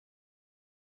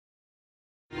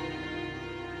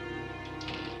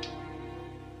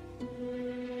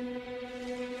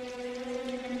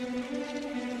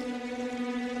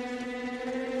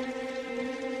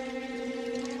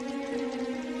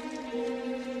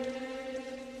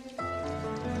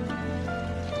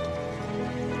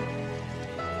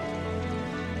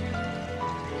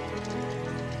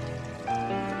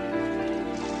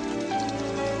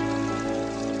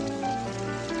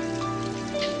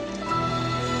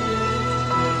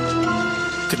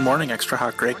Good morning, Extra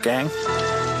Hot Great Gang.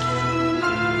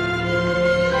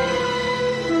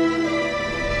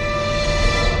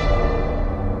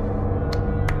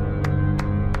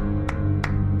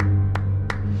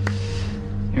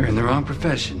 You're in the wrong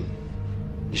profession.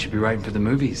 You should be writing for the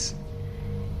movies.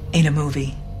 Ain't a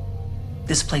movie.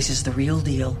 This place is the real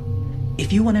deal.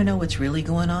 If you want to know what's really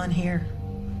going on here,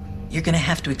 you're going to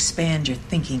have to expand your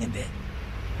thinking a bit.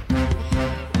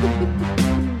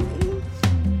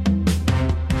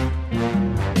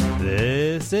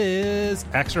 This is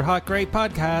Extra Hot Great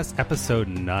Podcast, episode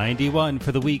 91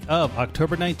 for the week of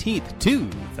October 19th,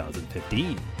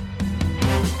 2015.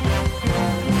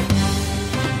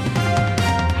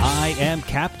 I am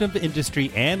Captain of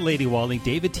Industry and Lady Walling,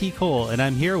 David T. Cole, and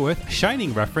I'm here with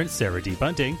Shining reference Sarah D.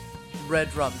 Bunting.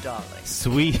 Red Rum Darling.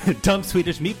 Sweet, dumb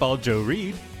Swedish meatball Joe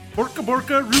Reed. Borka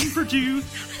Borka, room for two.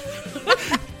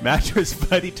 Mattress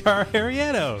Buddy Tar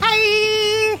Ariano.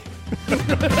 Hi!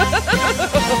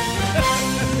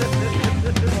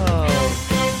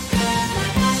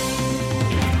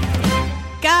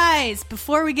 Guys,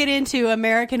 before we get into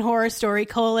American Horror Story,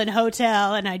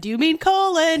 Hotel, and I do mean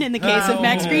colon in the case of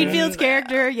Max Greenfield's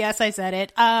character. Yes, I said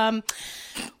it.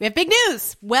 We have big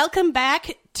news. Welcome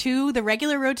back to the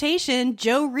regular rotation,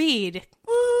 Joe Reed.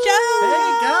 Woo!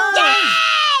 Joe!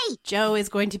 Yay! Joe is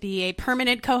going to be a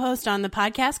permanent co-host on the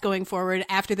podcast going forward.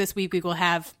 After this week, we will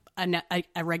have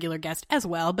a regular guest as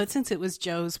well. But since it was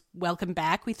Joe's welcome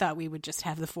back, we thought we would just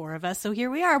have the four of us. So here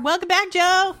we are. Welcome back,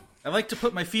 Joe. I like to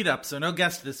put my feet up, so no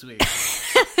guest this week.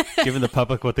 Giving the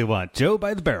public what they want. Joe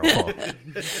by the barrel full.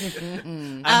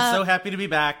 I'm so happy to be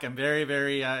back. I'm very,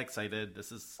 very excited.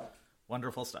 This is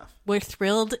wonderful stuff. We're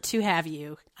thrilled to have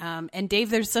you. And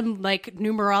Dave, there's some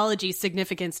numerology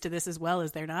significance to this as well,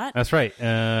 is there not? That's right.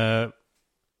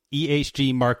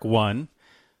 EHG Mark 1,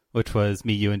 which was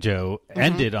me, you, and Joe,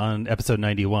 ended on episode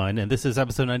 91, and this is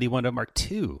episode 91 of Mark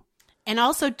 2. And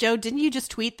also, Joe, didn't you just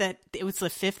tweet that it was the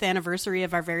 5th anniversary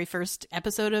of our very first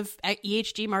episode of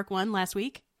EHG Mark 1 last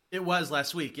week? It was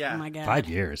last week, yeah. Oh my God. 5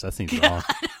 years. That seems long.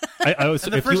 I was,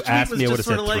 and the if first you tweet asked was me, I would just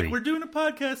have sort said of 3. like, we're doing a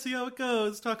podcast, see how it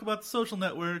goes, talk about the social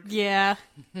network. Yeah.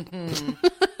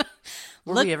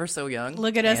 Were we ever so young?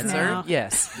 Look at us Answer, now.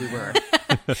 Yes, we were.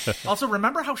 Also,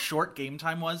 remember how short game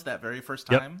time was that very first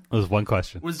Yep. time? It was one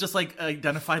question. It was just like,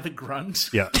 identify the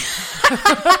grunt. Yeah.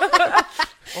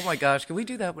 Oh my gosh, can we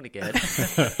do that one again?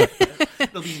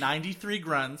 There'll be 93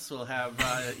 grunts. We'll have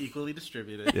equally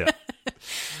distributed. Yeah.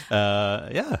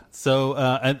 Yeah. So,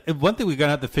 and one thing we're going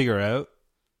to have to figure out,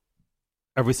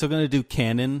 are we still going to do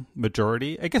canon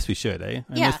majority? I guess we should, eh? I mean,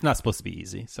 Yeah. it's not supposed to be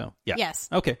easy, so yeah. Yes.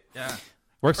 Okay. Yeah.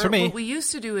 Works for me. What we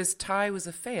used to do is tie was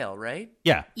a fail, right?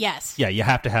 Yeah. Yes. Yeah, you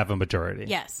have to have a majority.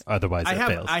 Yes. Otherwise it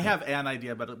fails. I have an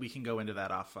idea, but we can go into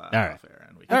that off right. air.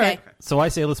 And we can, All right. Okay. So I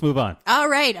say let's move on. All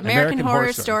right. American Horror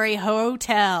Horror Story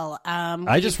Hotel.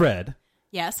 I just read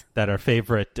Yes. that our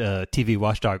favorite TV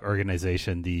watchdog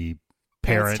organization, the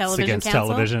Parents Television Against Council?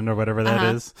 Television or whatever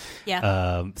that is,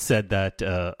 Yeah. said that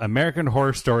American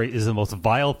Horror Story is the most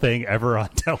vile thing ever on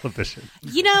television.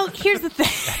 You know, here's the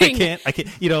thing. I can't,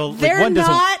 you know, like They're one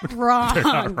doesn't. not wrong. They're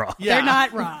not wrong. Yeah. They're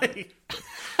not wrong.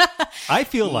 I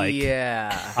feel like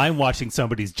Yeah. I'm watching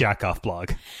somebody's jack-off blog.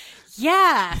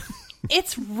 Yeah.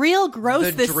 It's real gross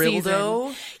The this season.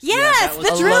 Drildo? Yes, Yeah, the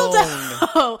that drill was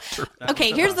dough.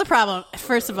 Okay, here's the problem.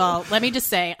 First of all, let me just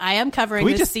say, I am covering Can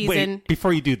we this just season. wait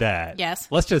before you do that? Yes.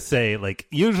 Let's just say, like,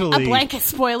 A usually blanket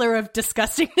spoiler of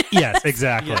disgustingness. Yes,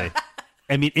 exactly.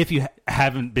 I mean, if you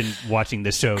haven't been watching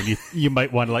the show, you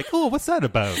might want to like, oh, what's that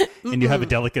about? And you have a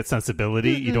delicate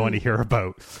sensibility. You don't want to hear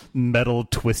about metal,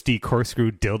 twisty,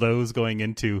 corkscrew dildos going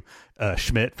into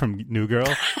Schmidt from New Girl.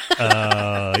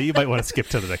 You might want to skip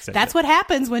to the next segment. That's what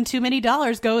happens when too many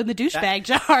dollars go in the douchebag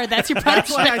jar. That's your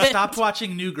That's punishment. why I stopped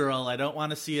watching New Girl. I don't want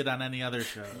to see it on any other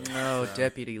show. Oh,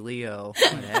 Deputy Leo.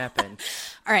 What happened?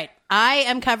 All right. I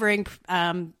am covering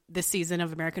this season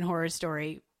of American Horror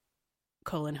Story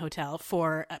Hotel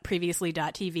for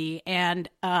previously.tv. And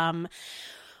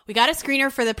we got a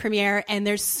screener for the premiere, and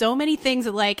there's so many things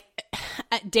that, like,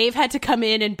 Dave had to come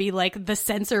in and be like the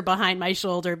censor behind my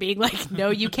shoulder, being like, no,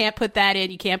 you can't put that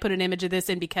in. You can't put an image of this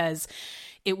in because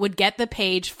it would get the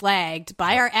page flagged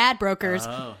by our ad brokers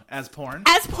Oh, as porn?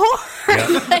 as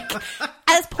porn. Like,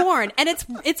 as porn. And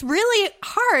it's really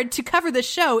hard to cover the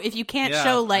show if you can't Yeah,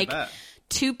 show I like bet.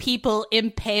 two people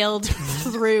impaled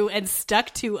through and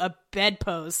stuck to a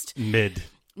bedpost mid.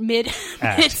 mid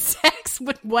sex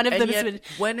with one of And them. yet,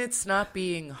 when it's not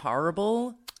being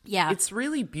horrible, Yeah. it's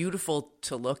really beautiful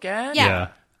to look at. Yeah.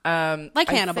 Like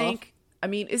I Hannibal. think, I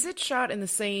mean, is it shot in the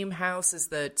same house as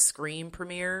the Scream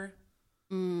premiere?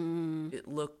 It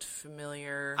looked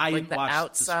familiar. I like the watched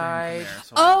outside. the screen premiere,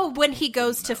 so Oh, when he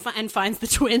goes to and finds the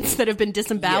twins that have been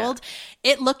disemboweled.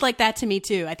 It looked like that to me,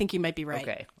 too. I think you might be right.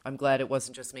 Okay, I'm glad it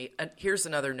wasn't just me. And here's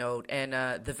another note, and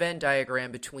the Venn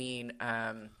diagram between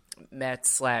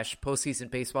Mets / postseason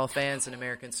baseball fans and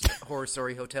American Horror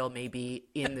Story Hotel may be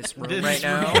in this room right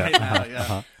now.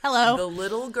 Yeah. Hello. The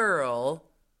little girl,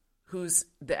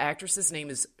 the actress's name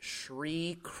is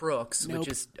Shree Crooks, Nope. which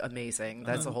is amazing.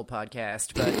 That's a whole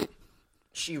podcast, but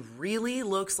she really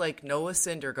looks like Noah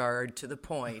Syndergaard to the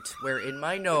point where in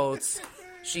my notes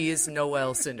she is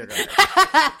Noelle Syndergaard.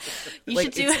 You Like,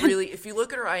 should do it's really, if you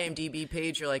look at her IMDb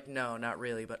page, you're like, no, not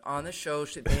really. But on the show,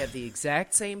 they have the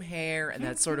exact same hair and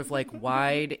that sort of like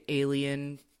wide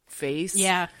alien face.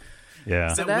 Yeah.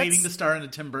 Yeah. So That that's waiting to star in a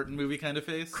Tim Burton movie kind of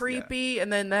face. creepy,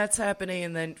 and then that's happening,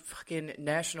 and then fucking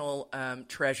national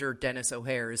treasure Dennis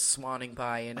O'Hare is swanning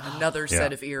by in another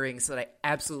set of earrings that I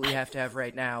absolutely have to have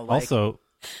right now. Like, Also,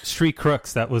 Street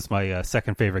Crooks, that was my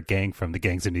second favorite gang from the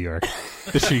Gangs of New York.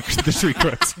 The Street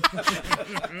Crooks.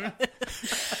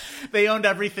 They owned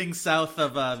everything south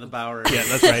of the Bowery. Yeah,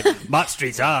 that's right. Mott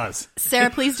Street's ours. Sarah,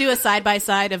 please do a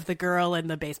side-by-side of the girl and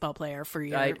the baseball player for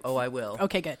your... I will.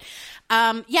 Okay, good.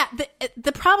 Yeah,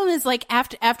 the problem is, like,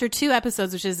 after 2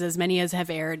 episodes, which is as many as have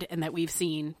aired and that we've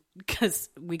seen, because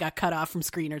we got cut off from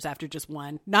screeners after just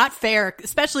 1. Not fair,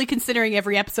 especially considering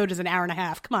every episode is an hour and a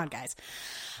half. Come on, guys.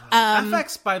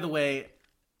 FX, by the way,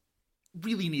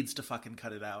 really needs to fucking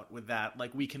cut it out with that.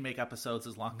 Like, we can make episodes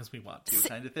as long as we want to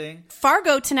kind of thing.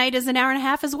 Fargo tonight is an hour and a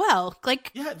half as well. Like,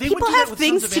 Yeah, they people would do that have with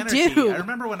things Sons to of Anarchy. do. I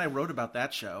remember when I wrote about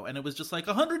that show, and it was just like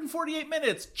 148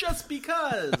 minutes just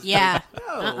because. Yeah.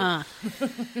 No.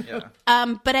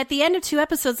 Yeah. But at the end of 2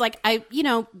 episodes, like,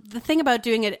 the thing about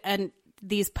doing it and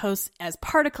these posts as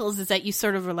particles is that you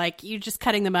sort of are like, you're just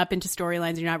cutting them up into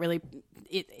storylines. You're not really,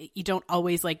 you don't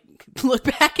always like look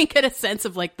back and get a sense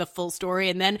of like the full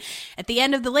story. And then at the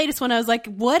end of the latest one, I was like,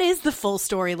 what is the full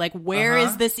story? Like, where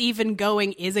is this even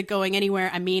going? Is it going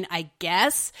anywhere? I mean, I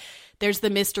guess there's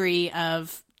the mystery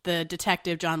of the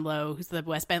detective, John Lowe, who's the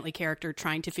Wes Bentley character,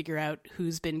 trying to figure out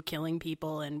who's been killing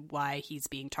people and why he's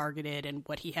being targeted and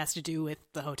what he has to do with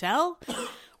the hotel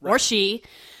or she.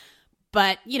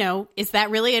 But, is that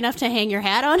really enough to hang your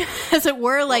hat on, as it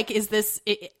were? Like, is this,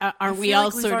 aren't we all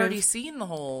we've sort already of... seen the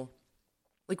whole,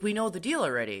 like, we know the deal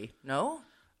already, no?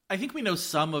 I think we know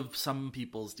some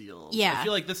people's deals. Yeah. I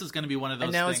feel like this is going to be one of those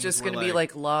And now things it's just where, going to be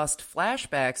like lost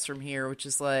flashbacks from here, which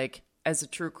is like, as a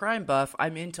true crime buff,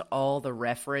 I'm into all the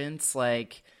reference,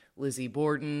 like Lizzie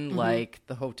Borden, like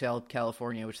the Hotel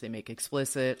California, which they make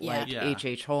explicit, Yeah. like Yeah.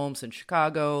 H.H. Holmes in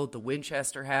Chicago, the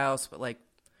Winchester House. But like,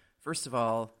 first of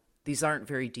all, these aren't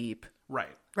very deep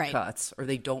Right. Right. cuts, or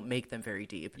they don't make them very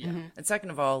deep. And second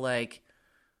of all, like,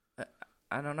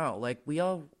 I don't know, like we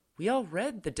all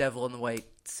read The Devil in the White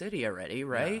City already,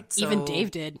 right? Even So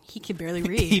Dave did. He can barely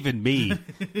read. Even me.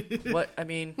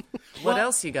 what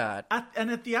else you got? And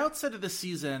at the outset of the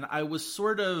season, I was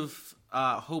sort of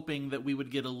hoping that we would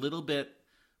get a little bit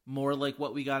more like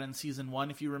what we got in season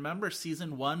 1. If you remember,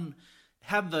 season 1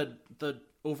 had the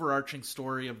overarching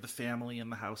story of the family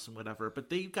and the house and whatever, but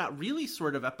they got really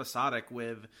sort of episodic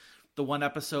with the one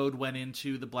episode went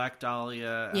into the Black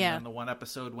Dahlia, and then the one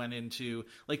episode went into,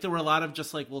 like, there were a lot of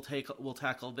just like, we'll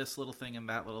tackle this little thing and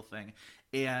that little thing.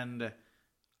 And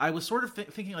I was sort of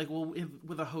thinking, like, well,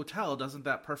 with a hotel, doesn't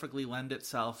that perfectly lend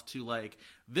itself to, like,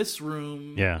 this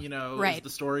room, Right. is the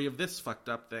story of this fucked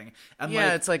up thing. And Yeah,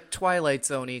 like, it's like Twilight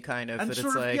Zone-y kind of, and but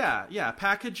sort it's of, like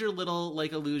package your little,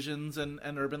 like, illusions and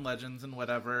urban legends and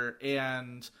whatever,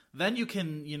 and then you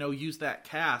can, use that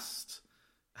cast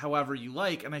however you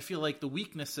like. And I feel like the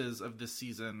weaknesses of this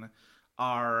season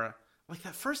are, like,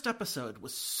 that first episode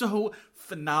was so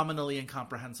phenomenally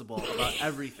incomprehensible about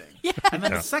everything. And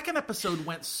then the second episode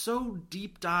went so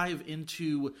deep dive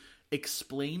into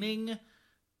explaining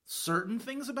certain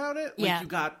things about it. Like, you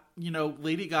got,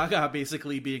 Lady Gaga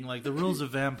basically being like, the rules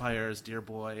of vampires, dear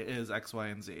boy, is X, Y,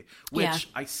 and Z. Which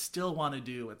I still want to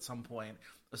do at some point.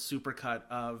 A supercut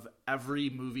of every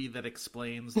movie that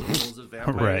explains the rules of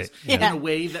vampires in a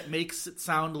way that makes it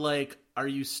sound like, are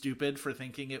you stupid for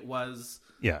thinking it was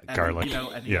garlic.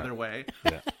 Any other way.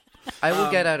 I will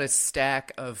get out a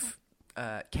stack of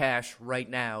cash right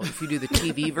now if you do the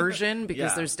TV version,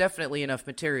 because there's definitely enough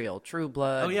material. True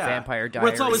Blood, Vampire Diaries.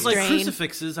 Where it's always like, Strain.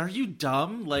 crucifixes, are you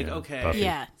dumb? Like, okay. Buffy.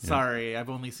 Yeah. Sorry, I've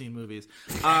only seen movies.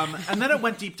 And then it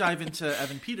went deep dive into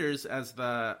Evan Peters as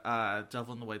the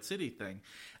Devil in the White City thing.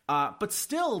 But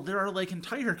still, there are, like,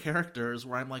 entire characters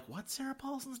where I'm like, what's Sarah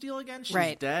Paulson's deal again?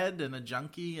 She's dead and a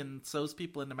junkie and sews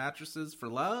people into mattresses for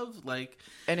love? Like,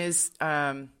 And is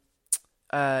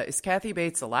is Kathy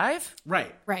Bates alive?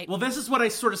 Right. Right. Well, this is what I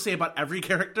sort of say about every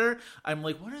character. I'm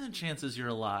like, what are the chances you're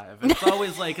alive? And it's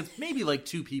always like, it's maybe like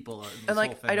 2 people in this And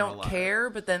like, whole thing I are don't alive. care,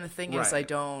 but then the thing is, Right. I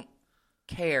don't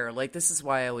care. Like, this is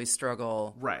why I always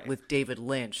struggle Right. with David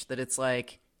Lynch, that it's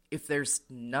like, if there's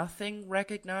nothing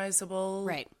recognizable,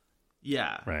 Right.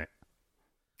 Yeah. Right.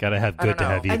 Gotta have I don't good to know.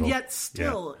 have evil. And yet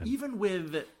still, Yeah. even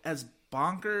with as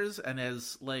bonkers and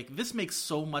as like, this makes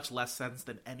so much less sense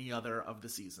than any other of the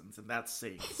seasons, and that's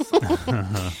saying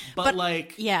something. but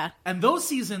like, yeah. and those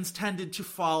seasons tended to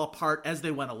fall apart as they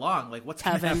went along. Like, what's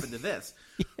going to Heaven. happen to this?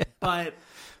 But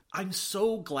I'm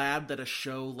so glad that a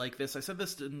show like this, I said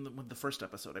this in the first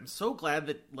episode, I'm so glad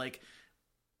that, like,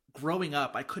 growing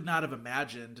up, I could not have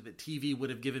imagined that TV would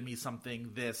have given me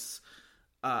something this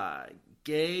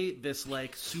gay, this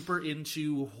like super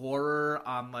into horror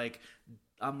on like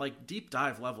deep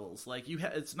dive levels. Like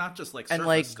it's not just like and surface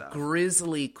like stuff.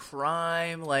 grisly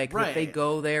crime, like that they Right.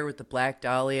 go there with the Black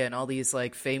Dahlia and all these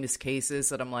like famous cases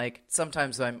that I'm like,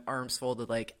 sometimes I'm arms folded,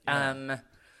 like, Yeah.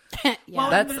 Well,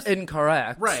 and that's there's-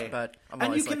 incorrect, Right. But I'm and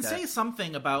always you can like that. say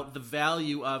something about the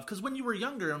value of, because when you were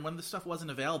younger and when this stuff wasn't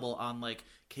available on like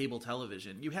cable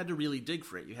television, you had to really dig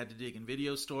for it. You had to dig in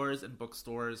video stores and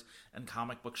bookstores and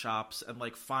comic book shops and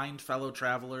like find fellow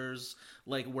travelers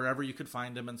like wherever you could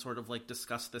find them and sort of like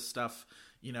discuss this stuff,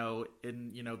 in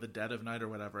the dead of night or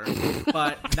whatever.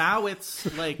 But now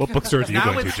it's like, What bookstores are you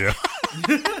now going to, Joe?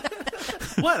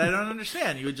 what? I don't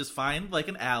understand. You would just find like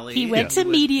an alley. He went and to you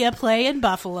would- Media Play in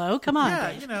Buffalo. Come on.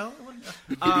 Yeah,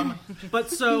 Dave. but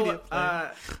so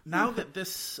now that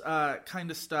this kind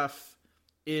of stuff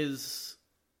is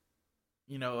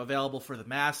available for the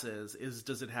masses,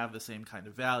 does it have the same kind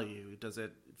of value? Does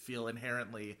it feel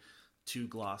inherently too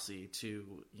glossy,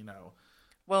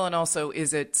 Well, and also,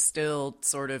 is it still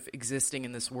sort of existing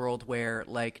in this world where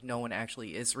like no one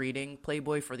actually is reading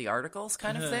Playboy for the articles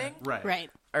kind of thing? right? Right.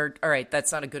 Or, all right,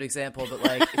 that's not a good example, but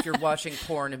like if you're watching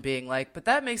porn and being like, but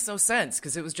that makes no sense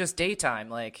because it was just daytime,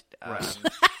 like,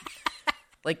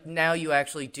 like now you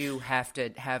actually do have to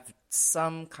have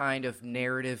some kind of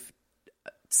narrative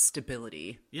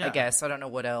stability. Yeah. I guess I don't know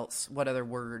what other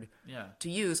word Yeah. to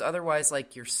use. Otherwise,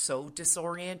 like you're so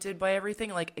disoriented by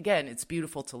everything. Like again, it's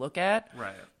beautiful to look at,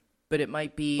 Right. but it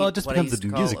might be Well, it just what I becomes used a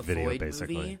to call music a video, void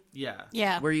basically. movie. Yeah.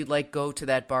 Yeah. Where you like go to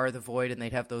that bar, the Void, and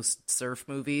they'd have those surf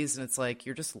movies, and it's like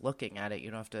you're just looking at it. You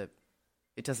don't have to.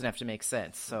 It doesn't have to make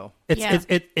sense. So Yeah.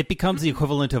 It becomes the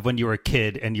equivalent of when you were a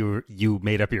kid and you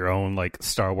made up your own like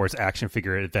Star Wars action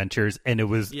figure adventures, and it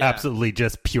was Yeah. absolutely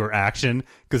just pure action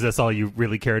because that's all you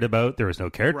really cared about. There was no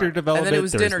character Right. development. and then it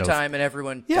was there dinner no- time, and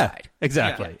everyone Yeah, died.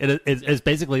 exactly. It's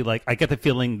basically like I get the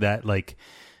feeling that like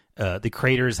the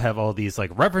creators have all these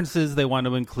like references they want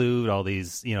to include, all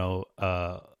these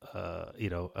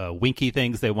winky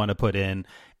things they want to put in,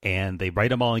 and they write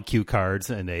them all in cue cards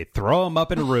and they throw them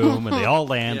up in a room and they all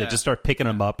land. They Yeah. just start picking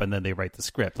them up and then they write the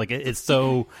script. Like it's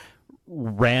so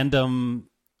random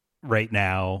right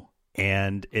now.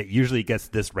 And it usually gets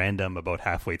this random about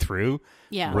halfway through,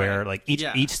 Yeah. where like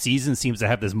each season seems to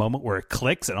have this moment where it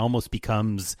clicks and almost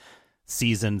becomes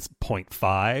season's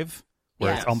 0.5,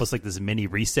 where it's Yes. almost like this mini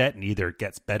reset and either it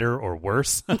gets better or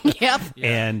worse. Yep.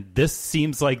 And this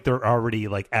seems like they're already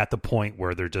like at the point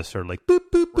where they're just sort of like boop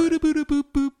boop boop boop boop boop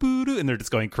boop boop, and they're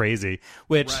just going crazy,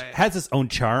 which Right. has its own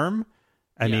charm.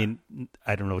 I Yeah. mean,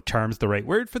 I don't know if charm's the right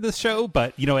word for this show,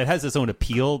 but it has its own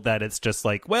appeal that it's just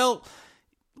like, well,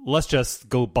 let's just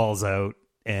go balls out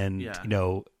and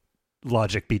Yeah.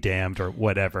 logic be damned or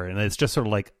whatever, and it's just sort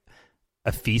of like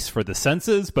a feast for the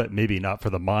senses, but maybe not for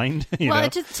the mind. Well,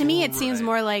 it just, to me, it seems Right.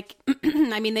 more like,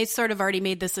 I mean, they sort of already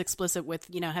made this explicit with,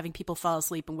 having people fall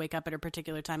asleep and wake up at a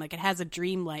particular time. Like it has a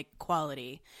dreamlike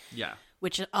quality, Yeah.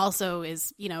 which also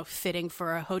is, fitting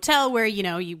for a hotel where,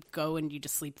 you go and you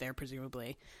just sleep there,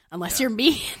 presumably. Unless you're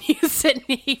me and you sit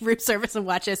in the room service and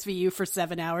watch SVU for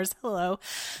 7 hours. Hello.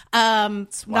 why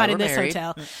Not in we're this married.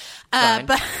 hotel. Fine.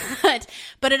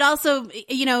 But it also,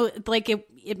 like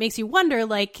it makes you wonder,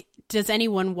 like, does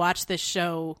anyone watch this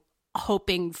show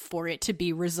hoping for it to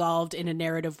be resolved in a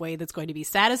narrative way that's going to be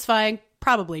satisfying?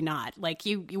 Probably not. Like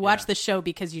you watch the show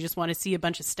because you just want to see a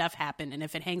bunch of stuff happen, and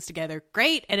if it hangs together,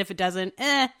 great, and if it doesn't,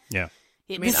 Yeah.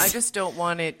 I mean, I just don't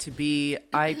want it to be.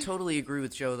 I totally agree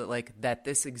with Joe that like that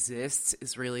this exists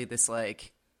is really this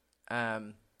like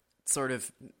sort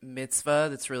of mitzvah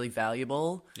that's really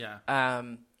valuable. Yeah.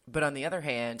 But on the other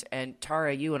hand, and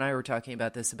Tara, you and I were talking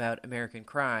about this about American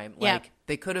Crime. Yeah. Like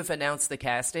they could have announced the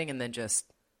casting and then just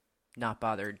not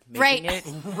bothered Right.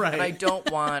 making it. Right. And I don't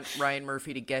want Ryan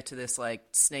Murphy to get to this like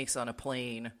snakes on a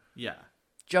plane Yeah.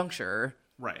 juncture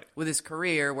Right. with his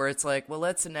career, where it's like, well,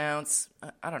 let's announce,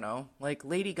 I don't know, like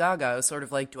Lady Gaga. I was sort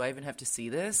of like, do I even have to see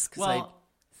this? Because I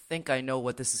think I know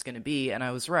what this is going to be. And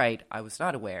I was right. I was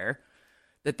not aware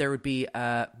that there would be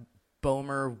a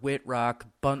Bomer, Whitrock,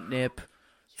 Buntnip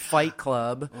Fight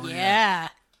Club. Yeah.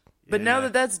 But now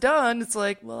that that's done, it's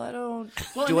like, well, I don't.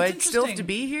 Well, do and I it's still have to interesting.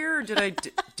 be here? Or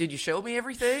did you show me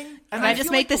everything? And Can I just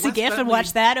feel make like this the a Wes GIF and Bentley-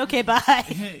 watch that? Okay,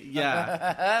 bye.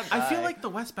 Yeah. I feel like the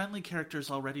Wes Bentley character is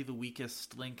already the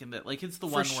weakest link in that. Like, it's the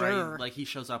one sure. where he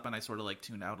shows up and I sort of like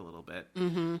tune out a little bit.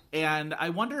 Mm-hmm. And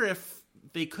I wonder if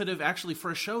they could have actually, for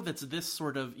a show that's this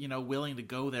sort of, willing to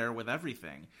go there with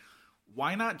everything,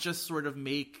 why not just sort of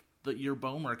make your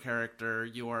Bomer character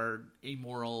your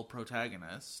amoral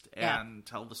protagonist and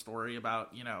tell the story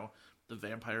about, the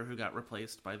vampire who got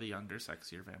replaced by the younger,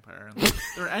 sexier vampire. And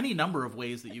there are any number of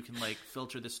ways that you can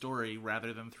filter the story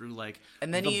rather than through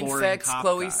and then the he boring infects cop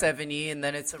Chloe guy. Sevigny, and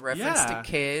then it's a reference to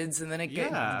kids, and then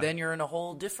then you're in a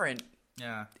whole different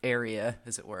area,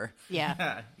 as it were.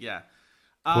 Yeah. Yeah.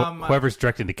 Whoever's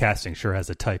directing the casting sure has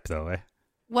a type, though, eh?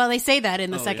 Well, they say that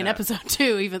in the second yeah. episode,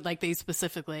 too. Even they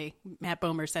specifically, Matt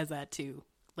Bomer says that to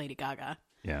Lady Gaga.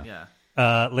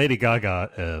 Yeah. Lady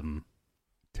Gaga,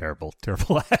 terrible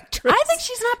actress. I think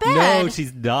she's not bad. No,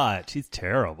 she's not. She's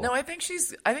terrible. No, I think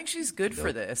she's good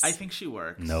for this. I think she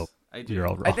works. Nope. I do. You're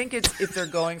all wrong. I think it's if they're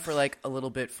going for a little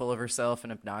bit full of herself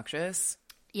and obnoxious.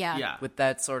 Yeah. With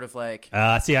that sort of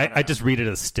See, I just read it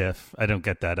as stiff. I don't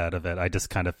get that out of it. I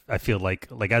just I feel like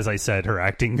as I said, her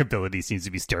acting ability seems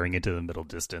to be staring into the middle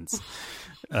distance.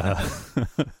 I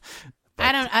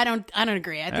don't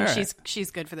agree. I think right.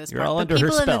 she's good for this You're part. all But under her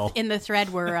people spell. in the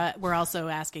thread were also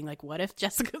asking what if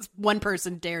Jessica's one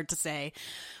person dared to say,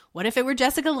 what if it were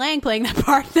Jessica Lange playing that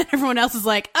part? Then everyone else is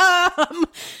like,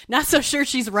 not so sure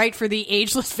she's right for the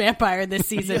ageless vampire this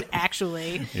season.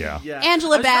 Actually, Yeah. Angela I was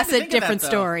trying to Bassett, think of different that,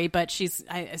 though. story, but she's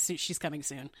coming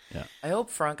soon. I hope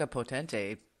Franca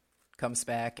Potente comes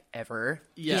back ever.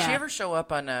 Yeah. Did she Yeah. ever show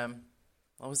up on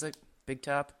what was it? Big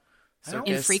Top?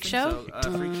 In Freak Show?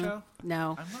 Freak Show?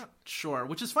 No. I'm not sure.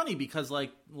 Which is funny because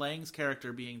Lange's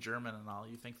character being German and all,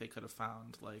 you think they could have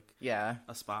found Yeah.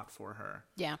 a spot for her.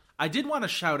 Yeah. I did want to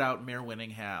shout out Mare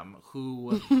Winningham,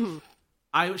 who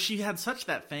she had such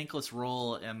that thankless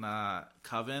role in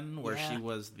Coven, where she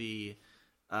was the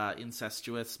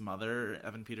incestuous mother,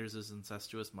 Evan Peters'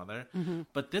 incestuous mother. Mm-hmm.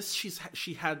 But this,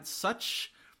 she had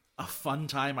such a fun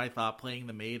time, I thought, playing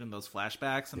the maid in those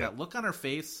flashbacks, and that look on her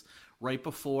face right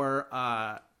before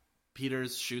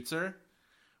Peters shoots her,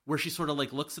 where she sort of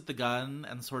looks at the gun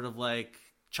and sort of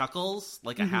chuckles,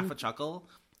 a half a chuckle,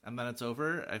 and then it's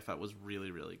over. I thought was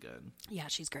really, really good. Yeah,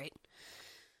 she's great.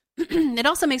 It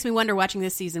also makes me wonder watching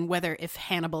this season whether if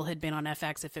Hannibal had been on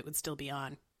FX, if it would still be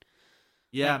on.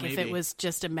 Yeah, If maybe. it was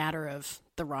just a matter of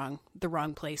the wrong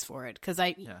place for it, because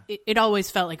it always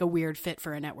felt like a weird fit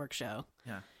for a network show.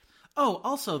 Yeah. Oh,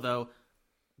 also though,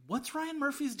 what's Ryan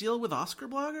Murphy's deal with Oscar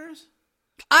bloggers?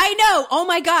 I know. Oh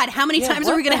my God! How many times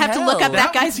are we going to have to look up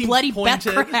that guy's seems bloody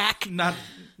pointed. Beth crack? Not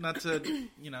to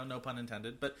no pun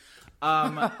intended, but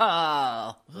and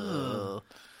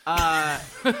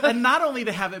not only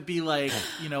to have it be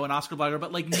an Oscar blogger,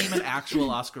 but name an actual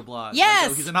Oscar blog.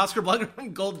 Yes! He's an Oscar blogger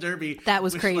from Gold Derby. That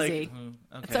was which, crazy.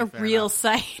 Okay, It's a fair real enough.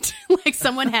 site.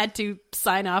 Someone had to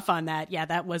sign off on that. Yeah,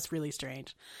 that was really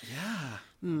strange.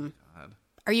 Yeah. God.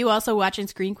 Are you also watching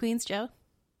Screen Queens, Joe?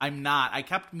 I'm not. I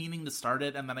kept meaning to start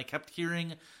it, and then I kept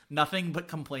hearing nothing but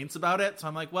complaints about it. So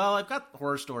I'm like, well, I've got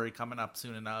Horror Story coming up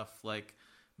soon enough.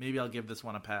 Maybe I'll give this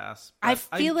one a pass. But I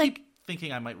feel keep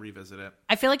thinking I might revisit it.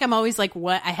 I feel like I'm always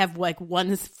what? I have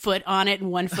one foot on it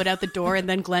and one foot out the door, and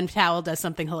then Glenn Powell does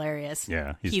something hilarious.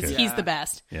 Yeah, he's good. He's the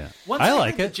best. Yeah. Once I I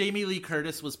like heard it. that Jamie Lee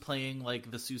Curtis was playing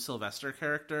the Sue Sylvester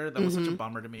character. That was such a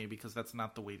bummer to me because that's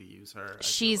not the way to use her. I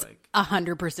She's feel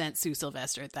 100% Sue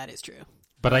Sylvester. That is true.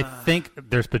 But I think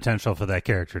there's potential for that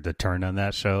character to turn on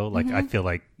that show. I feel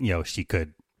like she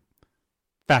could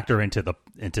factor into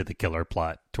the killer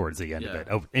plot towards the end of it.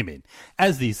 Oh, I mean,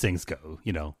 as these things go,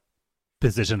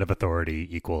 position of authority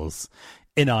equals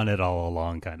in on it all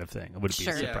along kind of thing. I wouldn't be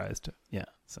Sure. surprised. Yeah.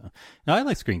 So no, I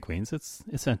like Screen Queens.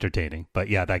 It's entertaining. But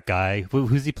yeah, that guy,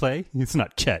 who's he play? It's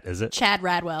not Chet, is it? Chad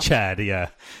Radwell. Chad, yeah.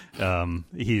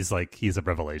 He's a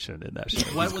revelation in that show.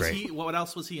 What He's was great. he? What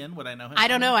else was he in? Would I know him? I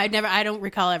don't from? know. I don't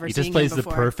recall ever He seeing just plays him the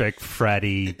before. perfect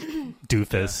fratty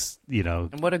doofus,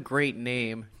 And what a great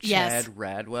name. Yes. Chad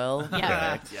Radwell.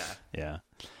 Yeah. Yeah. Yeah.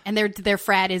 And their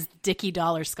frat is Dickie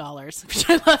Dollar Scholars, which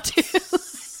I love too.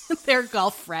 Their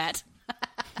golf frat.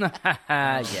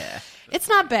 Yeah. It's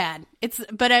not bad.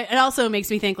 But it also makes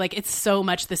me think it's so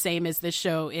much the same as this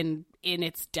show in in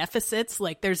its deficits.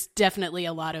 Like, there's definitely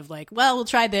a lot of like, well, we'll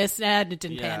try this, and it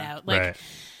didn't pan out. Like, Right.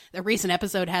 the recent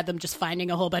episode had them just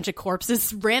finding a whole bunch of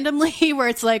corpses randomly, where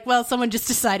it's like, well, someone just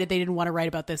decided they didn't want to write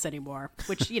about this anymore,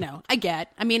 which, I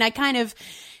get. I mean, I kind of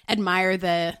admire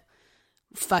the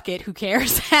fuck it, who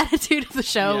cares attitude of the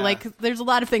show. Yeah. Like, there's a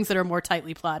lot of things that are more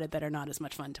tightly plotted that are not as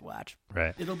much fun to watch.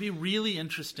 Right. It'll be really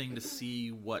interesting to see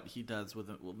what he does with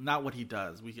it. Well, not what he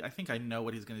does. I think I know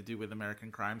what he's going to do with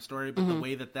American Crime Story, but the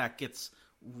way that gets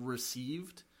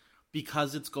received,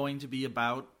 because it's going to be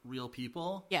about real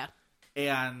people. Yeah.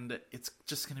 And it's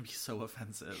just going to be so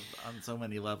offensive on so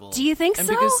many levels. Do you think And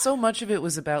so? because so much of it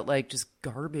was about like just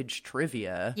garbage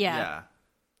trivia. Yeah.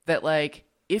 That like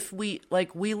if we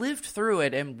lived through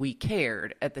it and we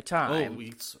cared at the Oh, time.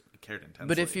 we cared intensely.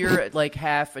 But if you're like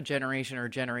half a generation or a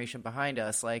generation behind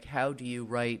us, like how do you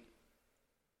write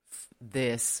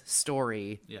this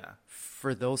story Yeah.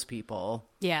 for those people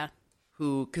Yeah.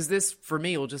 who, because this for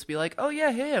me will just be like, oh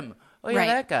yeah, him. Oh yeah, Right.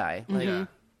 that guy. Like, Yeah.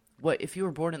 what if you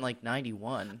were born in like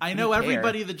 91? I Who'd know care?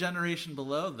 everybody the generation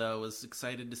below, though, was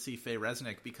excited to see Faye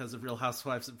Resnick because of Real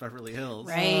Housewives of Beverly Hills.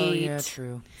 Right. Oh yeah,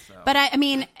 true. But I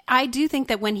mean, I do think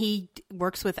that when he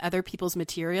works with other people's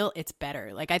material, it's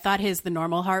better. Like, I thought The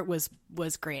Normal Heart was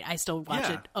great. I still watch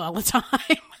Yeah. it all the time.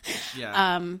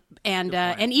 Yeah.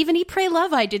 And even Eat, Pray,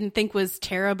 Love, I didn't think was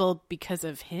terrible because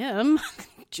of him.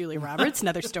 Julia Roberts,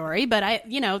 another story, but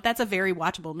that's a very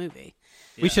watchable movie.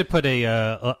 We should put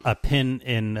a pin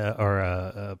in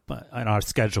on our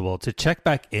schedule to check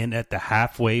back in at the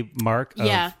halfway mark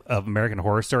of American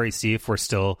Horror Story. See if we're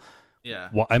still. Yeah.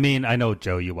 Well, I mean, I know,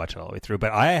 Joe, you watch it all the way through,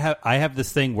 but I have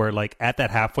this thing where, like, at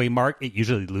that halfway mark, it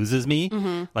usually loses me.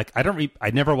 Mm-hmm. Like, I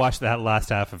never watched that last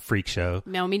half of Freak Show.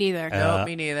 No, me neither. No,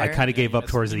 me neither. I kind of gave up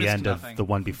towards you the missed end nothing. of the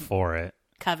one before it,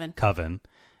 Coven.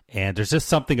 And there's just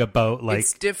something about, like,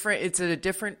 It's different. It's at a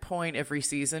different point every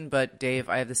season, but Dave,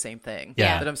 I have the same thing.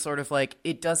 Yeah. That I'm sort of like,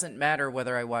 it doesn't matter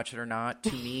whether I watch it or not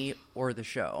to me or the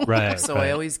show. Right, So right.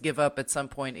 I always give up at some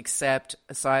point, except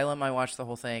Asylum, I watched the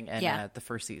whole thing, and Yeah. the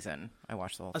first season, I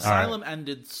watched the whole thing. Asylum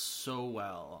ended so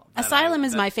well. that Asylum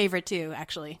is that- my favorite too,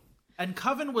 actually. And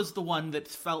Coven was the one that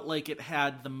felt like it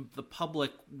had the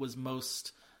public was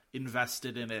most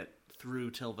invested in it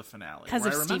through till the finale. 'Cause Where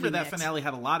of I remember Stevie that Nicks. finale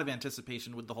had a lot of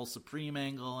anticipation with the whole Supreme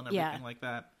angle and everything Yeah. like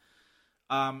that.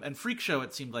 And Freak Show,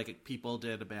 it seemed like people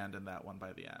did abandon that one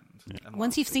by the end. And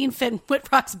Once you've seen Finn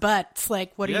Whitrock's butt, it's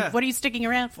like, what Yeah. are you sticking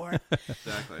around for?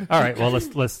 exactly. all right, well,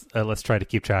 let's try to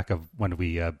keep track of when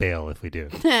we bail if we do.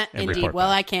 and Indeed. report Well,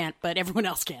 back. I can't, but everyone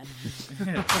else can.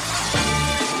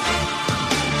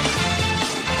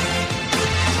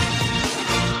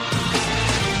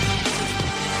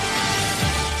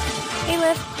 Hey,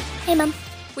 Liv. Hey, Mom.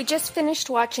 We just finished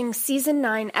watching Season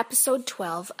 9, Episode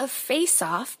 12 of Face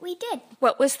Off. We did.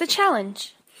 What was the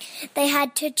challenge? They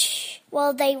had to,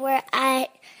 they were at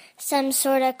some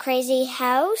sort of crazy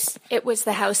house. It was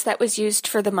the house that was used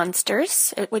for the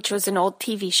Munsters, which was an old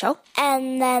TV show.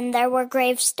 And then there were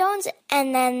gravestones.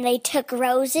 And then they took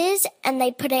roses and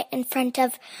they put it in front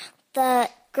of the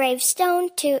gravestone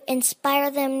to inspire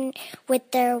them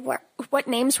with their work. What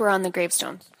names were on the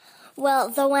gravestones? Well,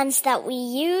 the ones that we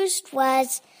used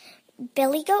was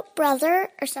Billy Goat Brother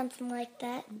or something like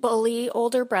that. Bully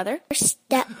older brother,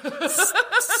 Stepdad.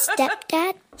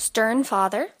 stern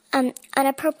father,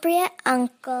 Inappropriate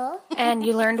uncle. and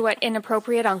you learned what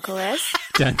inappropriate uncle is.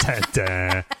 Dun, dun,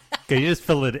 dun. Can you just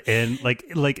fill it in? Like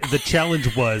the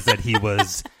challenge was that he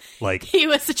was like He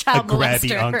was a a child grabby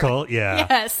molester. uncle, yeah.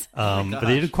 Yes. But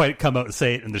they didn't quite come out and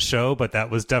say it in the show, but that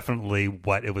was definitely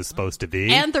what it was supposed to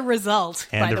be. And the result,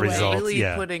 And by the the result. way. Really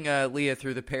yeah. putting Leah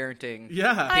through the parenting.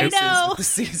 Yeah. I paces know. with the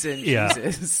season. Yeah.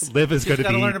 Jesus. Liv is going to Got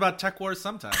to be learn about Tech Wars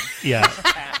sometime. yeah.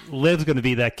 Liv's going to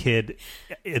be that kid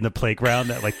in the playground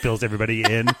that like fills everybody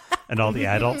in and all the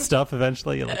adult stuff.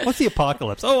 Eventually, you're like, what's the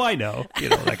apocalypse? Oh, I know.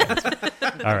 That kind of stuff.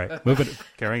 All right,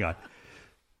 carrying on.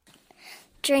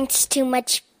 Drinks too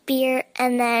much beer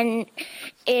and then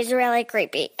is really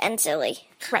creepy and silly.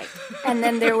 Right. And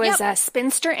then there was a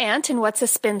spinster aunt, and what's a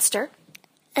spinster?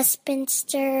 A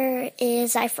spinster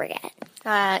is, I forget.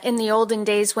 In the olden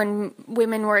days when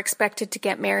women were expected to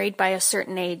get married by a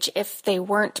certain age, if they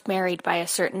weren't married by a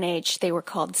certain age, they were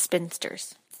called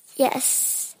spinsters.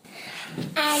 Yes.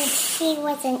 And he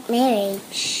wasn't married.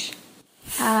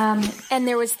 And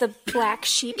there was the black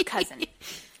sheep cousin.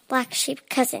 Black sheep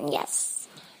cousin, yes.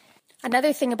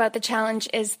 Another thing about the challenge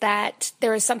is that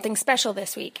there is something special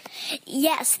this week.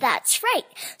 Yes, that's right.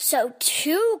 So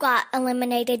 2 got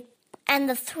eliminated, and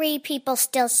the 3 people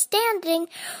still standing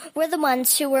were the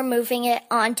ones who were moving it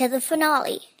on to the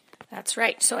finale. That's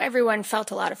right. So everyone felt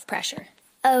a lot of pressure.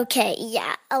 Okay,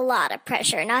 yeah, a lot of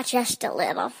pressure, not just a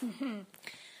little.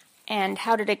 And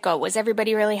how did it go? Was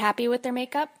everybody really happy with their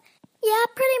makeup? Yeah,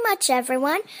 pretty much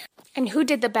everyone. And who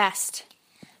did the best?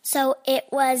 So it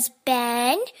was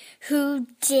Ben who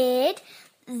did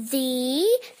the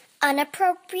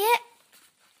inappropriate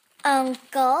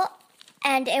uncle,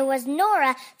 and it was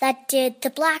Nora that did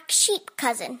the black sheep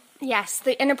cousin. Yes,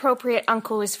 the inappropriate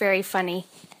uncle was very funny.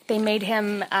 They made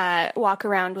him walk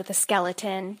around with a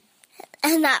skeleton.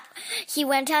 And that he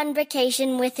went on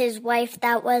vacation with his wife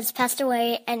that was passed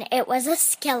away, and it was a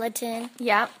skeleton.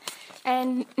 Yeah.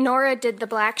 And Nora did the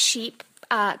black sheep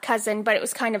cousin, but it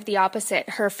was kind of the opposite.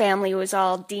 Her family was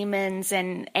all demons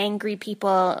and angry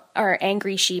people, or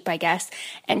angry sheep, I guess.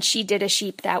 And she did a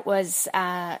sheep that was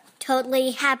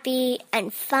Totally happy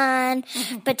and fun,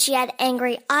 but she had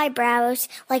angry eyebrows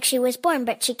like she was born,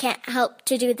 but she can't help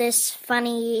to do this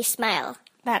funny smile.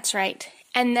 That's right.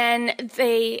 And then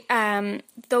they,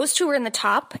 those two were in the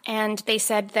top, and they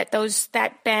said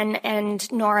that Ben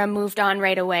and Nora moved on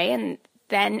right away. And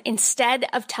then instead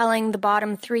of telling the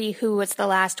bottom three who was the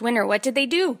last winner, what did they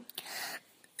do?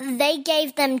 They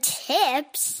gave them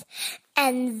tips,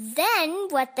 and then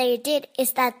what they did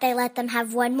is that they let them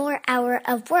have one more hour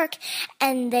of work,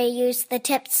 and they used the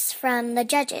tips from the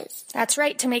judges. That's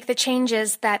right, to make the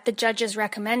changes that the judges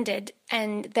recommended,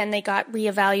 and then they got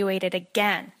reevaluated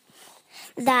again.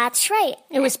 That's right.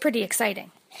 It was pretty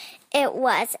exciting. It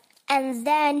was. And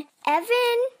then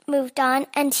Evan moved on,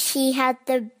 and he had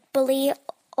the bully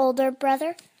older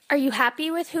brother. Are you happy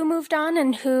with who moved on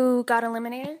and who got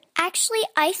eliminated? Actually,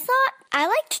 I thought I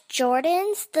liked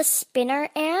Jordan's, the spinster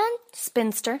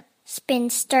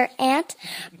aunt.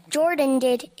 Jordan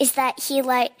did is that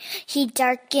he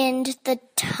darkened the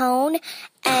tone,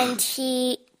 and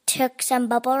he took some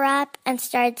bubble wrap and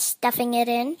started stuffing it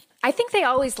in. I think they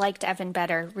always liked Evan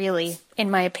better, really,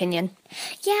 in my opinion.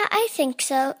 Yeah, I think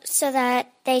so. So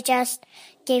that they just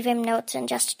gave him notes and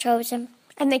just chose him.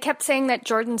 And they kept saying that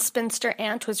Jordan's spinster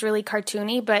aunt was really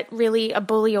cartoony, but really a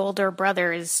bully older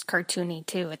brother is cartoony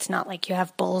too. It's not like you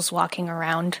have bulls walking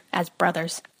around as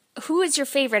brothers. Who is your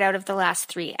favorite out of the last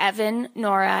three? Evan,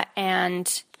 Nora,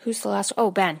 and who's the last?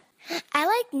 Oh, Ben. I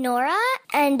like Nora,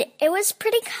 and it was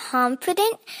pretty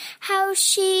confident how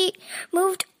she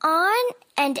moved on.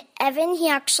 And Evan, he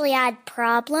actually had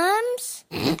problems.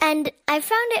 And I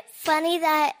found it funny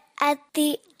that at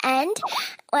the end,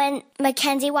 when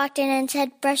Mackenzie walked in and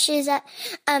said, brushes up,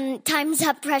 time's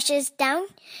up, brushes down,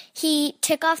 he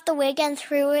took off the wig and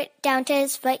threw it down to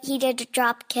his foot. He did a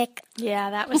drop kick.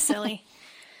 Yeah, that was silly.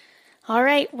 All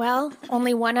right, well,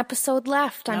 only one episode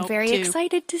left. I'm very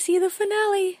excited to see the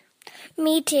finale.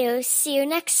 Me too. See you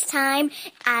next time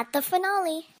at the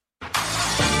finale.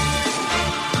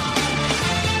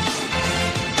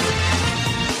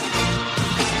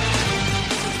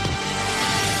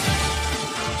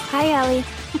 Hi, Allie.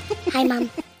 Hi, Mom.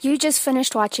 You just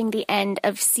finished watching the end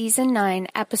of Season 9,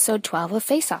 Episode 12 of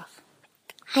Face Off.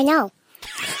 I know.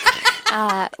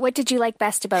 What did you like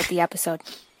best about the episode?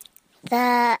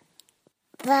 The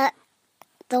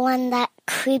one that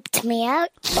creeped me out.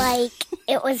 Like,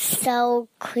 it was so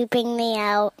creeping me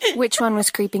out. Which one was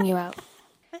creeping you out?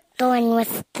 The one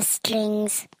with the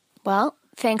strings. Well,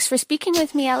 thanks for speaking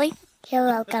with me, Ellie. You're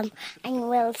welcome. And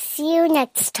we'll see you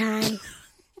next time.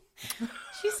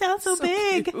 She sounds so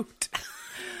big. Cute.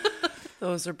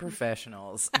 Those are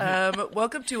professionals.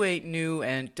 Welcome to a new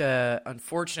and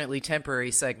unfortunately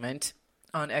temporary segment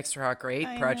on Extra Hot Great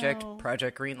Project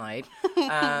Greenlight.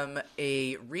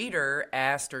 A reader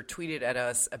asked or tweeted at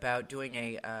us about doing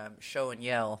a show and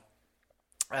yell,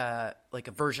 like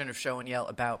a version of show and yell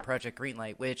about Project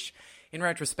Greenlight, which in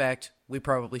retrospect we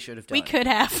probably should have done. We could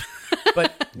have.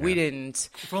 But we didn't.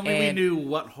 If only we knew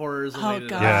what horrors awaited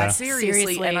God. us. Yeah.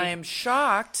 Seriously, and I am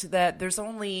shocked that there's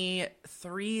only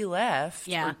 3 left,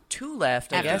 Yeah. or 2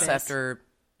 left, I After guess, this. after,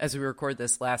 as we record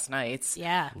this last night.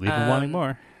 Yeah. Leaving wanting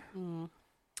more.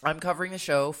 I'm covering the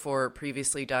show for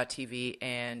Previously.tv,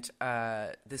 and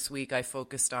this week I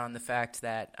focused on the fact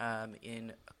that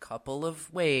in a couple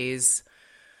of ways,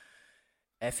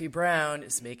 Effie Brown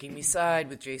is making me side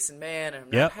with Jason Mann, and I'm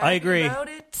not happy I agree. about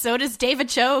it. So does David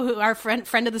Cho, who our friend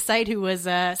of the site, who was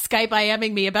Skype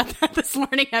IMing me about that this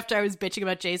morning after I was bitching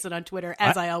about Jason on Twitter,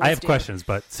 as I always do. I have questions,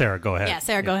 but Sarah, go ahead. Yeah,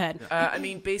 Sarah, go ahead. I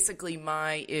mean, basically,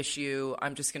 my issue,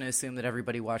 I'm just going to assume that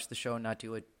everybody watched the show and not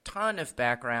do a ton of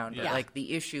background. But, like,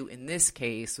 the issue in this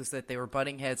case was that they were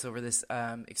butting heads over this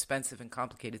expensive and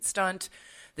complicated stunt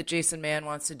that Jason Mann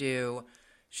wants to do.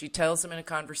 She tells him in a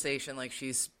conversation, like,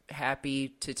 she's happy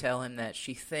to tell him that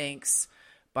she thinks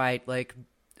by, like,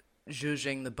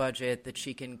 zhuzhing the budget that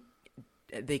she can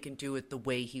they can do it the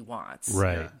way he wants.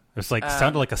 Right. Yeah. It's like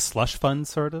sounded like a slush fund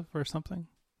sort of or something.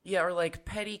 Yeah, or like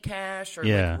petty cash or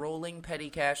Yeah. like rolling petty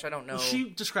cash. I don't know. Well, she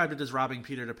described it as robbing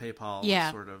Peter to pay Paul.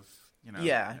 Yeah. Sort of, you know.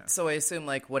 Yeah, so I assume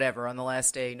like whatever on the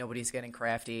last day, nobody's getting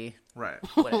crafty. Right.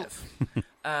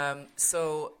 Whatever.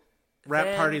 So Wrap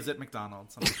then- parties at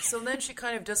McDonald's. So then she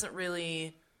kind of doesn't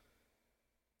really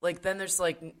like. Then there's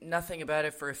like nothing about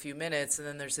it for a few minutes, and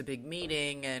then there's a big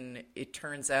meeting, and it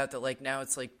turns out that like now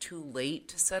it's like too late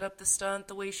to set up the stunt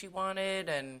the way she wanted,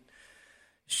 and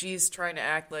she's trying to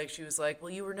act like she was like,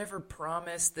 well, you were never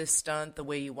promised this stunt the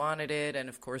way you wanted it. And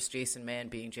of course, Jason Mann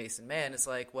being Jason Mann is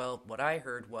like, well, what I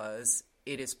heard was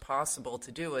it is possible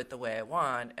to do it the way I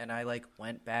want. And I like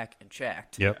went back and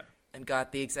checked and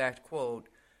got the exact quote.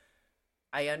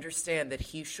 I understand that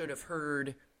he should have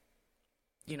heard,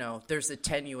 you know, there's a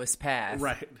tenuous path.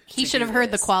 Right. He to should do have heard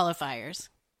the this. qualifiers.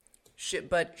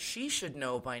 But she should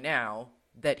know by now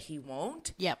that he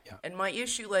won't. Yep. And my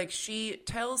issue, like, she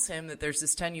tells him that there's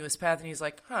this tenuous path, and he's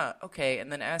like, huh, okay,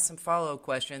 and then asks some follow-up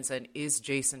questions, and is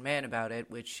Jason Mann about it,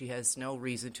 which she has no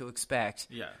reason to expect.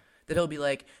 Yeah. That he'll be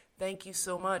like, thank you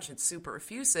so much, it's super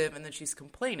effusive, and then she's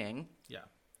complaining Yeah.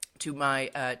 to my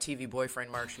TV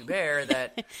boyfriend, Mark Schubert,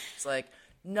 that it's like,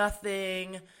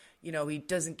 nothing, you know, he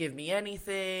doesn't give me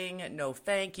anything, no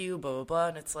thank you, blah, blah, blah,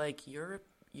 and it's like, you're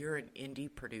an indie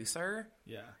producer.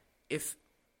 Yeah. If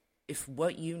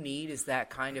what you need is that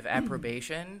kind of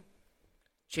approbation,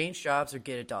 change jobs or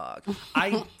get a dog.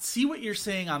 I see what you're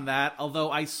saying on that, although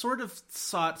I sort of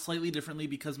saw it slightly differently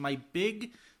because my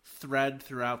big thread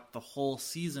throughout the whole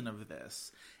season of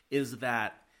this is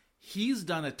that he's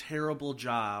done a terrible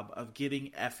job of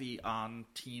getting Effie on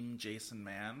Team Jason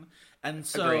Mann. And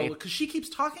so, Agreed. because she keeps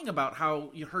talking about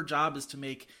how her job is to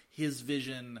make his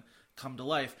vision come to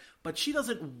life, but she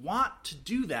doesn't want to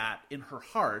do that in her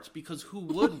heart, because who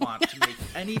would want to make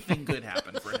anything good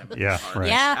happen for him in Yeah, his heart right.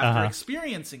 Yeah. after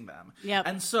experiencing them? Yep.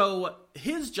 And so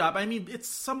his job, I mean,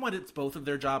 it's both of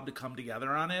their job to come together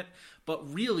on it,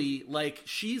 but really, like,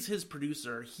 she's his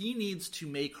producer. He needs to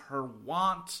make her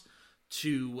want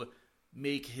to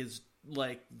make his,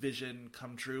 like, vision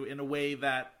come true in a way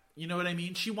that, you know what I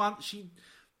mean?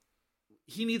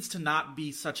 He needs to not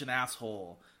be such an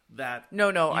asshole that... No,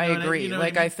 you know I what agree. you know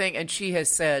Like, what I I mean? think, and she has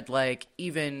said, like,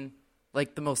 even,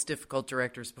 like, the most difficult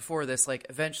directors before this, like,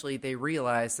 eventually they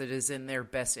realize that it is in their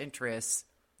best interests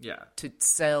Yeah. to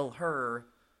sell her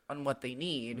on what they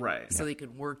need. Right. So they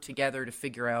can work together to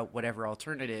figure out whatever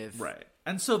alternative. Right.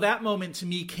 And so that moment to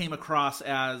me came across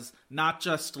as not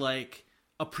just, like,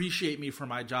 appreciate me for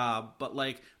my job, but,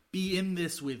 like, be in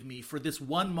this with me for this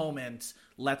one moment.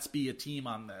 Let's be a team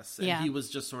on this. And Yeah. he was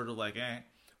just sort of like, eh.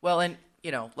 Well, and,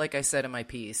 you know, like I said in my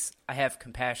piece, I have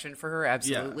compassion for her,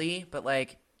 absolutely. But,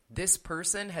 like, this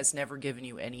person has never given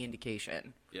you any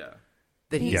indication Yeah.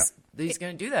 that he's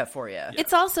going to do that for you.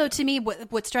 It's also, to me,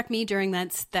 what struck me during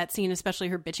that scene, especially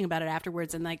her bitching about it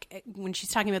afterwards, and like when she's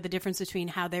talking about the difference between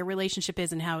how their relationship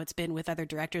is and how it's been with other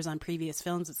directors on previous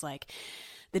films, it's like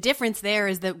the difference there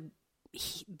is that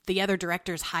the other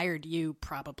directors hired you,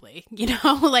 probably, you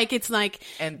know, like it's like,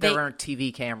 And there aren't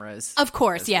TV cameras. of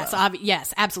course, as yes, well.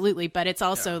 yes, absolutely, but it's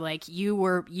also like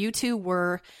you two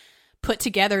were put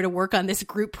together to work on this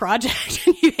group project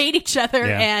and you hate each other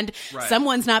and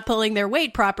someone's not pulling their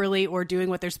weight properly or doing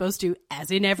what they're supposed to,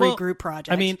 as in every group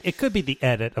project. I mean, it could be the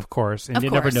edit, of course, and Of you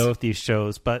never course. know with these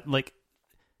shows, but like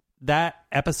that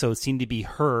episode seemed to be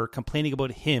her complaining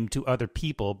about him to other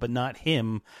people, but not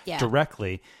him Yeah.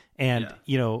 directly. And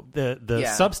you know, the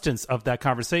substance of that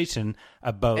conversation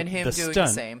about And him the doing stunt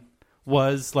the same.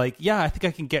 was like, yeah, I think I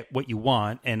can get what you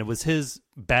want. And it was his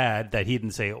bad that he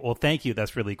didn't say, well, thank you.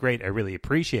 That's really great. I really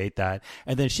appreciate that.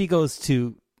 And then she goes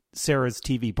to Sarah's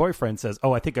TV boyfriend, says,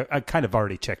 oh, I think I kind of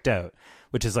already checked out,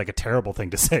 which is like a terrible thing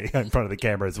to say in front of the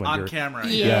cameras when On you're camera.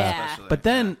 Yeah. Especially. But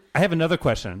then I have another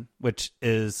question, which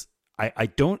is I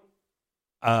don't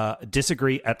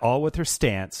disagree at all with her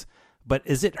stance, but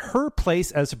is it her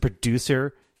place as a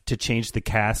producer to change the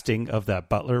casting of that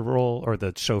butler role or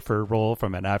the chauffeur role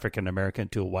from an African American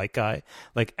to a white guy?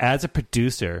 Like, as a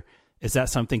producer, is that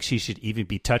something she should even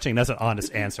be touching? That's an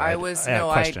honest answer.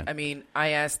 I mean, I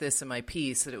asked this in my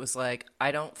piece that it was like,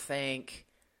 I don't think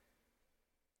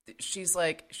she's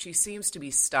like, she seems to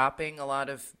be stopping a lot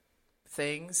of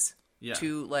things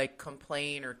to like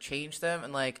complain or change them.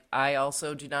 And like, I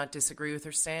also do not disagree with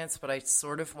her stance, but I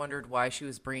sort of wondered why she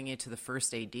was bringing it to the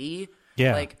first AD. Yeah.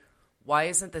 Like, why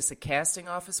isn't this a casting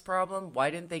office problem? Why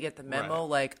didn't they get the memo? Right.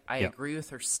 Like, I Yeah. agree with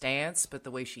her stance, but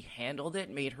the way she handled it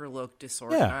made her look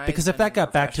disorganized. Yeah, because if and that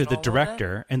got back to the unprofessional a little bit.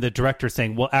 director and the director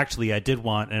saying, well, actually, I did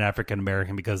want an African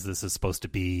American because this is supposed to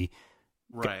be,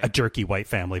 Right. a jerky white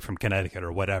family from Connecticut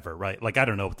or whatever, right? Like, I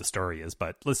don't know what the story is,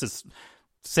 but let's just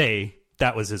say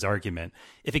that was his argument.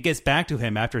 If it gets back to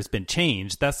him after it's been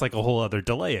changed, that's like a whole other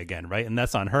delay again, right? And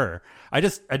that's on her. I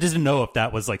just didn't know if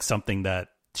that was like something that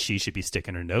she should be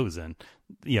sticking her nose in.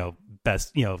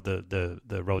 Best,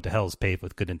 the road to hell is paved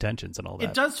with good intentions and all that.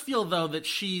 It does feel, though, that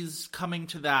she's coming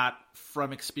to that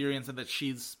from experience and that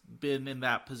she's been in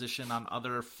that position on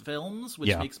other films,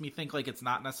 which makes me think like it's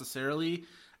not necessarily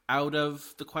out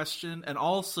of the question. And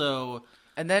also...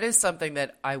 And that is something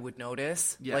that I would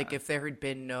notice. Yeah. Like if there had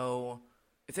been no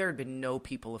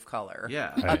people of color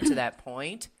up to that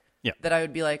point, that I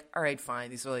would be like, all right,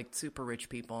 fine. These are like super rich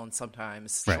people, and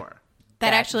sometimes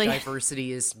that actually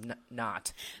diversity is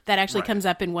not. That actually comes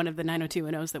up in one of the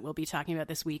 90210s that we'll be talking about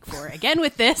this week for again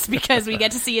with this, because we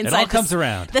get to see inside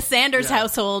the Sanders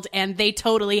household, and they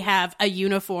totally have a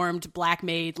uniformed black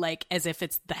maid, like as if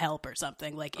it's The Help or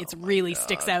something. Like it's really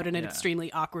sticks out in an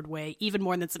extremely awkward way, even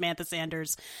more than Samantha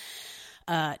Sanders'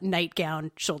 nightgown,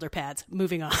 shoulder pads.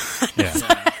 Moving on.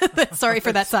 Sorry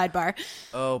for that sidebar.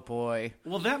 Oh boy.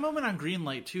 Well, that moment on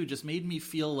Greenlight too just made me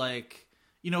feel like,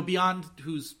 beyond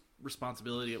who's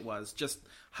responsibility it was, just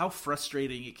how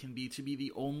frustrating it can be to be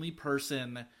the only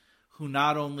person who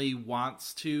not only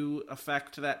wants to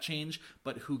affect that change,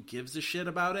 but who gives a shit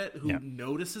about it, who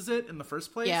notices it in the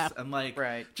first place.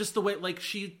 And just the way, like,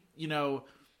 she,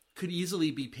 could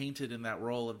easily be painted in that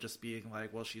role of just being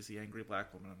like, well, she's the angry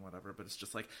black woman and whatever, but it's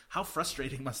just like, how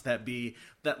frustrating must that be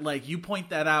that, like, you point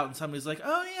that out and somebody's like,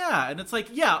 oh yeah, and it's like,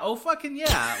 yeah, oh fucking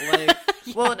yeah, like,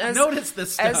 well, and notice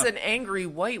this stuff. As an angry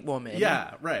white woman,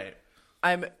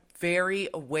 I'm very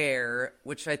aware,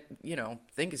 which I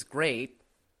think is great,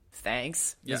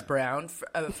 thanks Ms. Brown,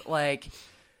 of like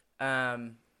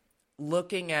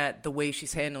looking at the way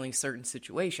she's handling certain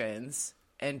situations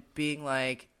and being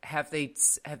like, have they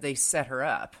set her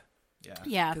up?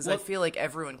 Because I feel like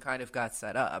everyone kind of got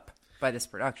set up by this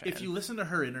production. If you listen to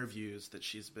her interviews that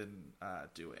she's been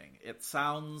doing, it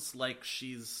sounds like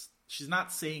she's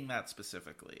not saying that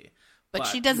specifically, but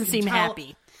she doesn't seem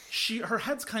happy. Her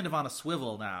head's kind of on a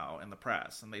swivel now in the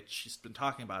press, and she's been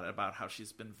talking about how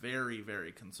she's been very,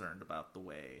 very concerned about the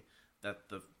way that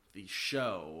the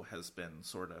show has been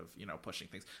sort of pushing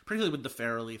things, particularly with the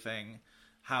Farrelly thing.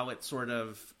 How it sort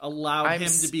of allowed him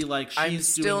to be like,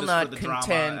 she's doing this for the drama. I'm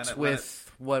still not content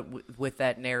with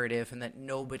that narrative, and that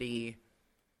nobody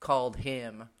called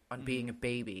him on being a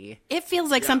baby. It feels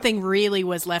like something really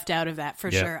was left out of that for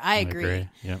sure. I agree.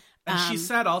 Yeah. And she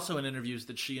said also in interviews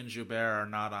that she and Joubert are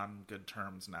not on good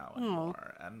terms now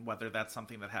anymore, and whether that's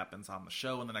something that happens on the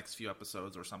show in the next few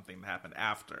episodes or something that happened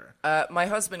after. My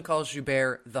husband calls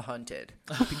Joubert the Hunted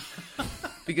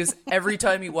because every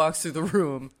time he walks through the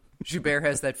room, Joubert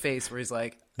has that face where he's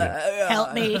like,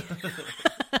 help me.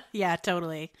 Yeah,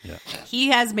 totally. Yeah. He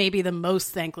has maybe the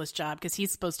most thankless job because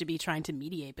he's supposed to be trying to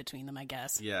mediate between them, I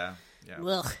guess. Yeah.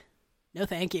 Ugh. No,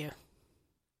 thank you.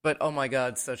 But oh my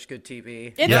God, such good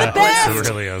TV. It's the best. It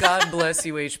really is. God bless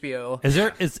you, HBO.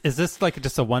 Is this like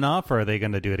just a one-off, or are they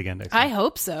going to do it again next time? I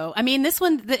hope so. I mean, this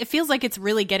one, it feels like it's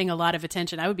really getting a lot of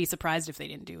attention. I would be surprised if they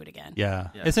didn't do it again. Yeah.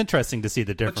 It's interesting to see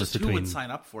the difference between. Who would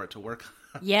sign up for it to work?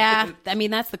 Yeah, I mean,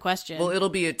 that's the question. Well, it'll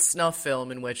be a snuff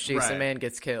film in which Jason Mann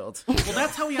gets killed. Well,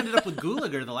 that's how we ended up with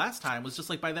Gulager the last time. Was just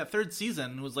like by that third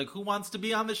season, it was like, who wants to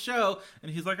be on the show?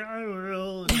 And he's like, I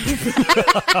will.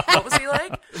 What was he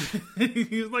like?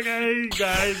 He was like, hey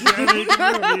guys, we're making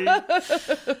a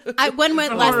movie. One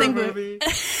last thing. Movie.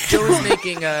 Joe is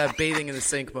making bathing in the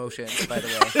sink motions, by the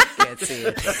way. Can't see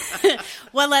it.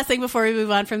 One last thing before we move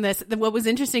on from this. What was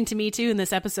interesting to me too in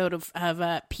this episode of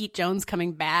Pete Jones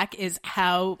coming back is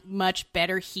how much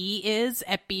better he is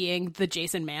at being the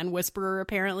Jason Mann whisperer,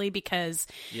 apparently, because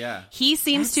he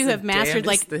seems to have mastered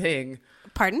like thing.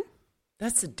 Pardon?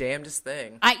 That's the damnedest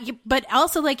thing. But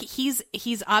also, like, he's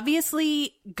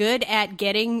obviously good at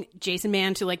getting Jason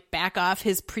Mann to like back off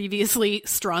his previously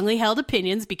strongly held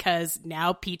opinions, because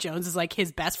now Pete Jones is like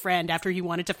his best friend after he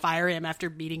wanted to fire him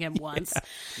after meeting him once.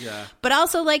 Yeah. But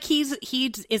also, like, he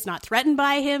is not threatened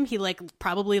by him. He like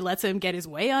probably lets him get his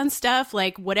way on stuff.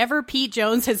 Like, whatever Pete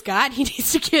Jones has got, he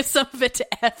needs to give some of it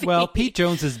to Effie. Well, Pete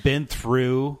Jones has been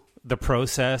through the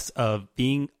process of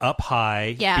being up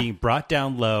high, being brought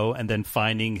down low, and then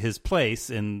finding his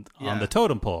place on the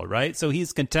totem pole, right? So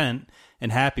he's content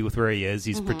and happy with where he is.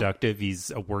 He's productive. He's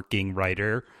a working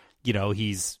writer.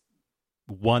 He's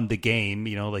won the game.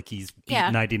 Like he's beat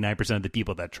 99% of the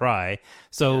people that try.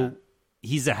 So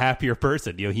he's a happier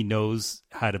person. He knows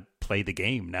how to play the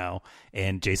game now,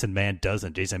 and Jason Mann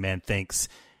doesn't. Jason Mann thinks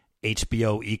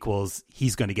HBO equals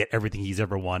he's going to get everything he's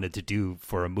ever wanted to do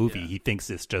for a movie. He thinks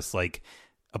it's just like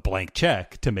a blank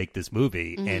check to make this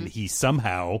movie, and he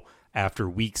somehow, after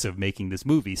weeks of making this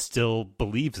movie, still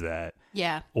believes that.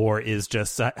 Yeah. Or is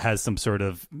just has some sort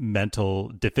of mental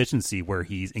deficiency where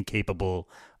he's incapable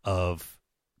of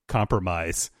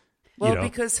compromise. Well,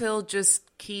 because he'll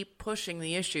just keep pushing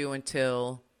the issue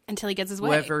until he gets his way.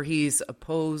 Whoever he's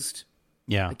opposed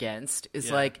yeah. against is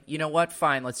like, you know what,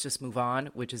 fine, let's just move on,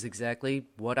 which is exactly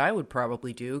what I would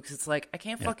probably do, because it's like, I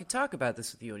can't fucking talk about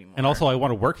this with you anymore. And also, I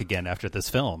want to work again after this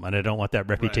film, and I don't want that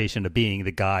reputation of being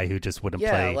the guy who just wouldn't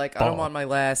play like, ball. I don't want my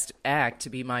last act to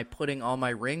be my putting all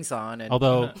my rings on and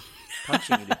although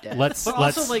punching you to death. let's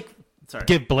also,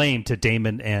 give blame to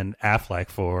Damon and Affleck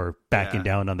for backing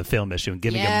down on the film issue and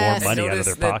giving them more money out of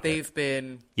their pocket. They've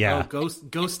been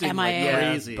ghosting like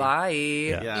crazy. Bye.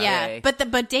 Yeah.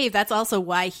 But Dave, that's also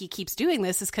why he keeps doing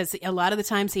this, is because a lot of the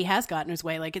times he has gotten his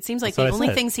way. Like, it seems like the only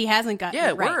things he hasn't gotten.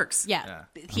 Yeah, it right. works. Yeah.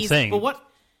 He's saying, but what?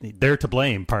 They're to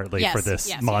blame partly for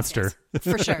this monster. Yes.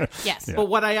 For sure. Yes. But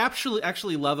what I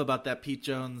actually love about that Pete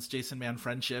Jones Jason Mann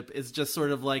friendship is just sort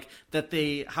of like that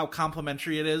how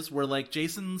complimentary it is, where like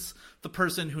Jason's the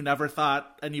person who never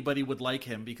thought anybody would like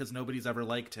him because nobody's ever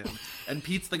liked him, and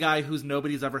Pete's the guy who's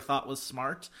nobody's ever thought was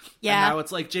smart. Yeah. And now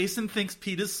it's like Jason thinks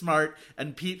Pete is smart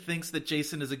and Pete thinks that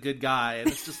Jason is a good guy,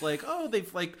 and it's just like, oh,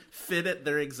 they've like fit at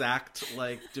their exact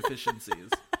like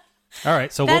deficiencies. All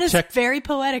right, so that we'll check very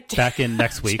poetic back in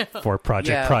next week for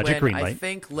Project Greenlight. I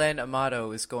think Len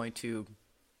Amato is going to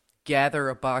gather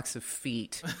a box of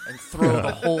feet and throw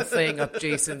the whole thing up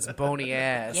Jason's bony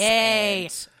ass. Yay!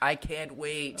 And I can't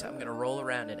wait. I'm going to roll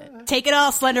around in it. Take it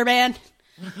all, Slender Man.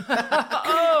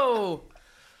 Oh!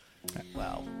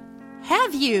 Well,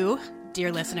 have you,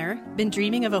 dear listener, been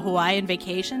dreaming of a Hawaiian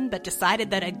vacation but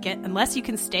decided that unless you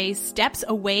can stay steps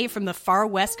away from the far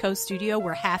West Coast studio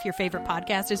where half your favorite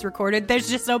podcast is recorded, there's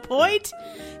just no point?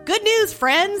 Good news,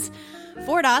 friends!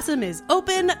 Fort Awesome is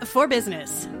open for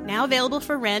business. Now available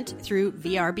for rent through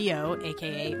VRBO,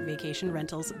 aka Vacation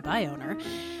Rentals by Owner.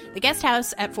 The guest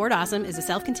house at Fort Awesome is a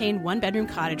self-contained one-bedroom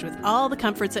cottage with all the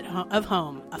comforts of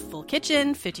home. A full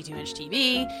kitchen, 52-inch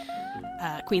TV,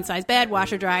 queen-size bed,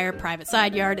 washer, dryer, private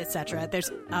side yard, etc. There's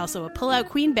also a pull-out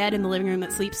queen bed in the living room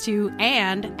that sleeps two,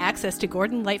 and access to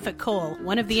Gordon Lightfoot Cole,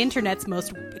 one of the internet's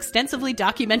most extensively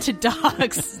documented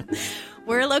dogs.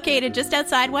 We're located just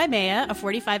outside Waimea, a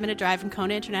 45-minute drive from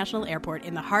Kona International Airport,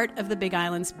 in the heart of the Big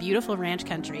Island's beautiful ranch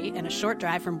country, and a short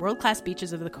drive from world-class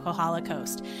beaches of the Kohala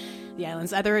Coast. The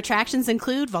island's other attractions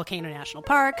include Volcano National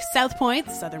Park, South Point,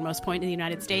 the southernmost point in the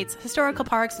United States, historical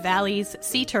parks, valleys,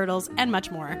 sea turtles, and much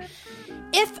more.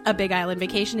 If a Big Island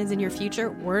vacation is in your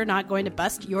future, we're not going to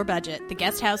bust your budget. The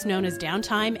guest house known as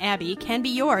Downtime Abbey can be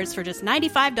yours for just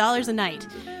 $95 a night.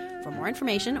 For more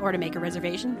information or to make a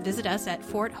reservation, visit us at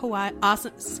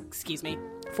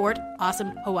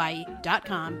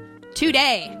FortAwesomeHawaii.com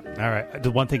today. All right. The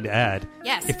one thing to add.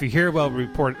 Yes. If you're here while we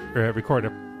record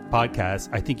a podcast,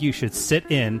 I think you should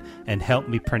sit in and help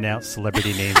me pronounce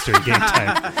celebrity names during game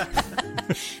time.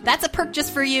 That's a perk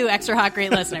just for you, Extra Hot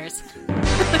Great listeners.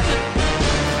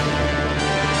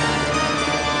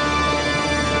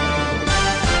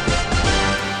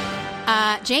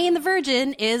 Jane the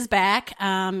Virgin is back,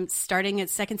 starting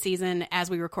its second season. As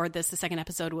we record this, the second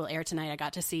episode will air tonight. I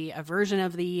got to see a version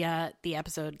of the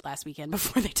episode last weekend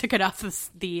before they took it off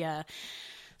the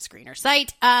screener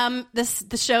site.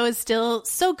 The show is still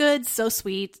so good, so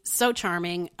sweet, so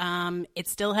charming. It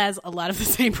still has a lot of the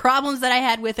same problems that I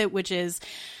had with it, which is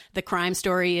the crime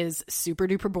story is super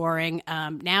duper boring.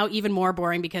 Now even more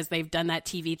boring because they've done that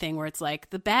TV thing where it's like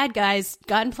the bad guys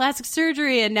gotten plastic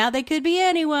surgery and now they could be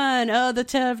anyone. Oh, the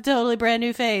totally brand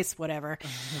new face, whatever.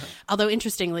 Although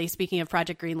interestingly, speaking of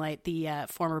Project Greenlight, the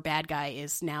former bad guy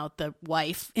is now the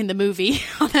wife in the movie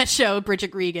on that show.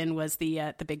 Bridget Regan was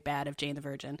the big bad of Jane the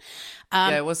Virgin.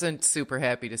 I wasn't super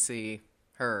happy to see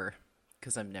her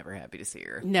because I'm never happy to see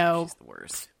her. No, she's the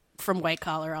worst. From White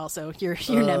Collar, also your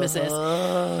nemesis.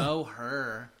 Oh,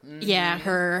 her. Yeah,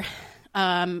 her.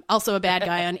 Also a bad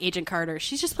guy on Agent Carter.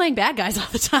 She's just playing bad guys all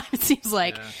the time, it seems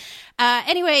like. Yeah.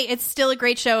 Anyway, it's still a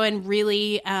great show and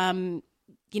really,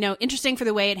 interesting for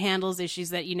the way it handles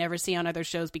issues that you never see on other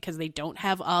shows because they don't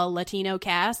have all Latino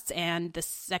casts. And the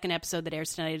second episode that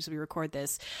airs tonight as we record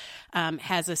this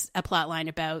has a plot line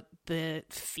about the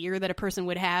fear that a person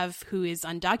would have who is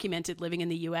undocumented living in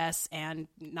the U.S. and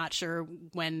not sure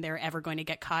when they're ever going to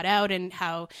get caught out and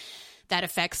how that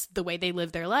affects the way they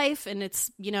live their life. And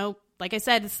it's, like I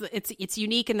said, it's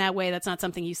unique in that way. That's not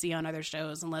something you see on other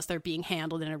shows unless they're being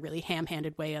handled in a really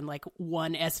ham-handed way on like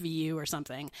one SVU or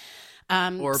something.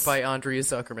 Or by Andrea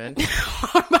Zuckerman.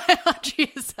 Or by Andrea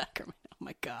Zuckerman. Oh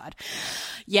my God.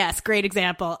 Yes, great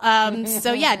example.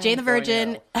 So yeah, Jane the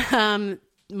Virgin,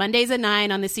 Mondays at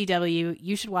 9 on the CW.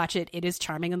 You should watch it. It is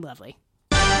charming and lovely.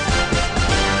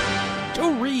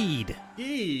 Joe Reed.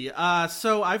 Yay.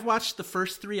 So I've watched the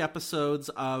first 3 episodes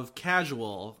of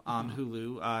Casual on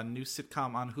Hulu, a new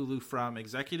sitcom on Hulu from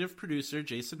executive producer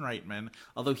Jason Reitman,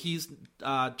 although he's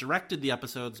directed the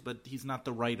episodes, but he's not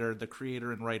the writer. The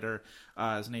creator and writer,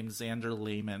 his name's Xander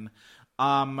Lehman.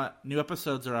 New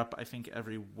episodes are up, I think,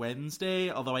 every Wednesday,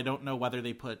 although I don't know whether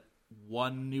they put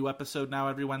one new episode now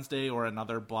every Wednesday or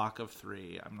another block of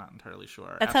 3. I'm not entirely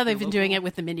sure. That's how they've been doing it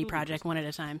with the Mindy Project, one at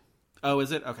a time. Oh,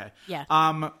 is it? Okay.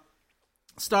 Yeah.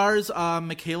 Stars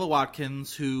Michaela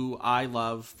Watkins, who I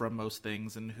love from most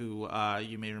things and who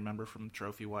you may remember from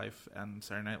Trophy Wife and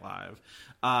Saturday Night Live.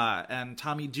 And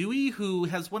Tommy Dewey, who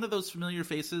has one of those familiar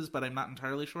faces, but I'm not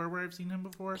entirely sure where I've seen him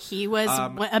before. He was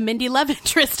a Mindy love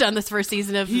interest on this first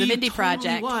season of the Mindy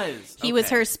Project. He was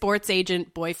her sports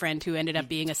agent boyfriend who ended up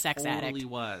being a sex addict. He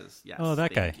was, yes. Oh,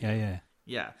 that guy. Yeah.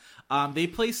 Yeah. They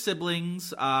play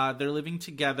siblings. They're living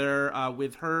together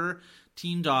with her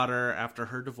teen daughter after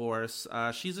her divorce.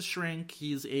 She's a shrink.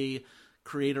 He's a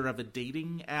creator of a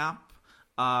dating app.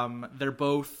 They're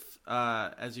both,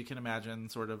 as you can imagine,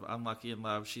 sort of unlucky in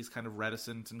love. She's kind of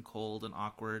reticent and cold and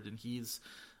awkward, and he's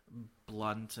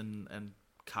blunt and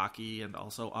cocky and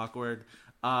also awkward.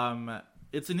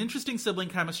 It's an interesting sibling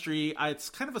chemistry. It's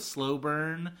kind of a slow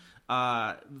burn.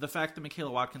 The fact that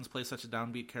Michaela Watkins plays such a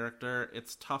downbeat character,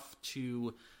 it's tough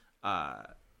to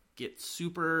get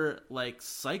super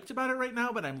psyched about it right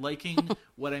now, but I'm liking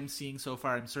what I'm seeing so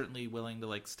far. I'm certainly willing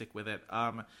to stick with it.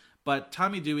 But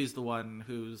Tommy Dewey's the one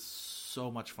who's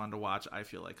so much fun to watch, I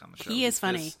feel like, on the show. He is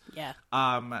funny. Yeah.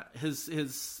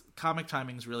 His comic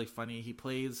timing is really funny. He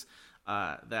plays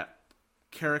that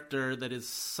character that is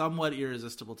somewhat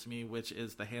irresistible to me, which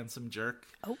is the handsome jerk.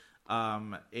 Oh.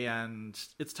 And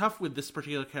it's tough with this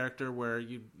particular character where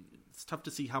it's tough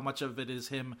to see how much of it is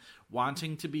him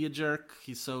wanting to be a jerk.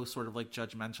 He's so sort of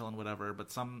judgmental and whatever,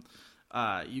 but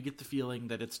you get the feeling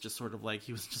that it's just sort of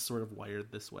he was just sort of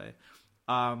wired this way.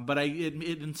 But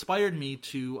it inspired me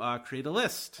to create a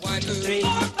list. 1, 2, 3,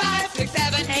 4, 5, 6,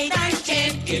 7, 8, 9,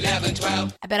 10, 11,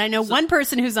 12. I bet I know one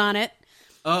person who's on it.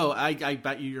 Oh, I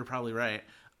bet you're probably right.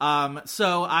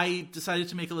 So I decided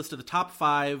to make a list of the top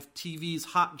 5 TV's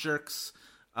hot jerks,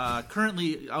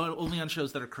 currently only on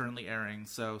shows that are currently airing.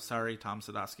 So sorry, Tom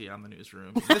Sadowski on the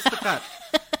Newsroom. Missed the cut.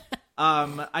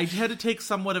 I had to take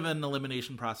somewhat of an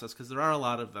elimination process because there are a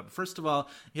lot of them. First of all,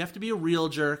 you have to be a real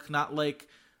jerk, not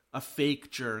a fake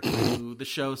jerk who the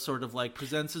show sort of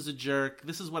presents as a jerk.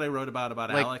 This is what I wrote about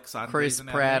Alex on Chris Grey's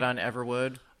Anatomy. Pratt on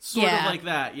Everwood. Sort of like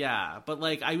that, yeah. But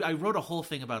I wrote a whole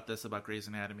thing about this, about Grey's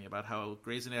Anatomy, about how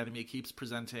Grey's Anatomy keeps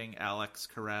presenting Alex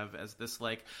Karev as this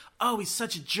oh, he's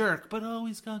such a jerk, but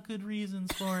he's got good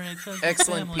reasons for it.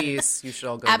 Excellent piece. You should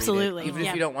all go Absolutely. read it. Even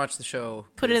if you don't watch the show.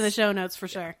 Put it in the show notes for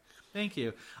sure. Thank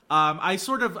you. I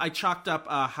chalked up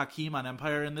Hakeem on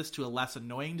Empire in this to a less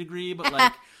annoying degree,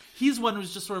 but he's one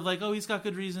who's just sort of he's got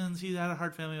good reasons, he had a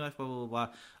hard family life, blah, blah,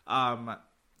 blah.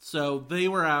 So they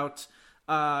were out.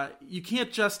 You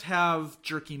can't just have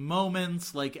jerky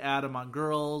moments like Adam on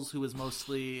Girls, who is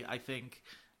mostly, I think,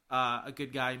 a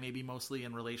good guy, maybe mostly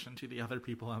in relation to the other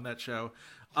people on that show.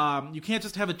 You can't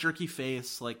just have a jerky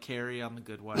face like Carrie on The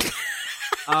Good Wife.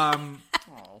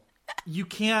 You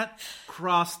can't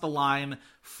cross the line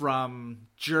from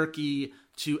jerky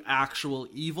to actual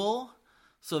evil.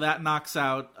 So that knocks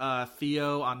out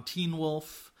Theo on Teen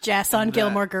Wolf. Jess on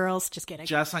Gilmore Girls. Just kidding.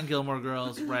 Jess on Gilmore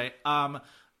Girls, right.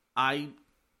 I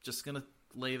just going to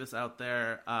lay this out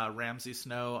there. Ramsay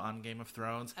Snow on Game of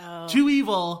Thrones. Oh. Too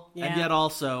evil, and yet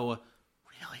also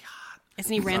really hot.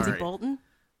 Isn't he Ramsay Bolton?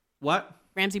 What?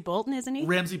 Ramsay Bolton, isn't he?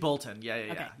 Ramsay Bolton, yeah.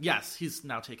 Okay. Yes, he's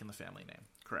now taken the family name.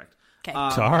 Correct. Okay.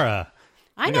 Tara.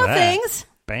 I know things.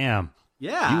 Bam.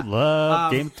 Yeah. You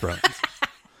love Game of Thrones.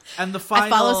 And the final... I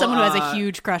follow someone who has a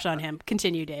huge crush on him.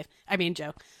 Continue, Dave. I mean,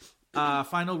 Joe.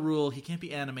 Final rule, he can't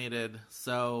be animated,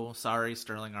 so sorry,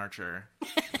 Sterling Archer.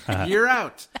 You're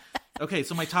out. Okay,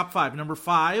 so my top 5. Number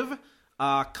 5,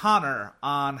 Connor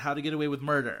on How to Get Away with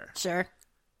Murder. Sure.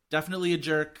 Definitely a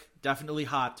jerk, definitely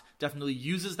hot, definitely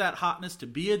uses that hotness to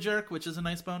be a jerk, which is a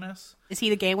nice bonus. Is he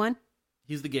the gay one?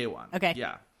 He's the gay one. Okay.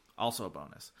 Yeah, also a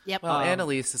bonus. Yep. Well,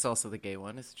 Annalise is also the gay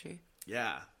one, isn't she?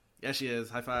 Yeah. Yeah, she is.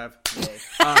 High five.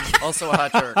 Also a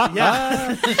hot jerk.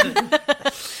 Yeah.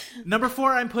 Number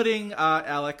 4, I'm putting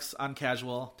Alex on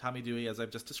Casual. Tommy Dewey, as I've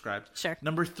just described. Sure.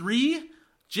 Number 3,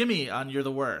 Jimmy on You're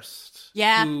the Worst.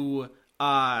 Yeah. Who,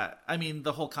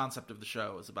 the whole concept of the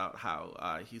show is about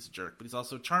how he's a jerk, but he's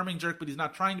also a charming jerk, but he's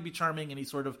not trying to be charming, and he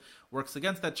sort of works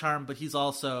against that charm, but he's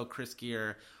also Chris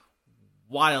Gere,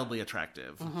 wildly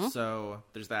attractive. So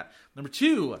there's that. Number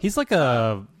 2. He's like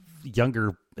a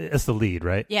younger. It's the lead,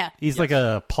 right? Yeah. He's like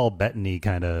a Paul Bettany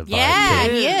kind of. Yeah,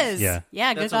 vibe. he is. Yeah.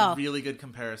 Yeah, good That's call. a really good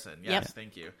comparison. Yes, Yep.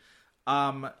 thank you.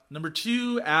 Number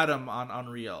 2, Adam on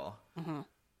Unreal.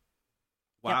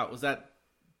 Wow, was that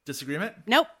disagreement?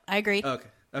 Nope, I agree.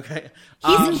 Okay.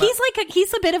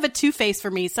 He's a bit of a two-face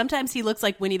for me. Sometimes he looks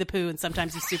like Winnie the Pooh, and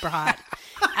sometimes he's super hot.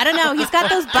 I don't know. He's got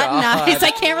those button eyes.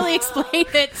 I can't really explain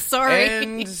it. Sorry.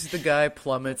 And the guy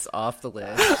plummets off the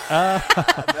list.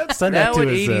 Send Now that to at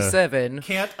his, 87.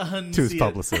 Can't unsee to his it.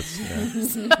 publicist.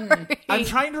 Yeah. I'm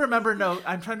trying to remember.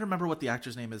 I'm trying to remember what the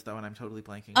actor's name is, though, and I'm totally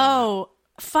blanking. Oh,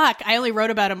 fuck. I only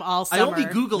wrote about him all I summer. only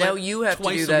Google it. Now you have to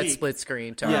twice do a that week. split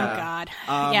screen, Oh, Tara. Yeah. God.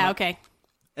 Yeah, okay.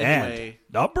 Anyway,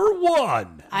 And number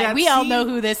 1. We all know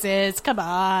who this is. Come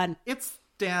on. it's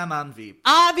Dan on Veep.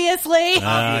 Obviously.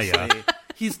 Obviously,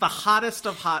 he's the hottest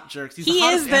of hot jerks. He's He the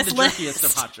hottest is and this the jerkiest list.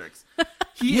 of hot jerks.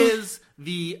 He is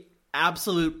the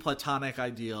absolute platonic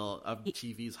ideal of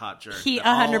TV's hot jerk. He that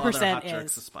all 100% other hot is.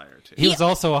 jerks aspire to. He was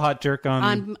also a hot jerk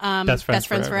on Best Friends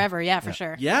Forever. Yeah, for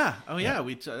sure. Yeah. Oh, yeah.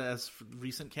 We as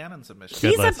recent canon submission. Good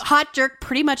He's list. a hot jerk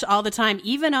pretty much all the time,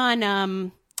 even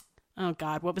on oh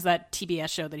god, what was that TBS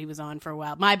show that he was on for a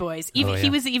while? My Boys. Even he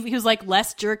was like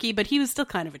less jerky, but he was still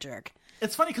kind of a jerk.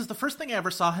 It's funny because the first thing I ever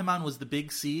saw him on was The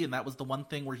Big C, and that was the one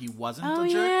thing where he wasn't Oh a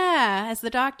jerk. yeah, as the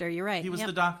doctor. You're right. He was Yep.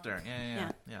 the doctor.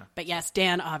 Yeah. But yes,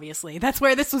 Dan. Obviously, that's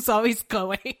where this was always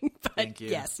going. But Thank you.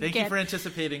 yes, Thank you can't- for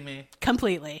anticipating me.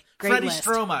 completely. Great Freddie list.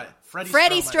 Stroma.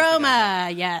 Freddie is the guy.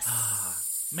 Stroma.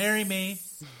 Yes. Marry me.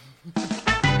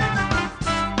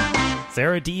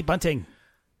 Sarah D. Bunting.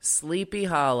 Sleepy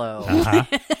Hollow.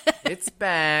 It's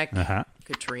back.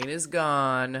 Katrina's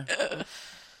gone.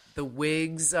 The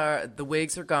wigs are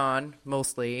gone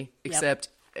mostly, except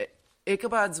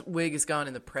Ichabod's wig is gone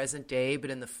in the present day, but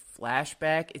in the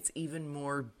flashback, it's even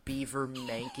more beaver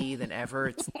manky than ever.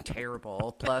 It's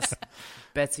terrible. Plus,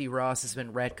 Betsy Ross has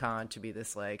been retconned to be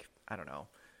this, like, I don't know.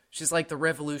 She's like the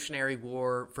Revolutionary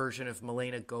War version of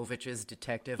Milena Govich's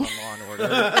detective on Law and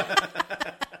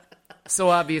Order. So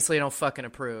obviously, I don't fucking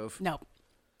approve. No.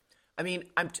 I mean,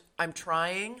 I'm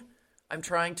trying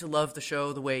to love the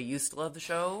show the way I used to love the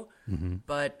show,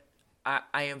 but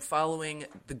I am following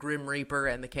the Grim Reaper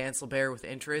and the Cancel Bear with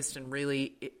interest, and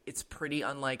really, it's pretty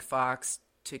unlike Fox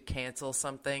to cancel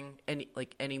something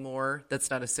anymore that's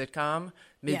not a sitcom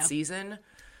mid-season.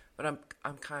 But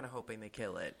I'm kind of hoping they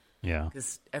kill it. Yeah.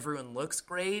 Because everyone looks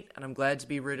great, and I'm glad to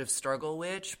be rid of Struggle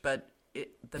Witch, but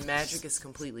the magic is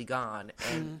completely gone,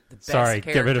 and the best Sorry,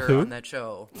 character get rid of who? on that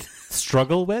show.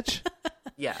 Struggle Witch?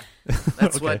 Yeah,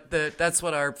 that's Okay. that's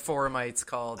what our forumites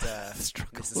called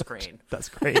Mrs. Crane. That's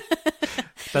great.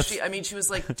 She was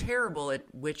like terrible at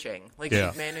witching. Like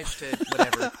Yeah. she managed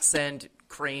to send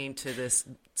Crane to this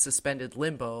suspended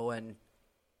limbo, and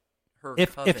her.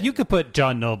 If you could put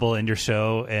John Noble in your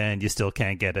show and you still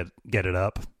can't get it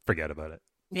up, forget about it.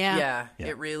 Yeah.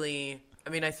 It really. I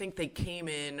mean, I think they came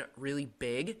in really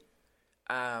big,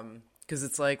 because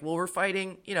it's like, well, we're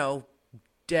fighting,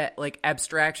 like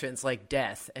abstractions like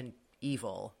death and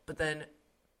evil, but then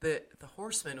the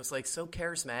Horseman was like so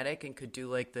charismatic and could do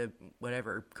like the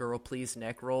whatever girl please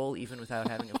neck roll even without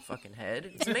having a fucking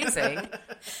head. It's amazing.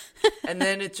 And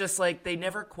then it's just like they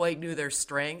never quite knew their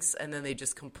strengths, and then they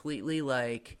just completely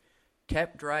like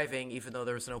kept driving even though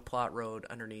there was no plot road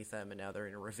underneath them, and now they're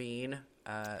in a ravine.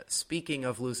 Speaking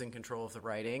of losing control of the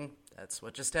writing, that's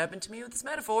what just happened to me with this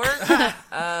metaphor.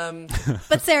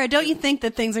 But Sarah, don't you think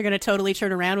that things are going to totally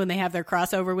turn around when they have their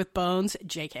crossover with Bones?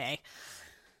 JK.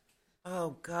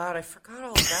 Oh, God, I forgot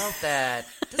all about that.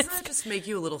 Doesn't that just make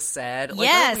you a little sad? Like,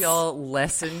 Yes. aren't we all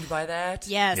lessened by that?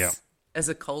 Yes. Yeah. As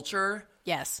a culture?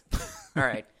 Yes. All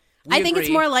right. I think it's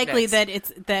agree. more likely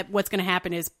Next. that what's going to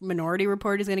happen is Minority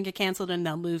Report is going to get canceled, and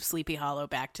they'll move Sleepy Hollow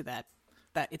back to that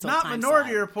its old Not time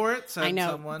Minority slot. Report, said I know.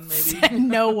 someone maybe.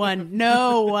 no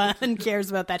one cares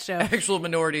about that show. Actual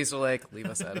minorities are like, leave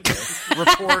us out of this.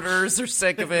 Reporters are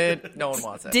sick of it. No one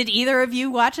wants it. Did either of you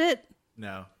watch it?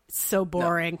 No. It's so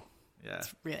boring. Yeah.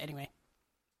 Anyway.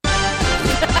 All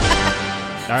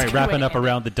right, way wrapping to up end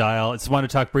around the dial. I just want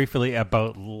to talk briefly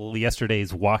about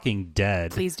yesterday's Walking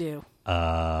Dead. Please do. This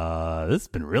has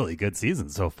been a really good season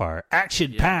so far.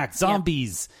 Action-packed,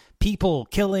 zombies, people,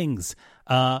 killings.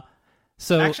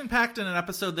 Action-packed in an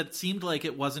episode that seemed like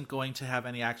it wasn't going to have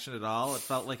any action at all. It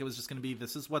felt like it was just going to be,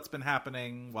 this is what's been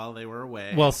happening while they were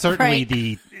away. Well, certainly Right.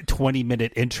 the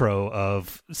 20-minute intro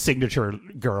of Signature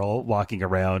Girl walking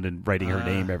around and writing her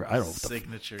name. I don't know.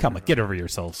 Signature Come on, Girl. get over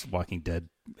yourselves, Walking Dead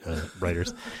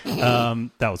writers.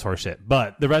 That was horseshit.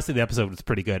 But the rest of the episode was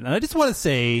pretty good. And I just want to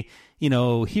say,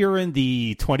 here in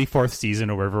the 24th season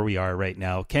or wherever we are right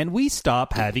now, can we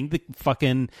stop having the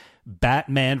fucking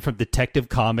Batman from Detective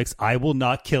Comics, I will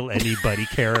not kill anybody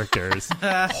characters?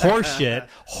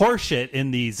 Horseshit in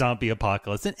the zombie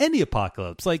apocalypse and any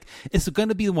apocalypse. Like, it's going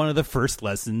to be one of the first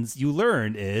lessons you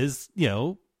learn is,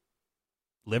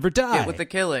 live or die. Yeah, with the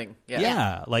killing.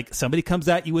 Yeah. Like, somebody comes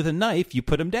at you with a knife, you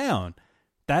put them down.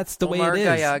 That's the way it is.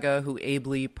 Omar Gallaga, who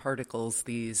ably particles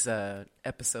these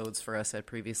episodes for us at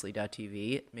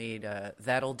previously.tv, made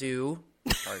That'll Do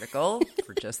article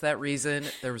for just that reason.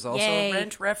 There was also a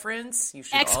Rent reference. You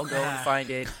should all go and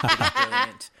find it. It is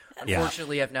brilliant.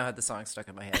 Unfortunately, I've now had the song stuck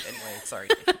in my head. Anyway, sorry.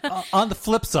 On the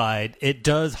flip side, it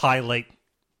does highlight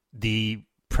the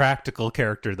practical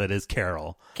character that is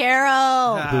Carol.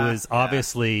 Who is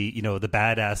obviously, the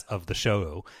badass of the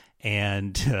show,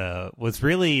 and was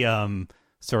really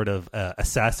sort of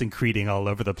Assassin Creeding all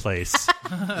over the place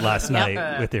last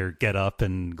night with her get up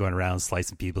and going around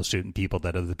slicing people, shooting people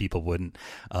that other people wouldn't.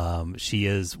 She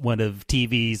is one of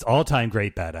TV's all-time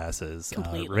great badasses,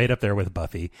 right up there with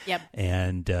Buffy. Yep.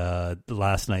 And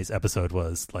last night's episode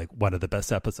was like one of the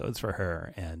best episodes for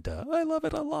her, and I love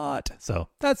it a lot. So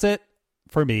that's it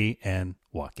for me and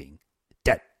Walking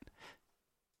Dead.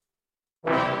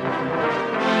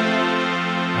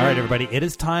 All right, everybody, it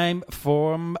is time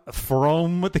from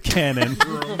the canon.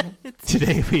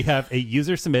 Today we have a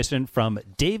user submission from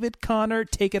David Connor.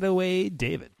 Take it away,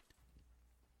 David.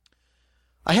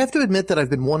 I have to admit that I've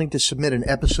been wanting to submit an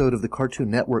episode of the Cartoon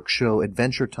Network show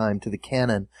Adventure Time to the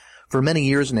canon for many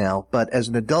years now, but as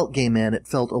an adult gay man, it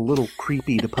felt a little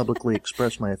creepy to publicly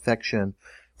express my affection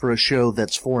for a show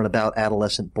that's for and about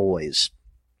adolescent boys.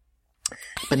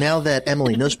 But now that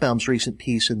Emily Nussbaum's recent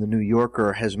piece in The New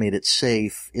Yorker has made it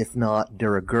safe, if not de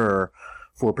rigueur,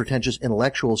 for pretentious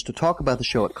intellectuals to talk about the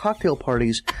show at cocktail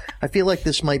parties, I feel like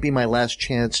this might be my last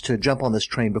chance to jump on this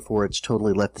train before it's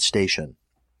totally left the station.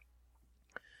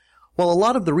 While a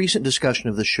lot of the recent discussion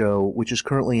of the show, which is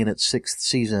currently in its 6th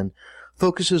season,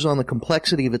 focuses on the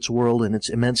complexity of its world and its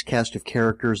immense cast of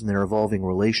characters and their evolving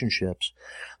relationships,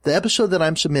 the episode that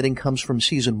I'm submitting comes from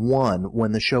Season 1,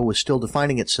 when the show was still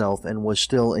defining itself and was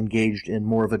still engaged in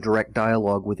more of a direct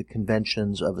dialogue with the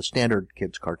conventions of a standard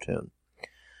kids' cartoon.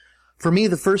 For me,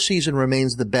 the first season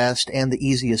remains the best and the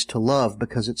easiest to love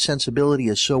because its sensibility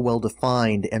is so well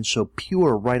defined and so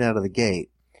pure right out of the gate.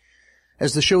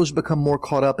 As the show has become more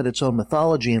caught up in its own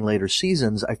mythology in later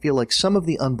seasons, I feel like some of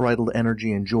the unbridled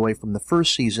energy and joy from the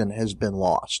first season has been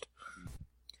lost.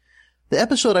 The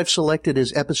episode I've selected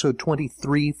is episode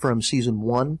 23 from season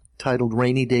 1, titled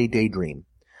Rainy Day Daydream.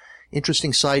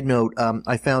 Interesting side note,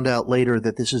 I found out later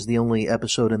that this is the only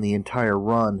episode in the entire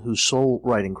run whose sole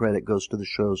writing credit goes to the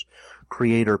show's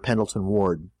creator, Pendleton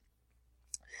Ward.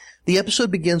 The episode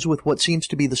begins with what seems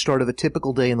to be the start of a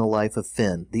typical day in the life of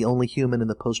Finn, the only human in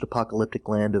the post-apocalyptic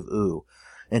land of Ooo,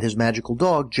 and his magical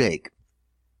dog, Jake.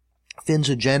 Finn's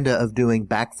agenda of doing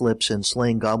backflips and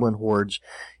slaying goblin hordes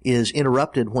is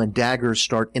interrupted when daggers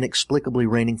start inexplicably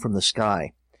raining from the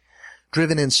sky.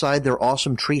 Driven inside their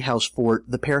awesome treehouse fort,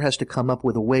 the pair has to come up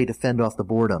with a way to fend off the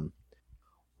boredom.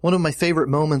 One of my favorite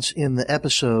moments in the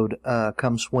episode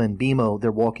comes when BMO,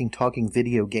 their walking, talking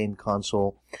video game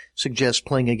console, suggests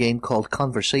playing a game called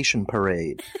Conversation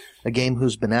Parade, a game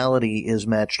whose banality is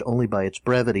matched only by its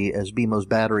brevity as BMO's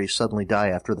batteries suddenly die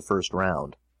after the first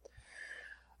round.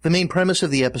 The main premise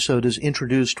of the episode is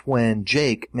introduced when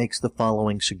Jake makes the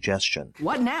following suggestion.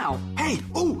 What now? Hey,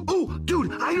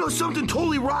 dude, I know something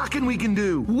totally rockin' we can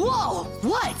do. Whoa,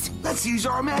 what? Let's use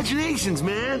our imaginations,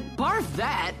 man. Barf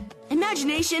that.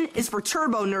 Imagination is for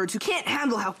turbo nerds who can't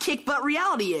handle how kick-butt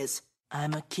reality is.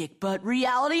 I'm a kick-butt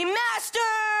reality master!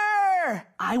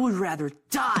 I would rather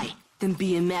die than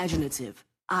be imaginative.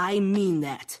 I mean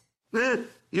that.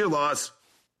 You're lost.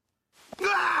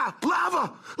 Ah!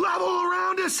 Lava! Lava all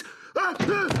around us!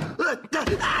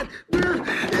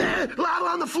 Lava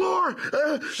on the floor!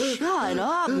 Shut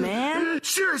up, man.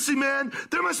 Seriously, man,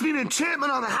 there must be an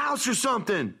enchantment on the house or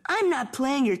something. I'm not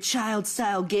playing your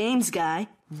child-style games, guy.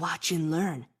 Watch and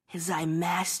learn as I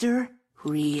master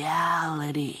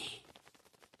reality.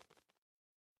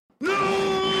 No!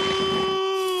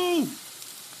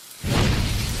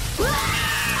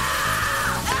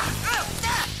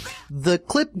 The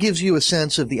clip gives you a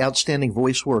sense of the outstanding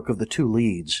voice work of the two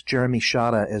leads, Jeremy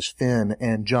Shada as Finn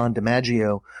and John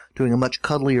DiMaggio doing a much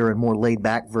cuddlier and more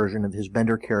laid-back version of his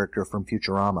Bender character from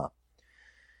Futurama.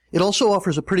 It also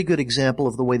offers a pretty good example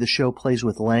of the way the show plays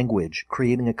with language,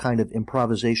 creating a kind of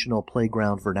improvisational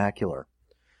playground vernacular.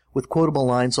 with quotable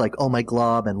lines like "oh my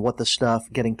glob" and "what the stuff"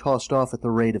 getting tossed off at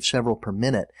the rate of several per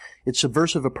minute. Its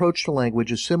subversive approach to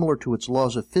language is similar to its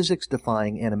laws of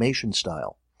physics-defying animation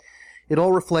style. It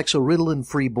all reflects a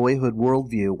Ritalin-free boyhood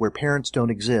worldview where parents don't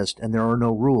exist and there are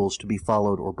no rules to be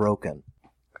followed or broken.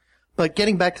 But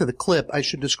getting back to the clip, I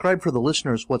should describe for the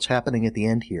listeners what's happening at the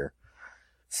end here.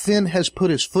 Finn has put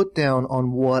his foot down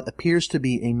on what appears to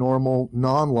be a normal,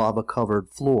 non-lava-covered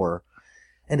floor,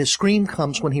 and his scream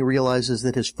comes when he realizes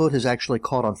that his foot has actually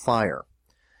caught on fire.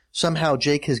 Somehow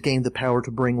Jake has gained the power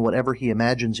to bring whatever he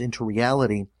imagines into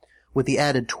reality, with the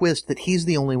added twist that he's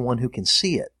the only one who can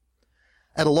see it.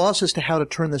 At a loss as to how to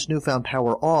turn this newfound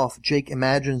power off, Jake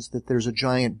imagines that there's a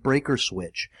giant breaker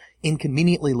switch,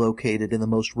 inconveniently located in the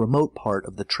most remote part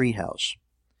of the treehouse.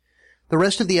 The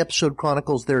rest of the episode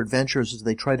chronicles their adventures as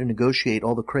they try to negotiate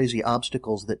all the crazy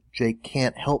obstacles that Jake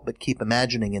can't help but keep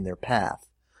imagining in their path.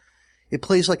 It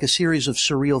plays like a series of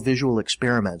surreal visual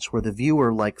experiments where the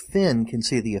viewer, like Finn, can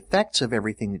see the effects of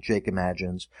everything that Jake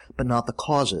imagines, but not the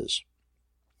causes.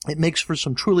 It makes for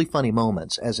some truly funny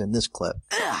moments, as in this clip.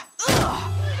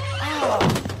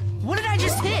 What did I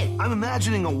just hit? I'm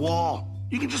imagining a wall.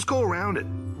 You can just go around it.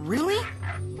 Really?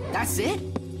 That's it?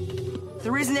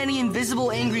 There isn't any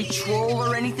invisible angry troll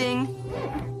or anything?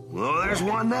 Well, there's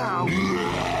one now.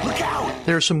 Look out!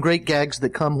 There are some great gags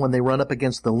that come when they run up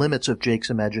against the limits of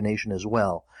Jake's imagination as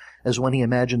well, as when he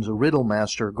imagines a riddle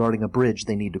master guarding a bridge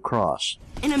they need to cross.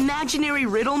 An imaginary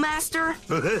riddle master?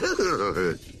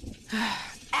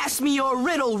 Ask me your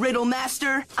riddle, riddle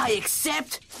master. I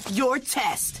accept your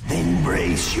test. Then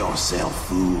brace yourself,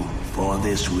 fool, for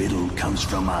this riddle comes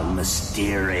from a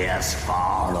mysterious,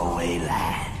 faraway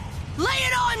land. Lay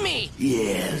it on me!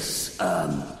 Yes,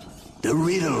 the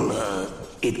riddle,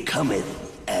 it cometh,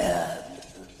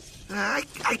 I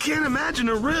can't imagine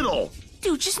a riddle.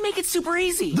 Dude, just make it super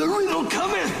easy. The riddle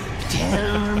cometh!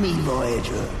 Tell me,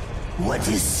 Voyager, what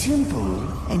is simple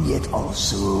and yet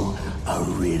also a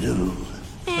riddle?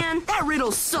 Man, that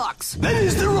riddle sucks. That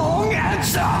is the wrong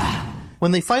answer!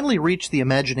 When they finally reach the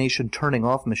imagination turning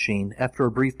off machine, after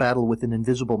a brief battle with an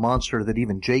invisible monster that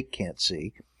even Jake can't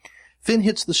see, Finn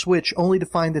hits the switch only to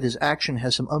find that his action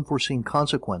has some unforeseen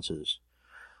consequences.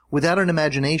 Without an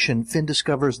imagination, Finn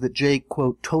discovers that Jake,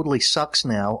 quote, totally sucks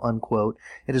now, unquote,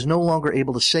 and is no longer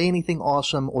able to say anything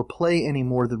awesome or play any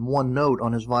more than one note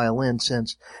on his violin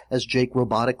since, as Jake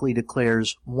robotically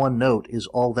declares, one note is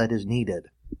all that is needed.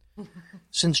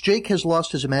 Since Jake has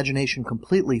lost his imagination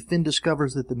completely, Finn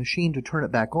discovers that the machine to turn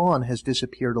it back on has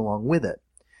disappeared along with it.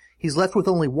 He's left with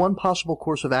only one possible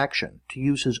course of action, to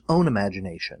use his own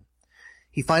imagination.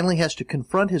 He finally has to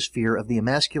confront his fear of the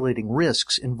emasculating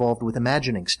risks involved with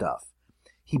imagining stuff.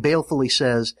 He balefully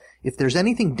says, "If there's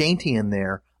anything dainty in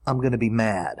there, I'm going to be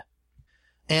mad."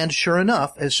 And sure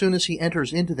enough, as soon as he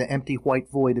enters into the empty white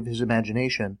void of his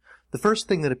imagination, the first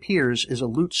thing that appears is a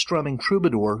lute-strumming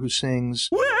troubadour who sings,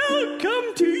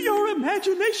 "Welcome to your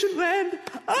imagination land.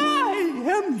 I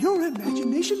am your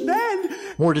imagination band."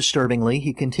 More disturbingly,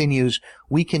 he continues,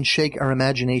 "We can shake our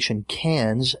imagination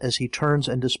cans," as he turns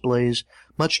and displays,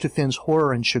 much to Finn's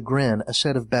horror and chagrin, a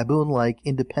set of baboon-like,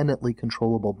 independently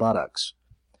controllable buttocks.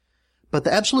 But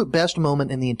the absolute best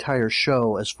moment in the entire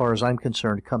show, as far as I'm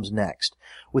concerned, comes next,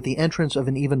 with the entrance of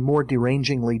an even more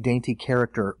derangingly dainty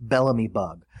character, Bellamy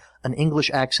Bug, an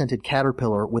English-accented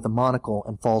caterpillar with a monocle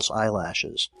and false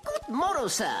eyelashes. Good morrow,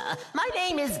 sir. My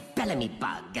name is Bellamy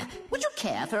Bug. Would you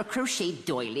care for a crocheted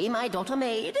doily my daughter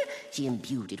made? She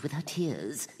imbued it with her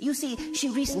tears. You see, she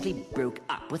recently broke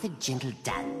up with a gentle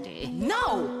dandy.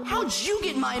 No! How'd you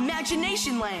get my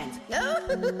imagination land?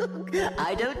 Oh,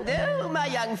 I don't know, my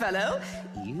young fellow.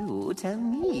 You tell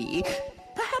me.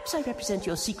 Perhaps I represent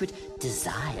your secret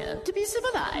desire to be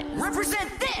civilized.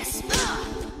 Represent this!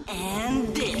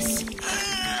 And this.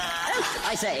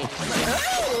 I say.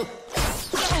 Oh!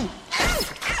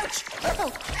 Ouch!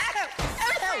 Oh!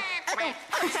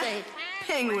 I say.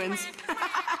 Penguins.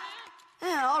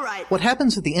 Yeah, all right. What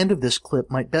happens at the end of this clip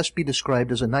might best be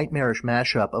described as a nightmarish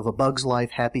mashup of A Bug's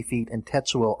Life, Happy Feet, and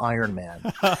Tetsuo Iron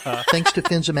Man. Thanks to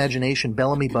Finn's imagination,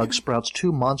 Bellamy Bug sprouts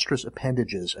two monstrous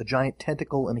appendages, a giant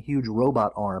tentacle and a huge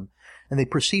robot arm, and they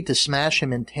proceed to smash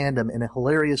him in tandem in a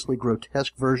hilariously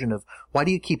grotesque version of "Why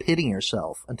do you keep hitting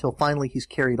yourself?" until finally he's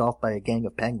carried off by a gang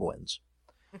of penguins.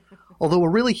 Although a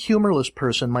really humorless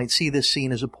person might see this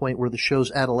scene as a point where the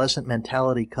show's adolescent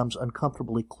mentality comes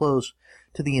uncomfortably close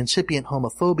to the incipient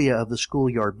homophobia of the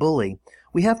schoolyard bully,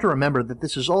 we have to remember that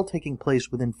this is all taking place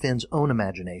within Finn's own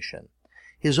imagination.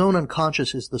 His own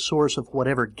unconscious is the source of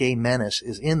whatever gay menace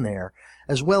is in there,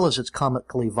 as well as its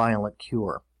comically violent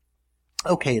cure.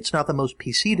 Okay, it's not the most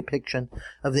PC depiction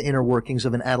of the inner workings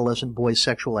of an adolescent boy's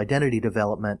sexual identity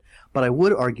development, but I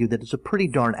would argue that it's a pretty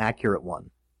darn accurate one.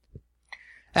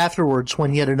 Afterwards,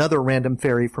 when yet another random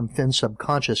fairy from Finn's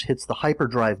subconscious hits the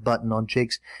hyperdrive button on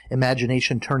Jake's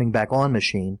imagination turning back on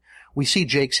machine, we see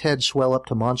Jake's head swell up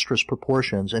to monstrous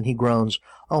proportions, and he groans,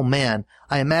 "Oh man,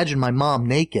 I imagine my mom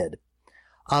naked."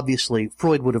 Obviously,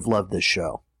 Freud would have loved this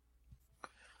show.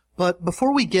 But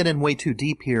before we get in way too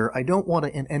deep here, I don't want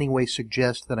to in any way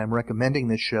suggest that I'm recommending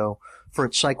this show for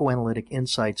its psychoanalytic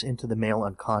insights into the male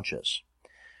unconscious.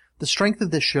 The strength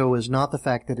of this show is not the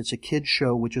fact that it's a kid's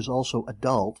show which is also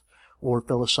adult, or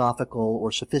philosophical,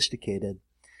 or sophisticated.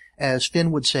 As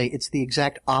Finn would say, it's the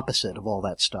exact opposite of all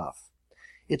that stuff.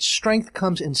 Its strength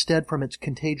comes instead from its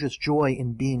contagious joy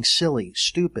in being silly,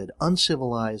 stupid,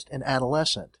 uncivilized, and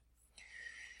adolescent.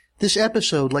 This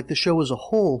episode, like the show as a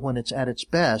whole when it's at its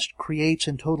best, creates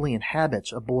and totally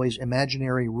inhabits a boy's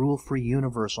imaginary rule-free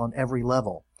universe on every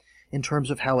level, in terms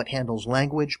of how it handles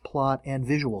language, plot, and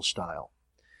visual style.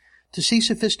 To see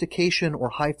sophistication or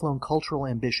high-flown cultural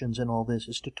ambitions in all this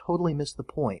is to totally miss the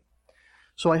point.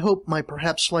 So I hope my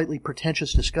perhaps slightly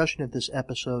pretentious discussion of this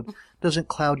episode doesn't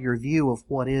cloud your view of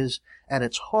what is, at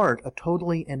its heart, a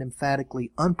totally and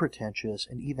emphatically unpretentious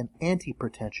and even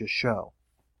anti-pretentious show.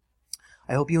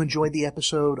 I hope you enjoyed the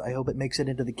episode. I hope it makes it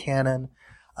into the canon.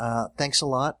 Thanks a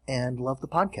lot, and love the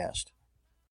podcast.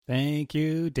 Thank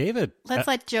you, David. Let's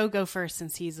let Joe go first,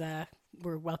 since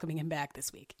we're welcoming him back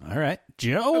this week. All right,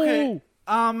 Joe. Okay.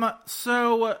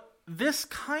 So this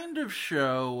kind of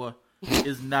show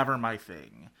is never my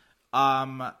thing.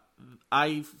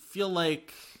 I feel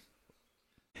like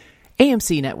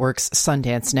AMC Network's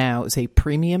Sundance Now is a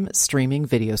premium streaming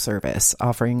video service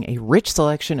offering a rich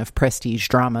selection of prestige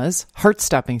dramas,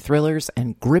 heart-stopping thrillers,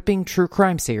 and gripping true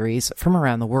crime series from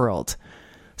around the world.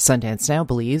 Sundance Now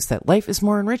believes that life is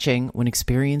more enriching when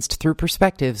experienced through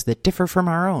perspectives that differ from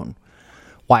our own.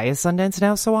 Why is Sundance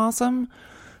Now so awesome?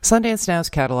 Sundance Now's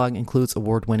catalog includes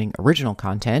award-winning original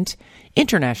content,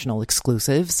 international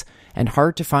exclusives, and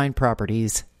hard-to-find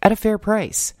properties at a fair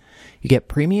price. You get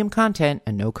premium content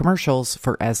and no commercials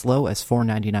for as low as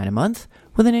 $4.99 a month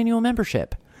with an annual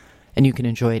membership. And you can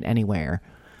enjoy it anywhere.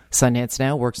 Sundance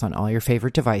Now works on all your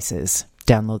favorite devices.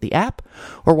 Download the app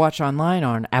or watch online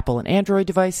on Apple and Android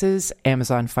devices,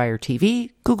 Amazon Fire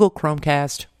TV, Google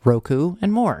Chromecast, Roku,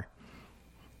 and more.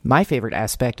 My favorite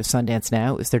aspect of Sundance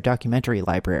Now is their documentary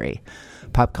library.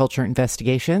 Pop culture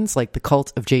investigations like The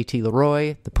Cult of J.T.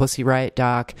 Leroy, The Pussy Riot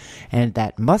doc, and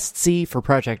that must-see for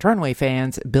Project Runway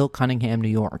fans, Bill Cunningham, New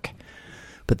York.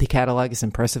 But the catalog is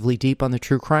impressively deep on the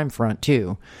true crime front,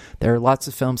 too. There are lots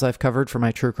of films I've covered for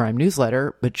my true crime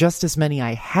newsletter, but just as many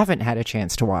I haven't had a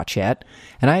chance to watch yet,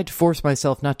 and I had to force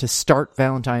myself not to start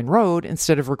Valentine Road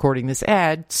instead of recording this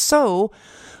ad, so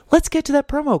let's get to that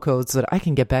promo code so that I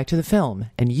can get back to the film,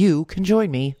 and you can join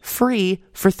me free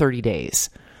for 30 days.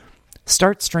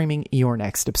 Start streaming your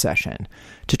next obsession.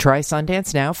 To try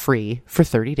Sundance Now free for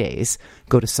 30 days,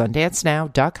 go to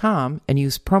sundancenow.com and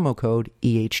use promo code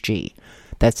EHG.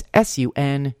 That's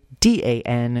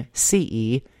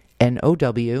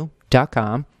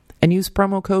sundancenow.com and use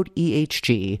promo code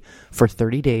EHG for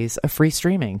 30 days of free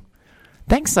streaming.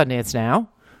 Thanks, Sundance Now.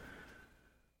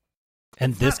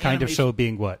 And this kind of show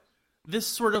being what? This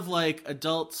sort of like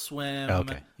Adult Swim.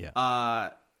 Okay, yeah.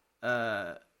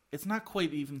 It's not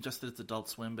quite even just that it's Adult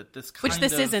Swim, but this kind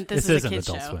this of... isn't. This is a kid's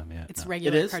show. Swim, yeah. It's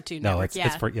regular it is? Cartoon No, Network.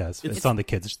 It's on the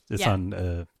kids. It's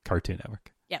on Cartoon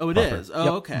Network. Yeah. Oh, it is?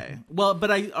 Oh, okay. Well, but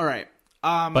all right.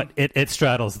 But it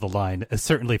straddles the line,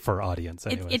 certainly for audience.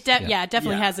 Anyways. It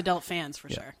definitely has adult fans for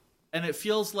sure. And it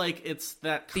feels like it's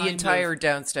that kind the entire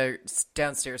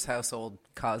downstairs household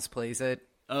cosplays it.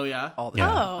 Oh yeah, all the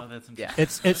time. Oh, that's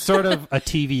interesting. It's sort of a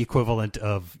TV equivalent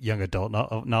of young adult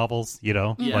novels,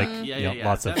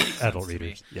 lots of adult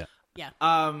readers. Yeah.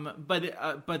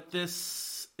 But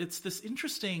it's this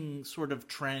interesting sort of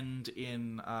trend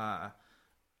in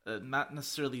not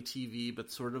necessarily TV,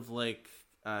 but sort of like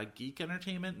geek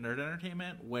entertainment, nerd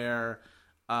entertainment, where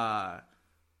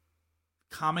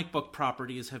comic book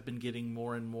properties have been getting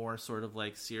more and more sort of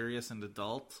like serious and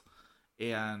adult,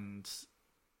 and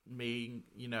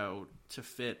to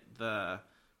fit the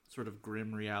sort of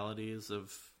grim realities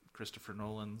of Christopher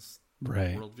Nolan's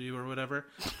worldview or whatever.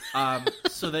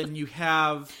 So then you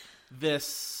have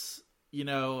this,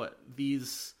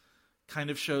 these kind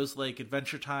of shows like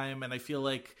Adventure Time, and I feel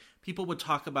like people would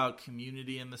talk about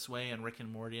Community in this way and Rick and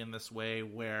Morty in this way,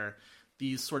 where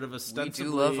these sort of ostensibly...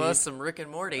 We do love us some Rick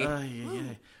and Morty.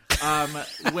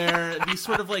 Where these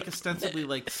sort of like ostensibly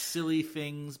like silly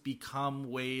things become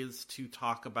ways to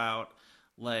talk about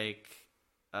like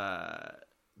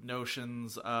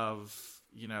notions of,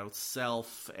 you know,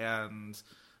 self and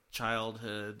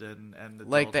childhood and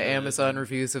like the adulthood Amazon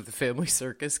reviews of the Family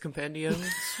Circus compendium.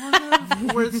 Sort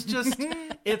of, where it's just,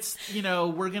 it's, you know,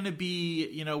 we're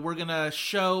gonna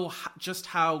show just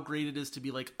how great it is to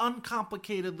be like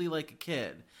uncomplicatedly like a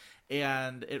kid,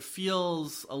 and it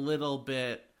feels a little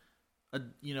bit,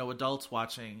 you know, adults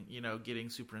watching, you know, getting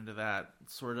super into that,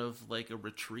 sort of like a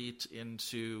retreat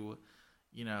into,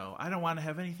 you know, I don't want to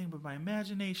have anything but my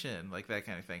imagination, like that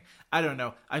kind of thing. I don't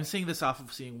know. I'm seeing this off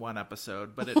of seeing one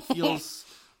episode, but it feels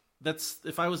that's,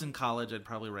 if I was in college, I'd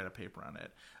probably write a paper on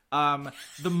it.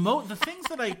 The things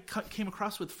that I came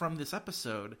across with from this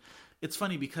episode, it's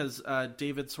funny because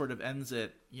David sort of ends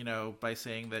it, you know, by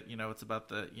saying that, you know, it's about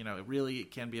the, you know, it really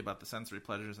can be about the sensory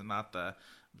pleasures and not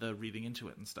the reading into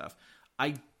it and stuff.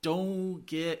 I don't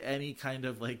get any kind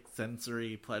of like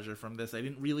sensory pleasure from this. I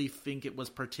didn't really think it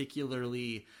was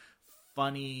particularly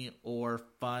funny or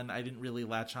fun. I didn't really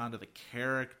latch on to the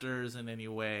characters in any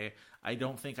way. I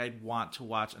don't think I'd want to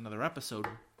watch another episode.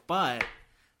 But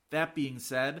that being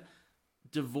said,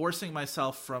 divorcing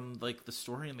myself from like the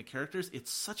story and the characters, it's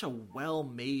such a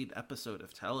well-made episode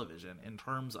of television in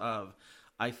terms of,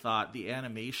 I thought, the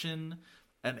animation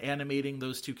and animating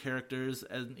those two characters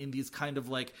and in these kind of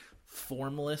like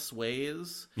formless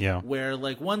ways, where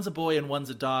like one's a boy and one's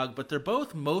a dog, but they're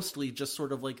both mostly just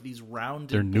sort of like these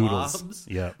rounded blobs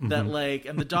that like,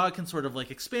 and the dog can sort of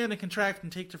like expand and contract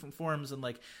and take different forms, and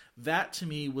like that to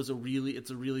me was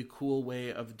it's a really cool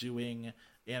way of doing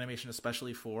animation,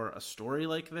 especially for a story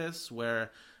like this,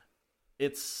 where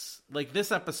it's like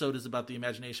this episode is about the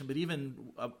imagination, but even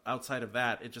outside of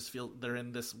that, it just feels they're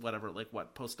in this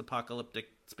post-apocalyptic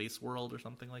space world or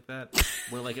something like that,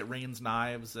 where like it rains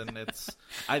knives and it's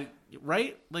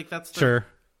like that's sure.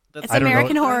 It's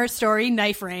American Horror Story,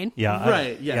 Knife Rain. Yeah,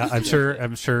 right. Yeah,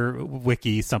 I'm sure.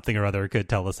 Wiki something or other could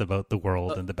tell us about the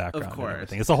world and the background and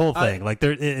everything. It's a whole thing. Like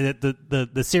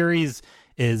the series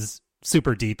is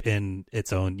super deep in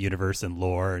its own universe and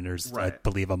lore, and there's I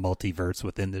believe a multiverse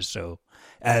within this show,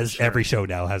 as every show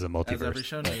now has a multiverse. As every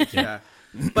show knows, yeah.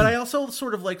 But I also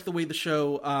sort of like the way the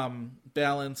show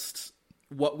balanced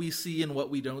what we see and what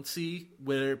we don't see,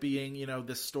 where it being, you know,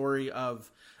 this story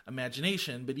of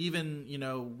imagination, but even, you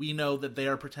know, we know that they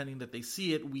are pretending that they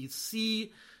see it.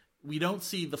 We don't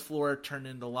see the floor turn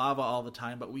into lava all the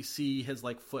time, but we see his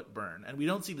like foot burn, and we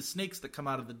don't see the snakes that come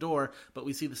out of the door, but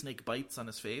we see the snake bites on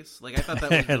his face. Like I thought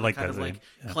that was really like kind of like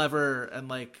clever and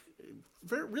like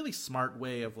really smart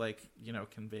way of like, you know,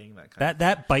 conveying that kind of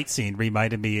that bite scene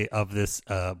reminded me of this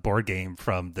board game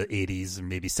from the 80s or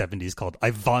maybe 70s called I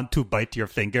Want to Bite Your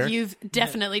Finger. You've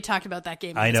definitely talked about that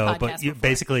game. I know, but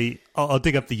basically, I'll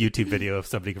dig up the YouTube video if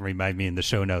somebody can remind me in the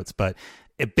show notes. But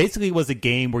it basically was a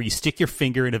game where you stick your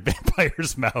finger in a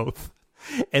vampire's mouth,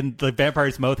 and the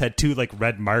vampire's mouth had two like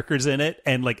red markers in it,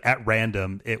 and like at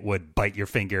random it would bite your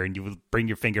finger, and you would bring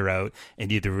your finger out,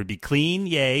 and either it would be clean,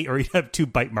 yay, or you'd have two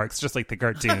bite marks just like the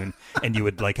cartoon, and you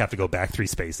would like have to go back 3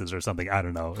 spaces or something. I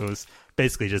don't know. It was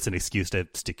basically just an excuse to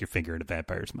stick your finger in a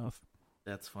vampire's mouth.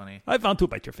 That's funny. I want to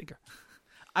bite your finger.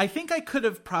 I think I could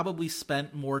have probably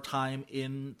spent more time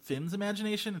in Finn's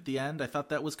imagination at the end. I thought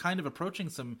that was kind of approaching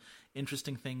some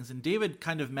interesting things. And David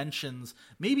kind of mentions,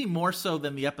 maybe more so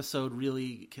than the episode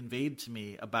really conveyed to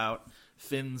me, about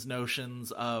Finn's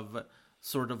notions of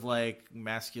sort of like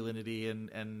masculinity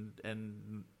and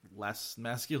less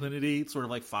masculinity, sort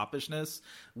of like foppishness,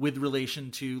 with relation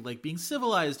to like being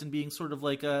civilized and being sort of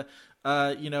like a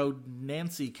you know,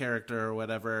 Nancy character or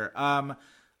whatever.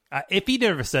 If he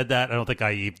never said that, I don't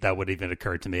think that would even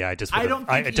occur to me. It just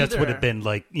would have been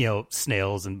like, you know,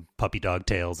 snails and puppy dog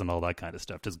tails and all that kind of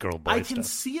stuff, just girl boy stuff. I can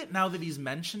see it now that he's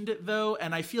mentioned it, though,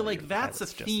 and I feel like that's a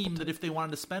theme that if they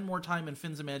wanted to spend more time in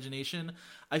Finn's imagination,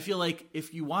 I feel like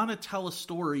if you want to tell a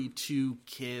story to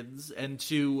kids and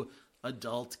to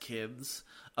adult kids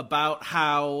about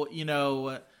how, you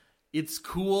know, it's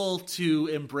cool to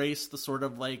embrace the sort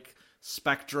of like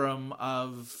spectrum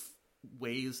of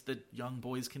ways that young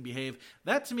boys can behave,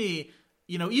 that to me,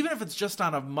 you know, even if it's just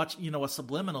on a much, you know, a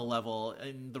subliminal level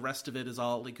and the rest of it is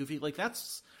all like goofy, like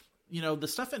that's, you know, the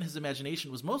stuff in his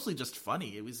imagination was mostly just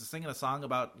funny. It was singing a song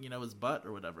about, you know, his butt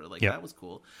or whatever, like that was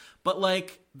cool, but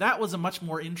like that was a much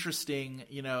more interesting,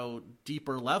 you know,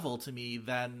 deeper level to me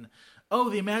than,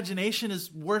 oh, the imagination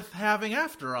is worth having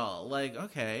after all. Like,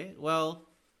 okay, well,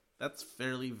 that's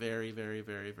fairly very, very,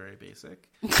 very, very basic.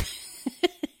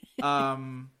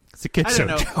 It's a kid's show.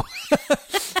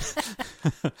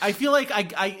 I feel like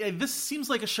I this seems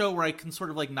like a show where I can sort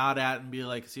of like nod at and be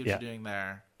like, see what you're doing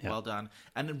there. Yeah. Well done.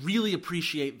 And really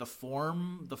appreciate the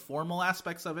formal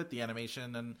aspects of it, the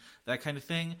animation and that kind of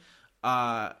thing.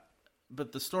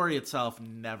 the story itself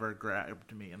never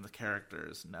grabbed me, and the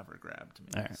characters never grabbed me.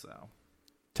 All right. So,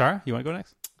 Tara, you want to go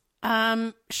next?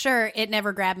 Sure. It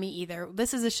never grabbed me either.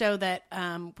 This is a show that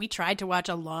we tried to watch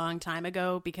a long time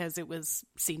ago because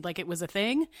seemed like it was a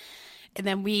thing. And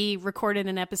then we recorded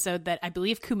an episode that I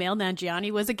believe Kumail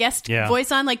Nanjiani was a guest voice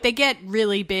on. Like, they get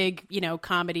really big,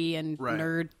 comedy and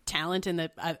nerd talent. And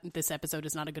this episode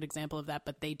is not a good example of that,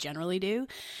 but they generally do.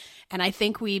 And I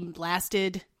think we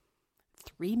lasted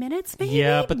 3 minutes, maybe?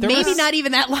 Yeah, but maybe not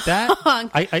even that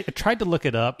long. I tried to look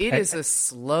it up. It is a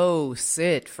slow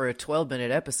sit for a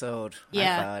 12-minute episode,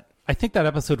 yeah. I thought. I think that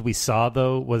episode we saw,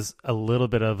 though, was a little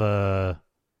bit of a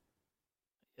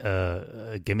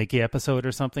gimmicky episode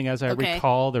or something, as I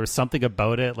recall. There was something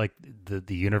about it, like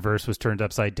the universe was turned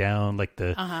upside down, like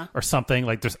or something.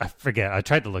 Like I forget. I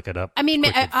tried to look it up. I mean,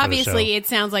 obviously, it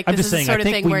sounds like this is the sort of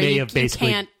thing where you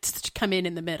can't come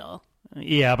in the middle.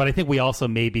 Yeah, but I think we also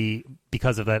maybe,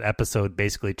 because of that episode,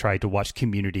 basically tried to watch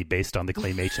Community based on the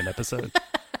Claymation episode.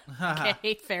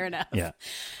 Okay, fair enough. Yeah.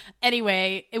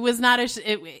 Anyway, it was not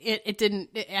it didn't.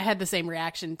 I had the same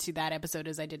reaction to that episode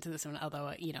as I did to this one. Although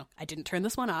I didn't turn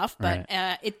this one off, but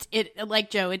it like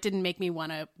Joe, it didn't make me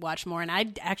want to watch more. And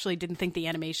I actually didn't think the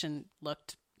animation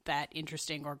looked that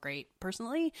interesting or great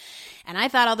personally. And I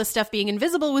thought all the stuff being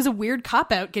invisible was a weird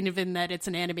cop-out, given that it's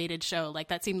an animated show. Like,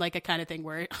 that seemed like a kind of thing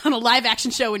where on a live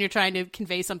action show, when you're trying to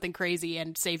convey something crazy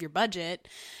and save your budget,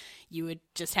 you would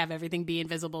just have everything be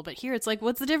invisible. But here it's like,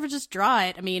 what's the difference? Just draw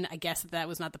it. I mean, I guess that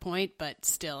was not the point, but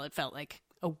still it felt like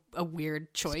a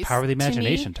weird choice. It's the power of the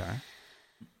imagination, Tara.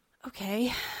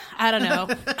 Okay. I don't know.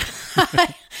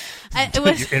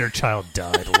 Your inner child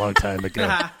died a long time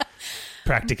ago.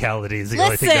 Practicality is the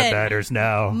only thing that matters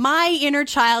now. My inner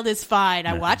child is fine.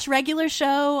 I watch regular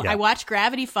show. Yeah. I watch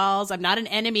Gravity Falls. I'm not an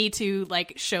enemy to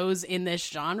like shows in this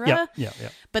genre. Yeah.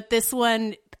 But this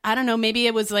one, I don't know. Maybe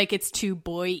it was like it's too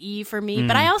boy-y for me.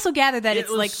 But I also gather that it's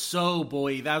was like so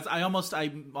boy. I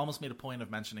almost made a point of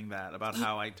mentioning that about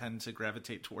how I tend to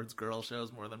gravitate towards girl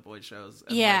shows more than boy shows.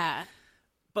 And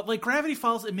but like Gravity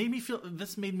Falls,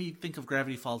 this made me think of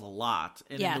Gravity Falls a lot,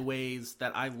 and in the ways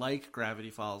that I like Gravity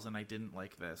Falls and I didn't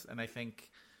like this. And I think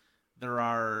there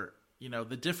are,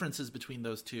 the differences between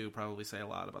those two probably say a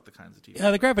lot about the kinds of TV.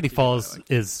 Yeah, the Gravity Falls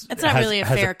is... It's not really a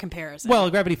fair comparison. Well,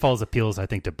 Gravity Falls appeals, I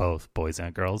think, to both boys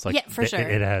and girls. Like, yeah, for sure.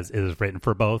 It is written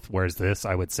for both, whereas this,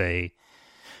 I would say...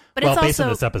 But well, it's based also,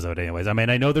 on this episode, anyways. I mean,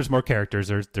 I know there's more characters.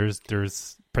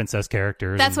 There's princess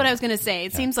characters. That's what I was going to say.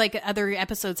 It seems like other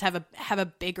episodes have a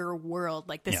bigger world.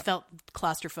 Like this felt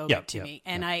claustrophobic to me.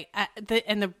 And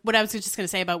what I was just going to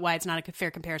say about why it's not a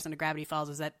fair comparison to Gravity Falls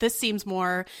is that this seems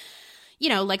more,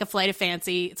 like a Flight of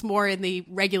Fancy. It's more in the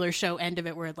regular show end of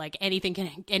it, where like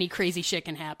any crazy shit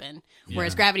can happen.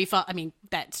 Whereas Gravity Falls, I mean,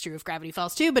 that's true of Gravity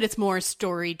Falls too, but it's more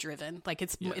story driven. Like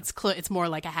it's more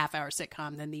like a half-hour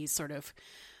sitcom than these sort of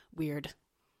weird,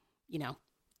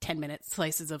 10-minute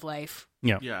slices of life.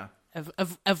 Yeah.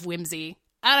 Of whimsy.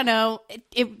 I don't know.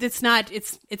 It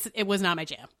was not my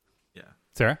jam. Yeah.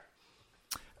 Sarah?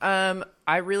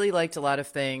 I really liked a lot of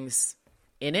things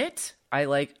in it. I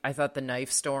thought the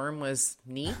knife storm was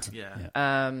neat.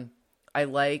 Yeah. I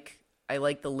like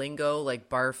the lingo, like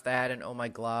barf that and oh my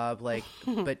glob, like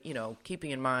but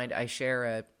keeping in mind I share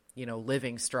a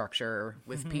living structure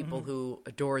with people who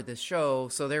adore this show.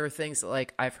 So there are things that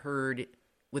like I've heard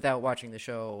without watching the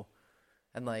show,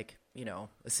 and like, a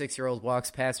 6-year-old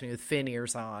walks past me with Finn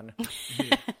ears on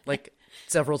like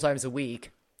several times a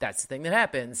week. That's the thing that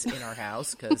happens in our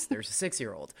house because there's a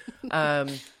 6-year-old.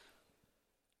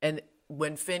 And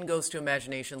when Finn goes to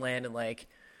Imagination Land and like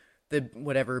the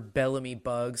whatever Bellamy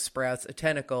bug sprouts a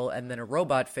tentacle and then a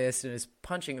robot fist and is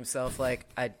punching himself, like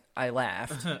I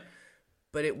laughed.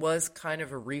 But it was kind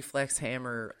of a reflex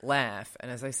hammer laugh. And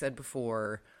as I said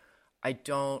before, I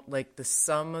don't like the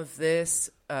sum of this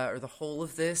or the whole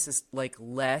of this is like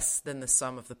less than the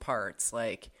sum of the parts.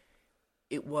 Like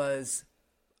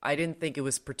I didn't think it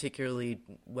was particularly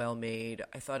well made.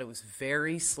 I thought it was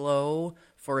very slow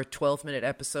for a 12-minute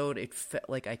episode. It felt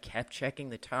like I kept checking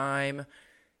the time.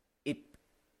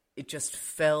 It just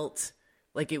felt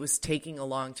like it was taking a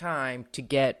long time to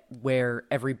get where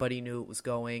everybody knew it was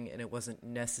going, and it wasn't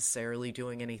necessarily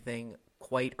doing anything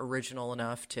quite original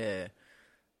enough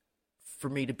for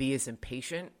me to be as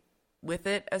impatient with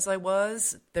it as I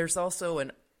was. There's also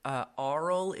an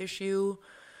aural issue.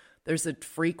 There's a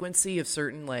frequency of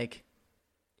certain like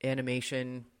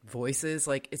animation voices.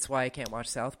 Like, it's why I can't watch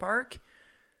South Park.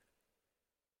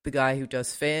 The guy who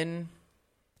does Finn,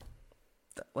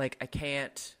 like, I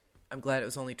can't. I'm glad it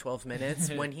was only 12 minutes.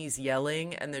 When he's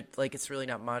yelling and like it's really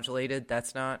not modulated,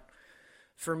 that's not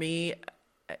for me.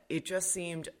 it just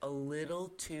seemed a little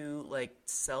too like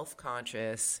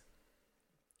self-conscious,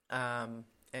 and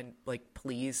like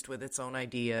pleased with its own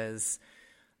ideas.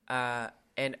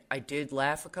 And I did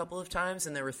laugh a couple of times,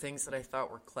 and there were things that I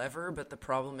thought were clever, but the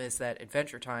problem is that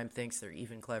Adventure Time thinks they're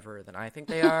even cleverer than I think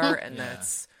they are, and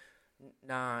that's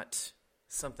not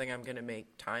something I'm going to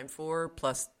make time for,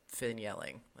 plus Finn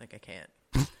yelling. Like, I can't.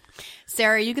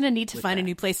 Sarah, are you going to need to find a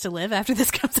new place to live after this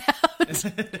comes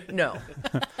out? No.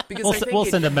 Because we'll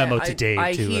send a memo to Dave.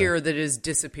 I hear that it has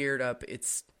disappeared up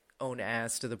its own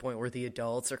ass to the point where the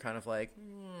adults are kind of like,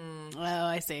 Oh,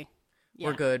 I see.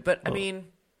 we're good. But, I mean,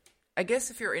 I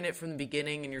guess if you're in it from the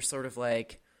beginning and you're sort of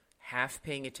like half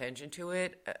paying attention to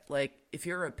it, like if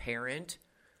you're a parent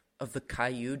of the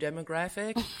Caillou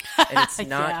demographic and it's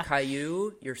not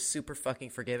Caillou, you're super fucking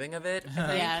forgiving of it. I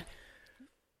think.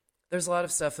 There's a lot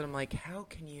of stuff that I'm like, how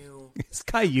can you? Is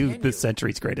Caillou the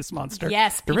century's greatest monster?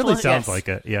 Yes. It really sounds like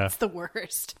it. Yeah. It's the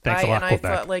worst. Thanks a lot, And I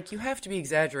Quebec. thought, like, you have to be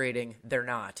exaggerating. They're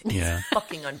not. It's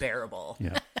fucking unbearable.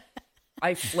 Yeah.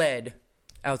 I fled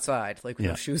outside, like, with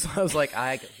no shoes on. I was like,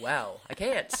 I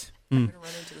can't. I'm going to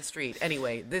run into the street.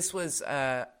 Anyway, this was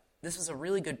a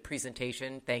really good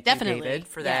presentation. Thank you, David,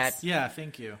 for that. Yeah,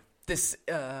 thank you. This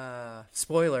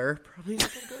spoiler probably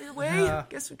not going to go your way.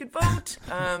 Guess we could vote.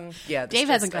 Dave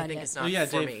hasn't gone I think yet. it's not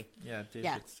for me.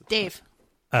 Dave.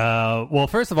 Well,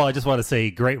 first of all, I just want to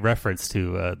say great reference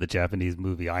to the Japanese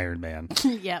movie Iron Man.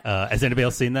 Yep. Has anybody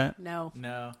else seen that? No.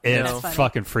 It's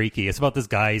fucking freaky. It's about this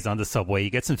guy. He's on the subway. He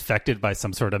gets infected by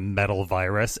some sort of metal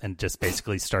virus and just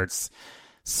basically starts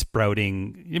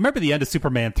sprouting. You remember the end of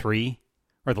Superman 3?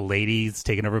 Or the ladies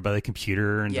taken over by the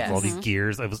computer and all these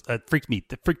gears. It freaked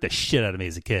the shit out of me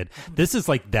as a kid. This is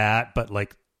like that, but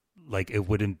like it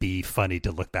wouldn't be funny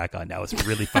to look back on now. It's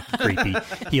really fucking creepy.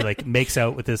 He like makes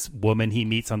out with this woman he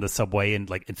meets on the subway and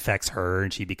like infects her,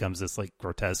 and she becomes this like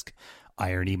grotesque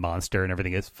irony monster, and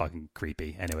everything is fucking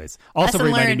creepy. Anyways, also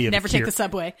reminded me of never take the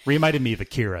subway. Reminded me of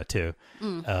Akira too,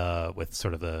 with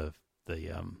sort of the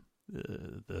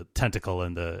tentacle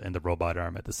and the robot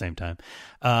arm at the same time.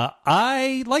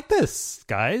 I like this,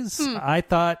 guys. I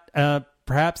thought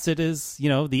perhaps it is,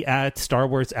 the Star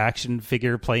Wars action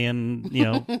figure playing,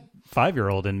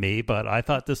 5-year-old in me, but I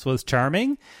thought this was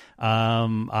charming.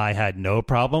 I had no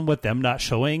problem with them not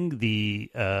showing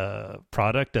the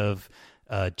product of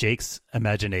Jake's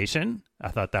imagination. I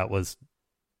thought that was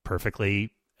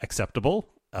perfectly acceptable.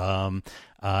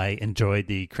 I enjoyed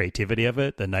the creativity of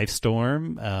it, the knife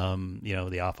storm,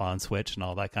 the off-on switch and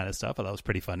all that kind of stuff. I thought it was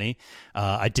pretty funny.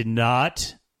 I did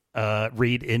not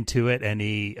read into it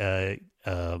any,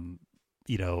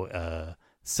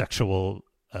 sexual,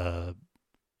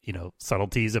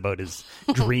 subtleties about his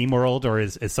dream world or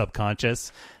his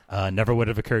subconscious. Never would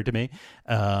have occurred to me.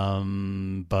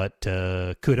 But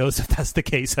kudos if that's the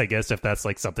case, I guess, if that's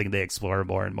like something they explore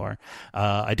more and more.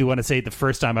 I do want to say the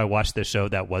first time I watched this show,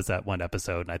 that was that one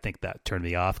episode, and I think that turned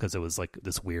me off because it was like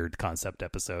this weird concept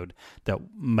episode that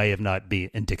may have not been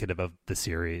indicative of the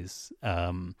series.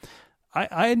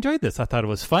 I enjoyed this. I thought it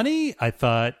was funny. I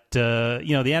thought, the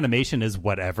animation is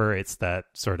whatever. It's that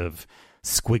sort of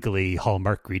squiggly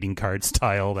Hallmark greeting card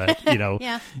style that,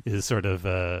 is sort of,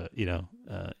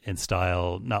 in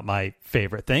style. Not my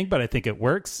favorite thing, but I think it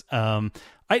works. I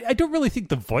don't really think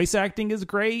the voice acting is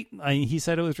great. He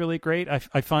said it was really great.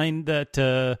 I find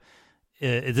that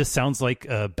this sounds like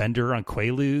Bender on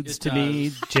Quaaludes to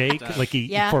me, Jake. Like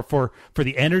for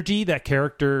the energy that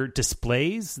character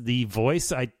displays, the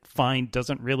voice I find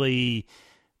doesn't really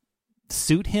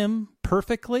suit him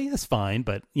perfectly. It's fine,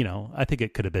 but I think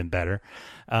it could have been better.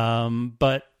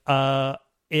 But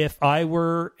if I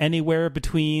were anywhere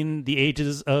between the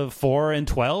ages of 4 and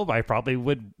 12,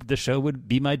 the show would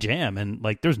be my jam. And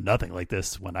like, there's nothing like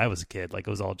this when I was a kid. Like, it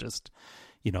was all just,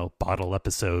 bottle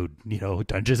episode,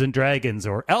 Dungeons and Dragons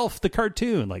or Elf the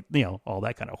cartoon, like, all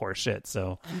that kind of horse shit.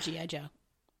 So And G.I. Joe.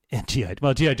 And G.I.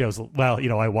 Joe's,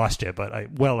 I watched it, but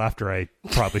after I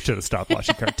probably should have stopped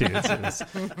watching cartoons.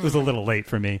 It was a little late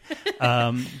for me.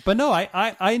 But no,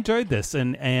 I enjoyed this,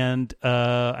 and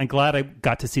I'm glad I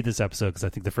got to see this episode, because I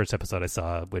think the first episode I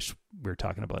saw, which we were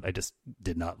talking about, I just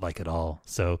did not like at all.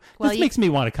 So this makes me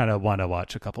want to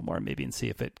watch a couple more maybe and see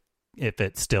if it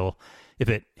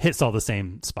hits all the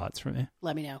same spots for me.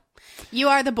 Let me know. You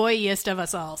are the boyiest of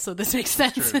us all, so this makes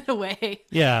sense in a way.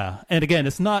 Yeah, and again,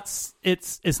 it's not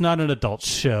an adult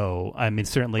show. I mean,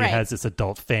 certainly it has its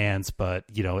adult fans, but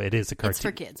it is a cartoon. It's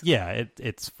for kids. Yeah,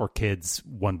 it's for kids,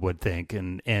 one would think,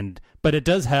 but it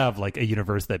does have like a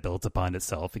universe that builds upon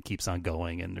itself. It keeps on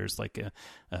going, and there's like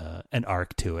an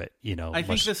arc to it. I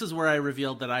think this is where I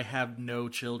revealed that I have no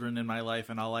children in my life,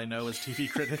 and all I know is TV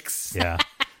critics. Yeah.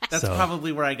 That's So,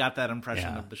 probably where I got that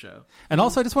impression of the show. And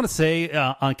also, I just want to say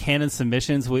on Canon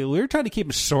submissions, we were trying to keep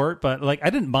them short, but like I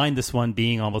didn't mind this one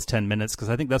being almost 10 minutes because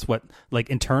I think that's what, like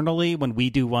internally, when we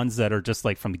do ones that are just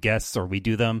like from guests or we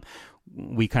do them,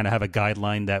 we kind of have a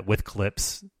guideline that with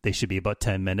clips, they should be about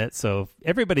 10 minutes. So if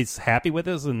everybody's happy with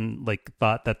us and like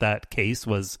thought that case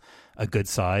was a good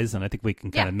size, and I think we can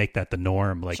kind of make that the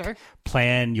norm. Like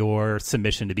plan your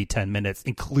submission to be 10 minutes,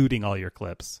 including all your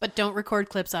clips. But don't record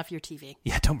clips off your TV.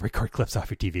 Yeah, don't record clips off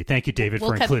your TV. Thank you, David,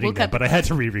 for including them. But I had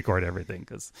to re-record everything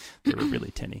because they were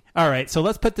really tinny. All right, so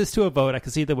let's put this to a vote. I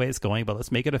can see the way it's going, but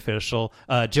let's make it official.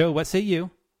 Joe, what say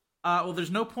you? Well, there's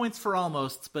no points for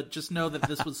almosts, but just know that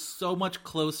this was so much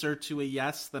closer to a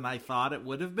yes than I thought it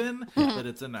would have been that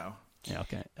it's a no. Yeah,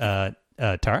 okay.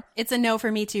 Tara? It's a no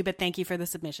for me too, but thank you for the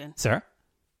submission. Sarah?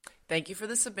 Thank you for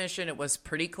the submission. It was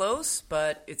pretty close,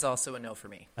 but it's also a no for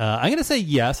me. I'm going to say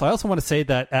yes. I also want to say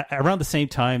that around the same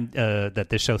time that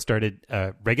this show started,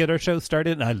 regular show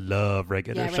started, and I love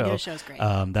regular show. Regular show's great.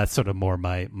 That's sort of more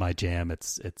my jam.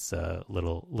 It's a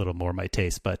little more my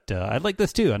taste, but I like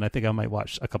this too, and I think I might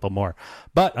watch a couple more.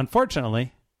 But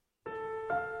unfortunately,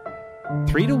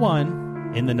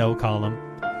 3-1 in the no column.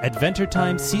 Adventure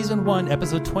Time Season 1,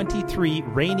 Episode 23,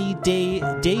 Rainy Day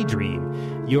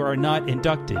Daydream. You are not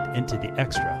inducted into the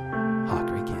extra Hot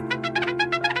Great Canon.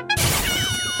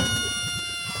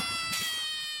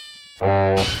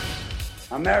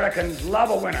 Americans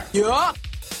love a winner. Yeah.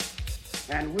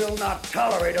 And will not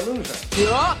tolerate a loser.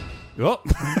 Yeah. Oh.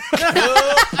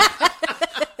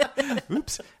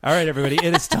 Oops. All right, everybody.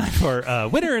 It is time for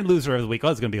winner and loser of the week. Oh,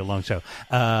 it's going to be a long show.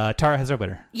 Tara has our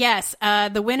winner. Yes.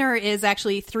 The winner is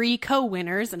actually 3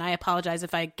 co-winners, and I apologize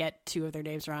if I get 2 of their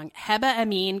names wrong. Heba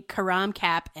Amin, Karam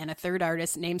Cap, and a third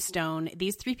artist named Stone.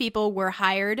 These 3 people were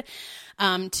hired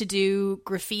to do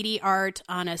graffiti art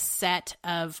on a set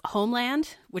of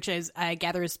Homeland, which I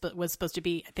gather was supposed to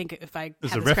be, I think if I have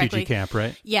this correctly. It was a refugee camp,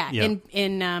 right? Yeah.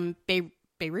 in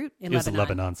Beirut in Lebanon.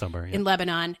 Lebanon somewhere. Yeah. In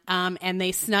Lebanon. And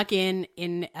they snuck in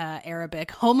Arabic.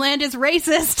 Homeland is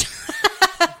racist.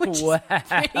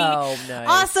 Wow. Nice.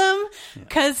 Awesome.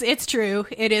 Because it's true.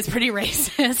 It is pretty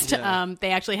racist. Yeah. They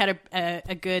actually had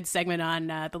a good segment on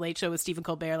The Late Show with Stephen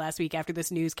Colbert last week after this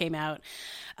news came out,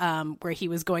 where he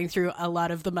was going through a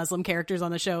lot of the Muslim characters on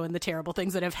the show and the terrible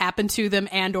things that have happened to them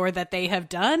and or that they have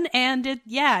done. And it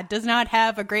does not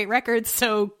have a great record.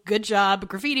 So good job,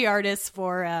 graffiti artists,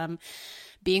 for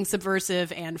being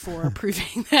subversive and for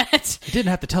proving that you didn't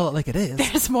have to tell it like it is.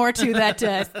 There's more to that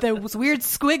those weird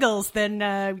squiggles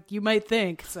than you might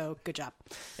think. So good job.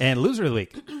 And loser of the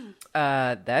week.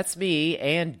 That's me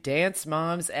and Dance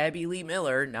Mom's Abby Lee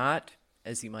Miller. Not,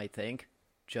 as you might think,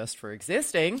 just for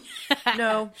existing.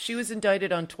 No, she was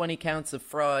indicted on 20 counts of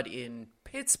fraud in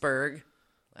Pittsburgh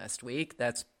last week.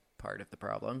 That's part of the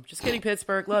problem. Just kidding,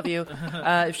 Pittsburgh. Love you.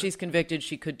 If she's convicted,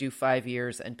 she could do 5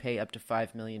 years and pay up to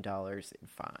 $5 million in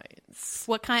fines.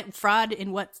 What kind fraud?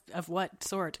 In what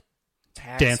sort?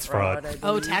 Dance fraud.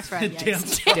 Tax fraud.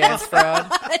 Yes. Dance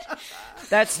fraud.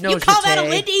 That's no. You call that a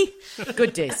Lindy?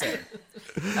 Good day, sir.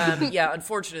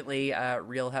 Unfortunately,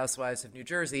 Real Housewives of New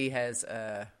Jersey has.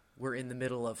 We're in the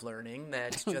middle of learning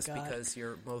that just because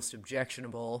your most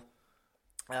objectionable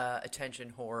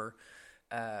attention whore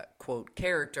quote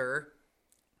character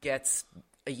gets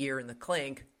a year in the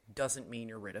clink doesn't mean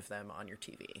you're rid of them on your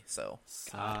TV. So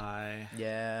sigh.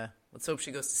 Yeah, let's hope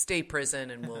she goes to state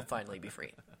prison and we'll finally be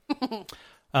free.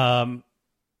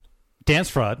 Dance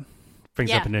fraud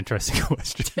brings up an interesting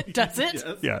question. Does it?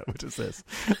 Yes. Yeah, which is this.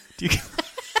 Do you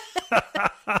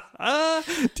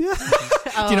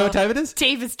know what time it is?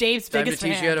 Dave's biggest Time to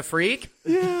teach fan. you how to freak?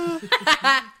 Yeah.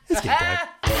 It's game time.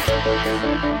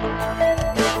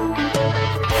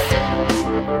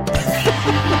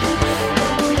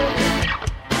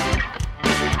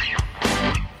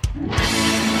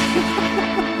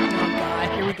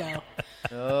 Here we go.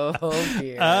 Oh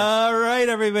dear. All right,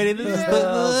 everybody. This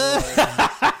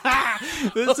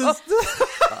is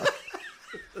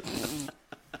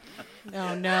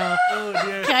Oh no! Oh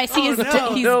dear. Can I see his?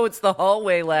 He's No, it's the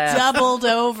hallway laugh. doubled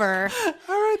over. All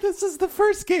right, this is the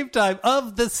first game time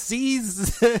of the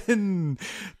season.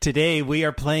 Today we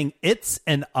are playing It's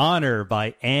an Honor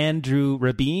by Andrew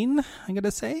Rabin, I'm going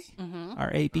to say.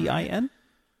 Rabin.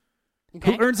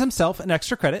 Okay. Who earns himself an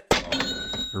extra credit.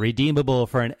 Redeemable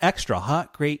for an extra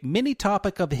hot, great mini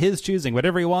topic of his choosing.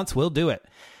 Whatever he wants, we'll do it.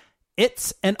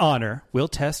 It's an Honor will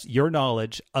test your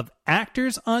knowledge of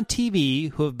actors on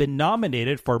TV who have been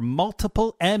nominated for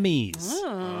multiple Emmys.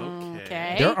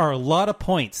 Okay. There are a lot of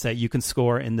points that you can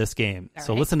score in this game.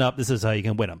 So listen up. This is how you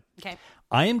can win them. Okay.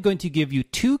 I am going to give you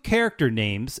 2 character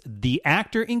names the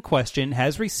actor in question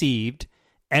has received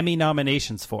Emmy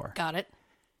nominations for. Got it.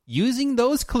 Using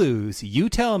those clues, you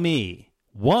tell me,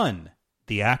 1,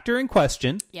 the actor in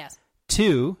question. Yes.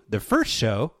 2, the first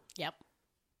show. Yep.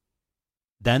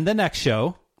 Then the next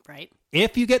show. Right.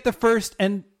 If you get the first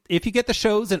and if you get the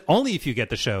shows, and only if you get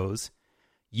the shows,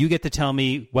 you get to tell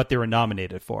me what they were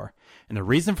nominated for. And the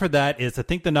reason for that is I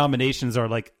think the nominations are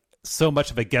like so much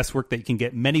of a guesswork that you can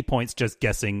get many points just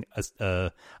guessing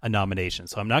a nomination.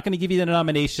 So I'm not going to give you the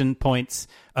nomination points,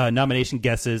 nomination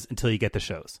guesses until you get the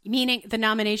shows. Meaning the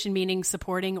nomination meaning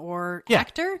supporting or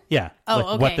actor? Yeah. Oh, like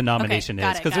okay. what the nomination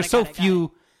is. Because there's so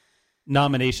few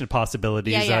nomination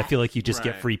possibilities that I feel like you just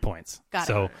get free points. Got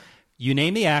so it. You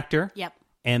name the actor. Yep.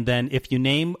 And then if you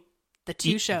name the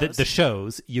two shows, the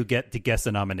shows, you get to guess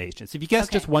the nomination. So if you guess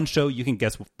just one show, you can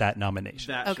guess that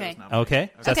nomination. Okay.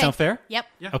 Okay. Does that sound fair? Yep.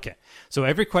 Okay. So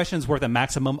every question is worth a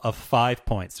maximum of 5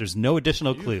 points. There's no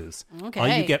additional clues. Okay. All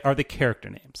you get are the character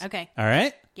names. Okay. All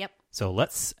right? Yep. So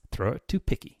let's throw it to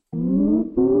Picky.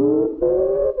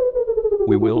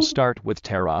 We will start with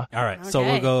Tara. All right. So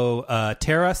we'll go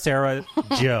Tara, Sarah,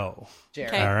 Joe.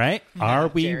 Jerry. All right. Are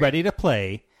we ready to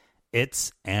play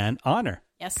It's an Honor?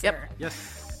 Yes, sir.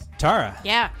 Yes. Tara.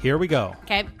 Yeah. Here we go.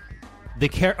 Okay.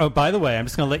 Oh, by the way, I'm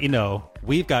just going to let you know,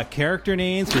 we've got character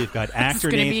names, we've got actor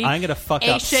names. I'm going to fuck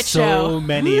up so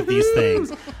many of these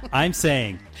things. I'm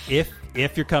saying, if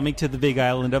you're coming to the Big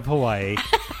Island of Hawaii,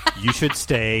 you should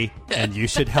stay and you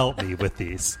should help me with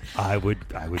these. I would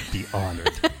be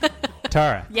honored.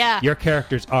 Tara. Yeah. Your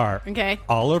characters are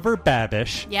Oliver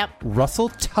Babish. Yep. Russell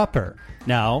Tupper.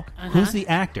 Now, who's the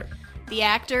actor? The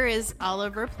actor is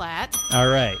Oliver Platt. All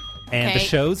right. And the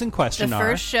shows in question are... The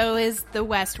first show is The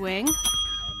West Wing.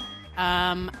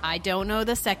 I don't know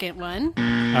the second one.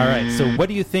 All right. So what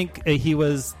do you think he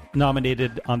was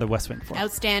nominated on The West Wing for?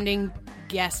 Outstanding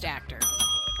guest actor.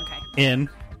 Okay. In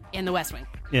The West Wing.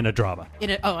 In a drama.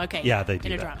 Okay. Yeah, they do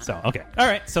in a that. drama. So, okay. All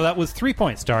right. So that was 3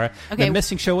 points, Tara. Okay. The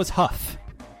missing show was Huff.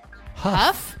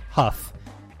 Huff? Huff.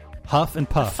 Huff and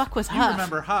Puff. The fuck was You Huff?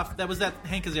 remember Huff? That was that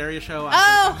Hank Azaria show on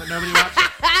that nobody watched.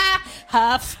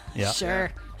 Huff. Yeah.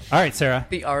 Sure. All right, Sarah.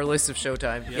 The R list of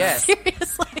Showtime. Yes.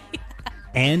 Seriously.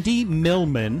 Andy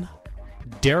Millman,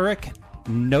 Derek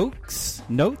Noakes,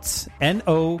 Noakes,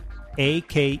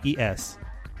 Noakes.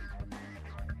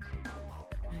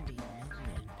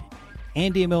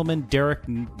 Andy Millman, Derek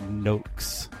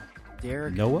Noakes.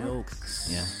 Derek Noah? Noakes.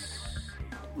 Yeah.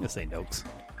 I'm going to say Noakes.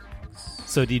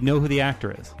 So do you know who the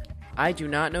actor is? I do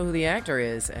not know who the actor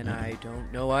is, and I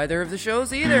don't know either of the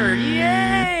shows either. Yay!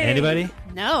 Anybody?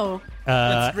 No.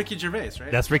 That's Ricky Gervais, right?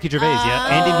 That's Ricky Gervais, yeah.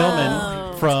 Andy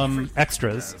Millman from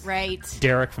Extras. Right.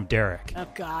 Derek from Derek. Oh,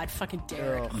 God. Fucking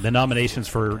Derek. The nominations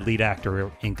for lead actor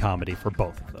in comedy for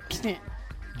both of those.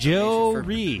 Joe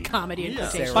Reed. Comedy and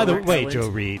quotation. By the way, Joe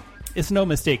Reed, it's no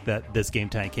mistake that this Game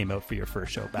Time came out for your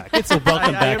first show back. It's a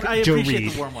welcome back, I Joe appreciate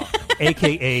Reed, the warm welcome.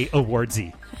 a.k.a.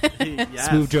 Awardsy. Yes.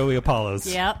 Smooth Joey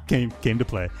Apollos Yep. came to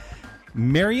play.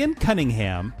 Marion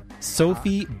Cunningham,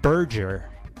 Sophie Berger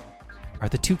are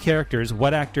the two characters.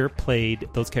 What actor played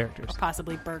those characters?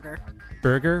 Possibly Burger.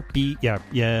 Berger, maybe. I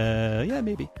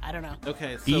don't know.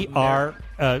 Okay, so Berger.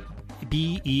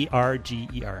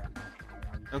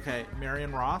 Okay,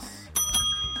 Marion Ross.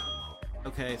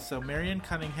 Okay, so Marion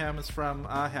Cunningham is from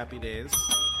Happy Days.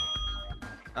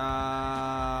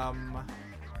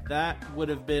 That would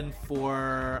have been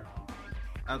for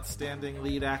outstanding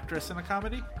lead actress in a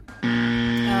comedy.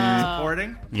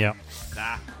 Supporting. Yep.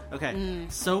 Okay.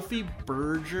 Sophie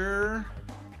Berger.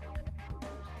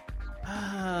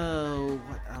 Oh,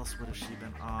 what else would have she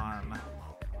been on?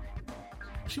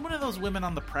 Is she one of those women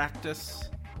on The Practice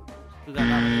who got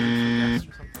nominated for guest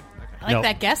or something? Okay. I like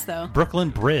that guess, though.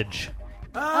 Brooklyn Bridge.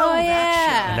 Oh,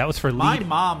 yeah. And that was for My lead,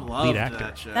 mom loved lead actor.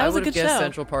 that show. That was a I would good have guessed show.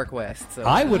 Central Park West. So.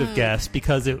 I would have guessed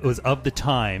because it was of the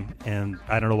time, and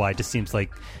I don't know why. It just seems like.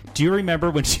 Do you remember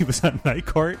when she was on Night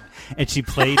Court and she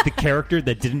played the character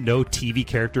that didn't know TV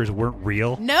characters weren't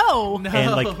real? No.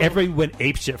 And like everyone went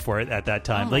apeshit for it at that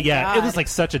time. Oh like, my yeah, God. it was like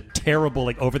such a terrible,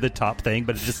 like over the top thing,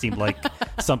 but it just seemed like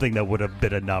something that would have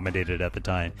been nominated at the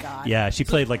time. God. Yeah, she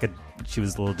played like she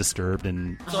was a little disturbed,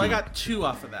 and So I got 2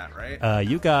 off of that, right?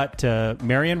 you got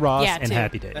Marion Ross and 2.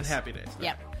 Happy Days. And Happy Days.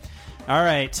 Yep. All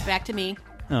right. Back to me.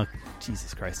 Oh,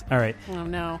 Jesus Christ. All right. Oh,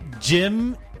 no.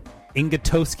 Jim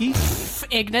Ingatowski.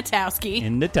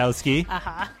 Ignatowski.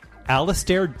 Uh-huh.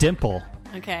 Alistair Dimple.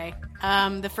 Okay.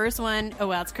 The first one,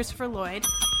 it's Christopher Lloyd.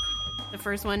 The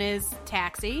first one is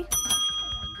Taxi.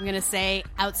 I'm going to say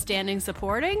Outstanding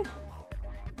Supporting.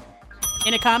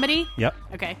 In a comedy? Yep.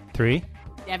 Okay. 3,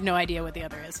 I have no idea what the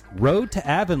other is. Road to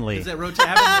Avonlea. Is it Road to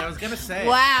Avonlea? I was going to say.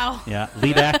 Wow. Yeah,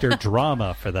 lead actor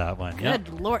drama for that one. Good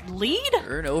Lord. Lead?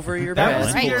 Turn over your That bed. was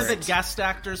the Right. year that guest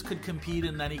actors could compete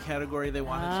in any category they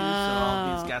wanted to, so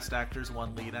all these guest actors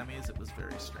won lead Emmys. It was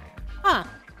very strange. Huh.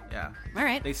 Yeah. All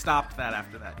right. They stopped that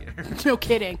after that year. No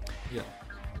kidding. Yeah.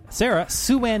 Sarah,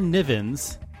 Sue-Ann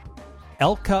Nivens,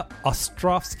 Elka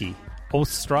Ostrovsky.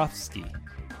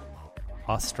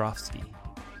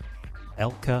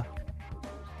 Elka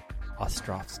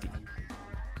Ostrovsky.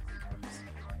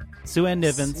 Sue-Ann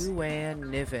Nivens. Sue-Ann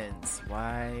Nivens.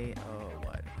 Why? Oh,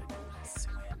 what?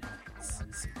 Sue-Ann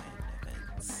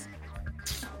Nivens.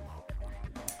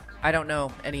 I don't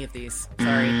know any of these.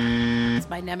 Sorry. It's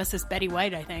my nemesis, Betty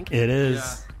White, I think. It is.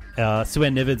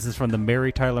 Sue-Ann Nivens is from The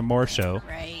Mary Tyler Moore Show.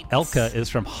 Right. Elka is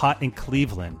from Hot in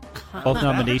Cleveland. Both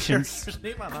nominations.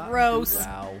 Gross.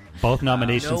 Wow. Both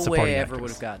nominations No supporting way I ever actors.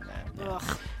 would have gotten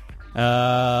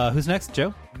that. Who's next,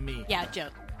 Joe? Me. Yeah, Joe.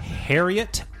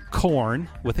 Harriet Korn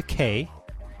with a K.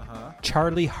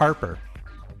 Charlie Harper.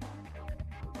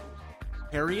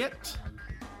 Harriet?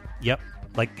 Yep.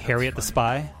 Like Harriet the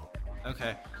Spy.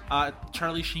 Okay.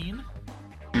 Charlie Sheen?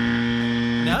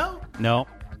 No? No.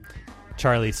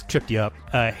 Charlie's tripped you up.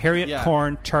 Harriet Yeah.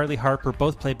 Korn, Charlie Harper,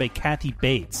 both played by Kathy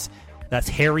Bates. That's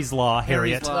Harry's Law,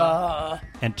 Harriet.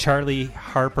 And Charlie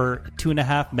Harper,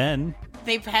 2.5 Men.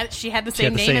 She had the She had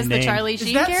same the name same as the name. Charlie Is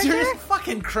Sheen that character? serious?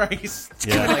 Fucking Christ.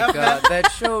 Yeah. Oh my god,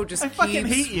 that show just fucking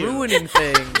hate keeps you. ruining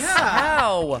things. Yeah.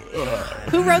 How?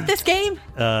 Who wrote this game?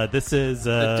 This is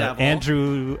devil.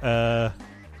 Andrew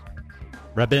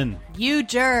Rabin. You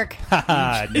jerk.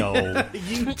 Haha, no.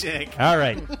 You dick. All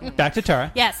right. Back to Tara.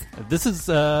 Yes. This is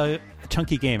a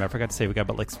chunky game. I forgot to say we got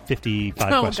about like 55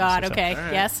 Oh, questions. God. or so. Okay.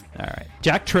 Yes. All right.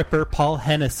 Jack Tripper, Paul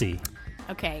Hennessy.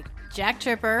 Okay. Jack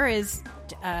Tripper is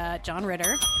John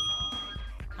Ritter.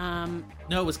 No,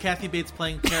 it was Kathy Bates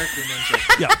playing character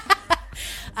ninja.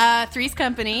 Yeah. Three's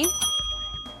Company.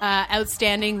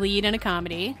 Outstanding lead in a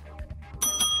comedy.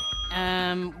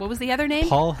 What was the other name?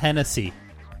 Paul Hennessy.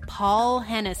 Paul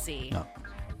Hennessy. No.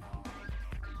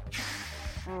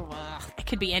 It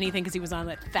could be anything because he was on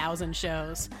like 1,000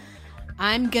 shows.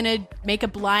 I'm gonna make a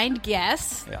blind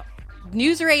guess. Yeah.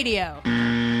 News radio.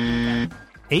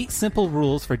 8 Simple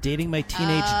Rules for Dating My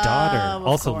Teenage Daughter. of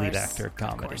Also course. lead actor of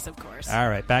comedy. Of course. All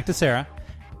right, back to Sarah.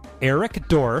 Eric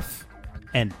Dorff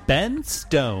and Ben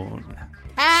Stone.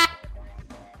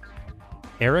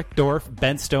 Eric Dorff,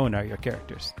 Ben Stone are your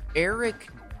characters. Eric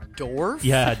Dorff?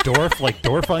 Yeah, Dorff, like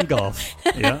Dorff on golf.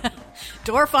 Yeah.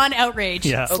 Dorff on Outrage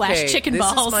Yeah. / Chicken this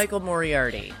Balls. is Michael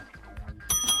Moriarty.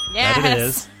 Yes. That it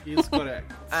is. He's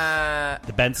correct.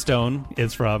 The Ben Stone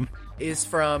is from. Is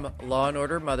from Law and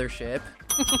Order Mothership.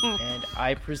 And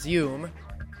I presume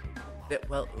that,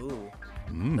 let's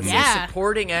say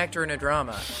supporting actor in a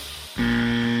drama.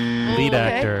 Lead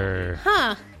actor.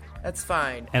 Huh. That's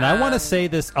fine. And I want to say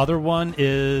this other one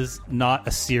is not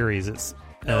a series. It's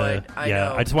I yeah.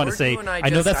 know. I just want to Weren't say you and I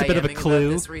know just that's a bit of a IMing about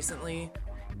clue, this recently?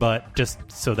 but just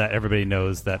so that everybody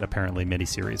knows that apparently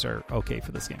miniseries are okay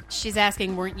for this game. She's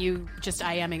asking, weren't you just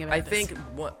IMing about I this? think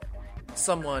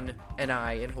someone and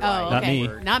I in Hawaii. Oh, okay.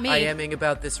 Not me. IMing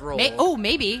about this role.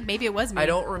 Maybe it was me. I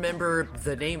don't remember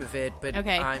the name of it, but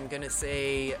Okay. I'm gonna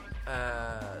say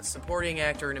supporting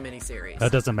actor in a miniseries.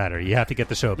 That doesn't matter. You have to get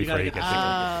the show before you get the game.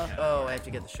 Oh, I have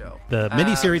to get the show. The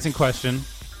miniseries in question,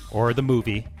 or the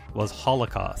movie, was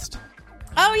Holocaust.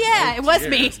 Oh yeah, it was Dear,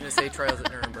 me. I was gonna say Trials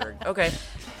at Nuremberg. Okay.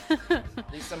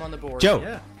 At least I'm on the board. Joe.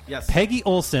 Yeah. Yes. Peggy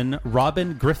Olson,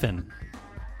 Robin Griffin.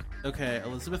 Okay,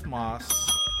 Elizabeth Moss.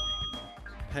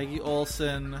 Peggy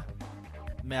Olson.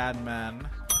 Mad Men.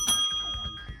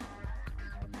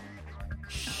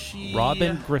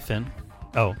 Robin Griffin.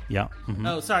 Oh, yeah. Mhm.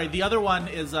 Oh, sorry. The other one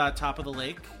is Top of the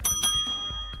Lake.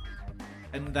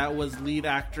 And that was lead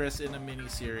actress in a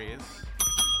miniseries.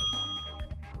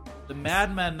 The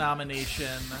Mad Men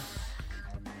nomination.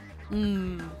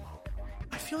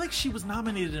 I feel like she was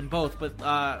nominated in both, but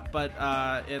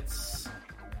it's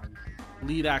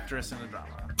lead actress in a drama.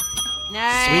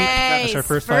 Nice. Sweep. That's our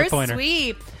first 5-pointer.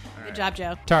 Sweep. Good job,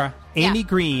 Joe. Tara. Amy Yeah.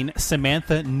 Green,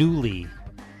 Samantha Newley.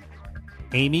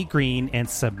 Amy Green and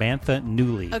Samantha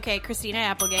Newley. Okay, Christina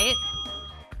Applegate.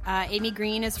 Amy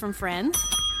Green is from Friends.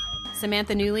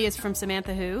 Samantha Newley is from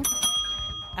Samantha Who.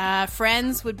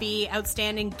 Friends would be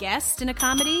outstanding guest in a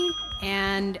comedy,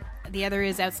 and the other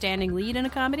is outstanding lead in a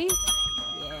comedy.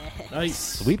 Yeah. Nice.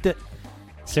 Sweeped it.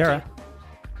 Sarah.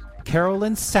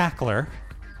 Carolyn Sackler.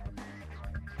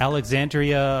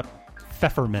 Alexandria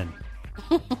Pfefferman.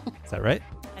 Is that right?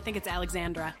 I think it's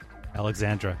Alexandra.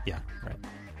 Alexandra. Yeah, right.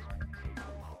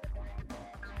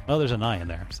 Oh, there's an I in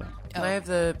there. So Can I have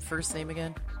the first name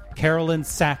again? Carolyn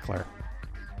Sackler.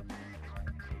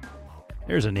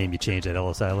 There's a name you changed at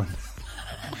Ellis Island.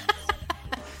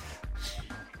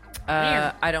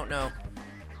 I don't know.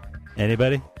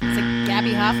 Anybody? Is it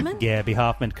Gabby Hoffman? Gabby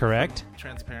Hoffman, correct.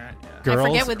 Transparent, yeah. Girls, I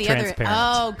forget what the Transparent.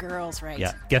 other... Oh, Girls, right.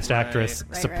 Yeah, guest actress,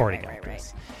 supporting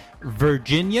actress.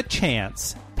 Virginia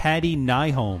Chance, Patty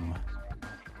Nyholm.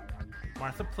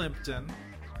 Martha Plimpton.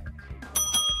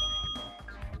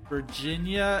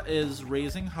 Virginia is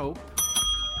Raising Hope.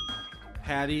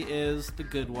 Patty is The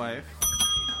Good Wife.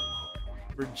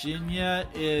 Virginia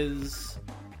is...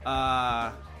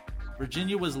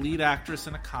 Virginia was lead actress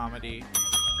in a comedy.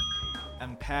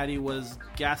 And Patty was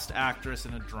guest actress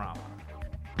in a drama.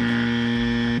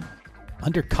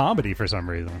 Under comedy for some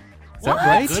reason. Is What? that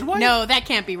right? Good Wife? No, that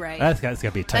can't be right. That's got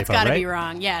to be a typo, That's got to right? be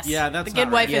wrong, yes. Yeah, that's The Good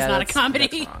not Wife right. is Yeah, not a that's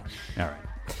comedy. wrong. All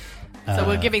right. So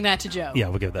we're giving that to Joe. Yeah,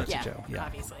 we'll give that to Joe. Yeah.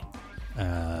 Obviously.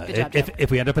 Good job, Joe. If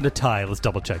we end up in a tie, let's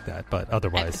double check that. But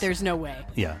otherwise, There's no way.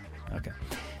 yeah, okay.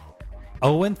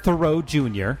 Owen Thoreau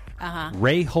Jr., Uh-huh.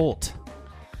 Ray Holt,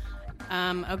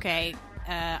 Okay.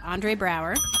 Andre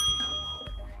Brower.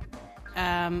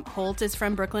 Holt is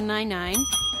from Brooklyn Nine-Nine,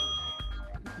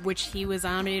 which he was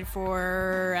nominated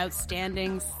for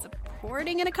Outstanding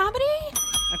Supporting in a Comedy?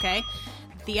 Okay.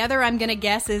 The other I'm going to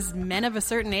guess is Men of a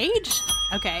Certain Age?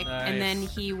 Okay. Nice. And then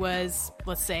he was,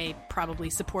 let's say, probably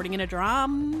supporting in a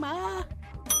drama?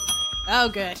 Oh,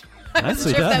 good. I wasn't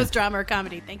Nicely sure if done. that was drama or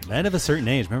comedy. Thank you. Men of a Certain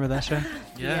Age. Remember that show?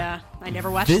 Yeah. I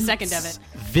never watched a second of it.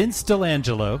 Vince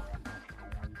Delangelo,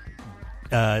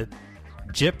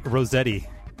 Jip Rossetti.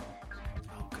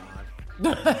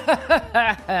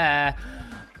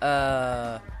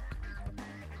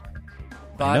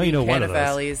 Bobby you know one of those.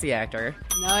 Cannavale is the actor.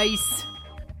 Nice.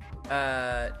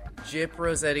 Jip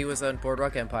Rossetti was on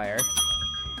Boardwalk Empire.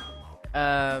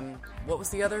 What was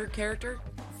the other character?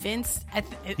 Vince.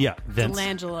 Yeah, Vince.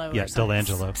 Delangelo. Yeah, or something.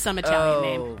 Delangelo. Some Italian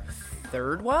name.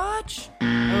 Third Watch?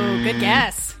 Oh, good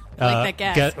guess. I like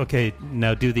that guess. Okay,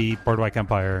 now do the Boardwalk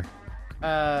Empire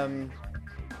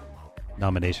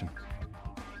nomination.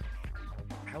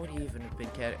 How would he even have been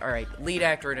all right, lead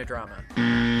actor in a drama.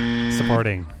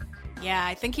 Supporting. Yeah,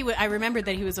 I think I remembered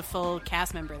that he was a full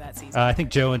cast member that season. I think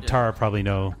Joe and Tara probably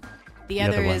know. The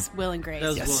other one. is Will and Grace. That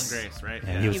was Yes. Will and Grace, right?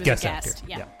 And he was a guest guest, actor.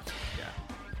 yeah.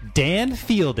 Dan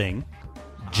Fielding,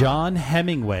 John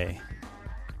Hemingway.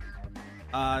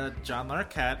 John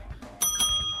Larroquette.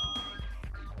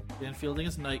 Dan Fielding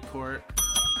is Night Court.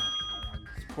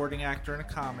 Supporting actor in a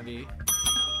comedy.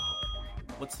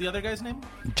 What's the other guy's name?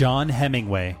 John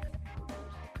Hemingway.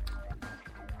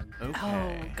 Okay.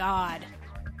 Oh, God.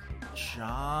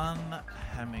 John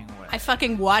Hemingway. I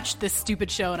fucking watched this stupid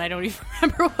show and I don't even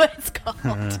remember what it's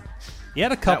called. He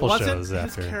had a couple that wasn't shows his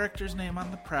after. character's name on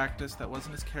The Practice. That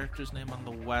wasn't his character's name on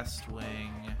The West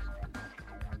Wing.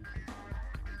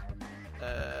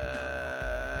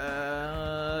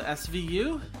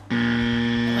 SVU?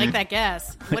 I like that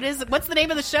guess. What's the name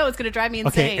of the show? It's going to drive me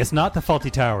insane. Okay, it's not the Faulty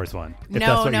Towers one. If that's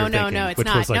No, what you're thinking, it's which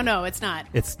not. was like- No, it's not.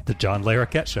 It's the John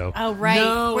Larroquette show. Oh, right.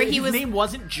 No, where he his was. name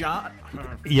wasn't John.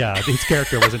 Yeah, his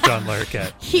character wasn't John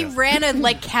Larroquette. He ran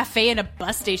a cafe in a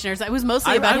bus station or something. It was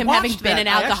mostly about him having watched been that. an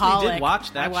I actually alcoholic. did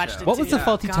watch that I watched show. it What too. was the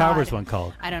Faulty God. Towers one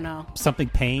called? I don't know. Something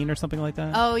Payne or something like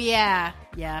that? Oh, yeah.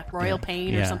 Yeah. Royal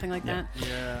Pain or Yeah. something like that.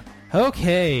 Yeah.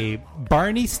 Okay,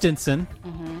 Barney Stinson,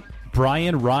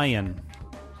 Brian Ryan.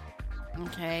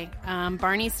 Okay.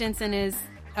 Barney Stinson is...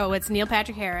 Oh, it's Neil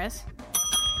Patrick Harris.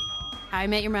 How I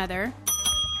Met Your Mother.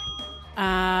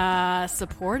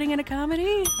 Supporting in a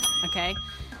comedy? Okay.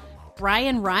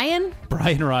 Brian Ryan?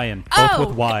 Brian Ryan, both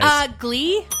with Y's.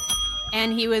 Glee.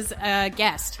 And he was a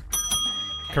guest.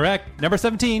 Correct. Number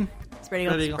 17, Spread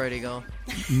Eagle. Spread Eagle.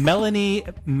 Melanie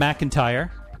McIntyre,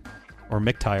 or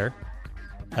McTyre.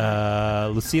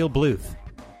 Lucille Bluth.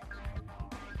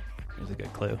 Here's a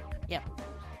good clue. Yep.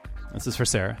 This is for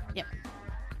Sarah. Yep.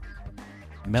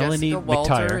 Melanie Jessica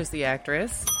Walter McTyre. is the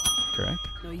actress. Correct.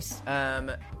 Nice.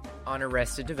 On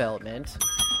Arrested Development.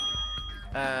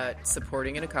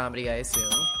 Supporting in a comedy, I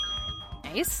assume.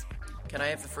 Nice. Can I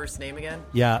have the first name again?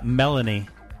 Yeah, Melanie.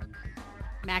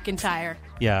 McIntyre.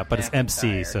 Yeah, but it's MC,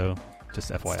 McIntyre. so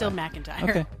just FYI. Still McIntyre.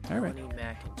 Okay, all right. Melanie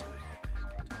McIntyre.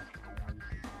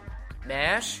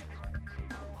 MASH?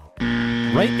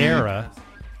 Right era,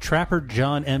 Trapper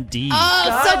John M.D.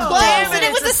 Oh, so close! And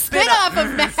it was a spin-off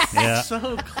of MASH. Yeah.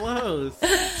 So close.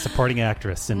 Supporting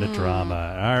actress in the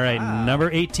drama. All right, number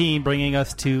 18, bringing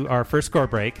us to our first score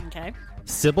break. Okay.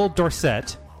 Sybil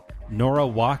Dorsett, Nora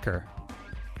Walker.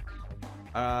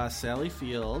 Sally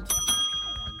Field.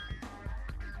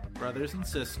 Brothers and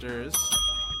Sisters.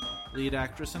 Lead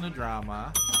actress in a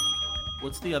drama.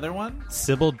 What's the other one?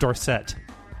 Sybil Dorsett.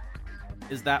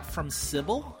 Is that from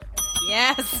Sybil?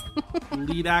 Yes.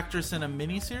 Lead actress in a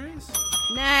miniseries?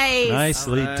 Nice.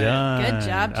 Nicely done. Good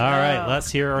job, Joe. All right,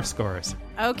 let's hear our scores.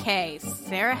 Okay,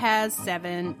 Sarah has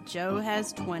 7, Joe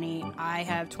has 20, I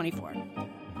have 24.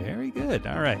 Very good.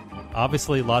 All right.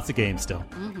 Obviously, lots of games still.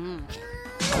 Mm-hmm.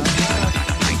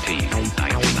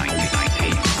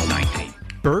 19.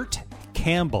 Burt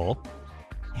Campbell,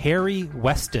 Harry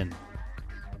Weston.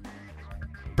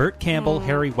 Burt Campbell,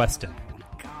 Harry Weston.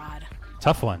 God.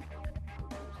 Tough one.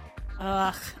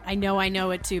 Ugh, I know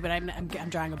it too, but I'm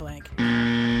drawing a blank.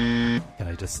 Can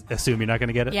I just assume you're not going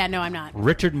to get it? Yeah, no, I'm not.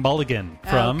 Richard Mulligan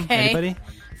from anybody?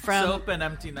 From Soap and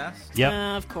Empty Nest? Yep.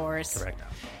 Of course. Correct.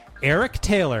 Eric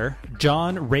Taylor,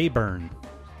 John Rayburn.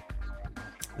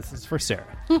 This is for Sarah.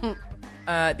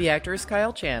 The actor is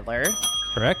Kyle Chandler.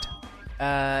 Correct.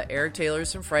 Eric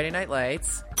Taylor's from Friday Night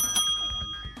Lights.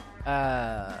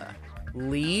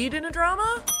 Lead in a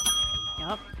drama?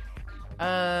 Yep.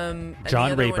 And John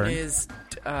the other Rayburn. one is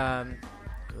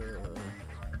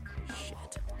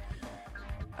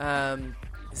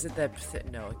is it that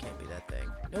no, it can't be that thing.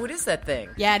 No, it is that thing.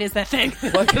 Yeah, it is that thing.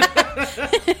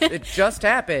 It just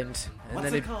happened, and What's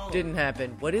then it called? didn't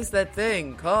happen. What is that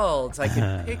thing called? I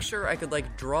can picture. I could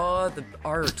like draw the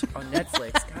art on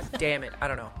Netflix. God damn it! I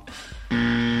don't know.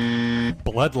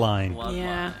 Bloodline.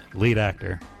 Yeah. Lead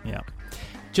actor. Yeah.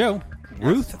 Joe,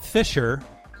 Ruth Fisher.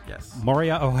 Yes.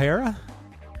 Moira O'Hara?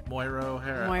 Moira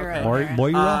O'Hara. Moira Okay. O'Hara.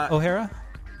 Moira O'Hara?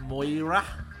 Moira.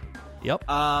 Yep.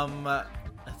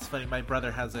 It's funny. My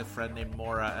brother has a friend named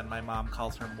Maura, and my mom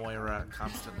calls her Moira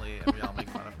constantly, and we all make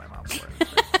fun of my mom for it.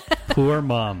 Poor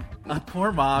mom.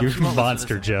 Poor mom. You're She a won't listen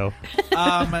monster, to Joe.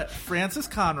 this. Frances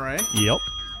Conroy. Yep.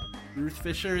 Ruth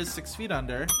Fisher is 6 Feet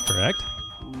Under. Correct.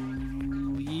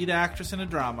 Lead actress in a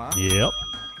drama. Yep.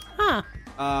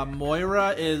 Huh.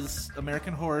 Moira is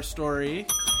American Horror Story,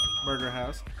 Murder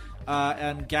House,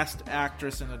 and guest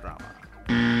actress in a drama.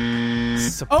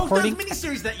 Supporting, that was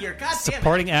miniseries that year. God damn it.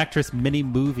 supporting actress mini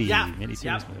movie. Yeah. Miniseries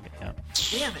Yep. movie. Yeah.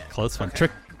 Damn it. Close one. Okay.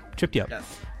 Tripped you up. Yes.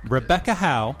 Rebecca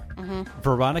Howe. Mm-hmm.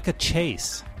 Veronica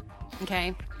Chase.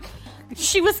 Okay.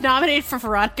 She was nominated for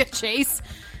Veronica Chase.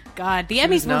 God, the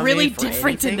was Emmys were really nominated for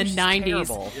different in the anything? She's 90s.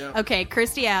 terrible. Yep. Okay,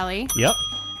 Kirstie Alley. Yep.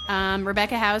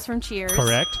 Rebecca Howe's from Cheers.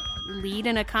 Correct. Lead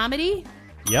in a comedy.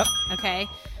 Yep. Okay.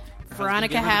 Veronica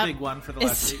Veronica gave her Howe. the big one for the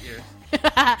last 8 years.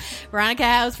 Veronica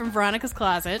Howe's from Veronica's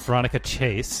Closet. Veronica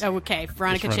Chase. Oh, okay.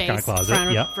 Veronica Is from Chase. Veronica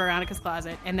Closet, yep. Veronica's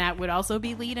Closet. And that would also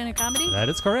be lead in a comedy? That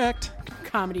is correct.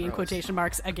 Comedy in quotation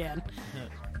marks again.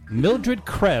 Mildred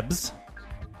Krebs.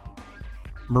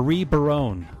 Marie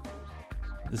Barone.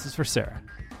 This is for Sarah.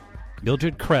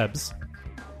 Mildred Krebs.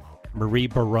 Marie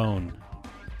Barone.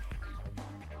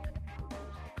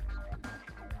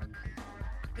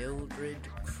 Mildred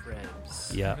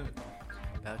Krebs. Yeah.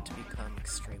 About to become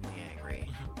extremely angry.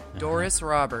 Doris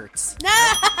Roberts.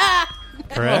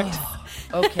 Correct.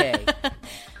 Okay.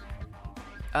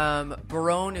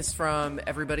 Barone is from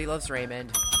Everybody Loves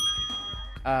Raymond.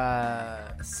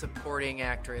 Supporting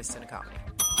actress in a comedy.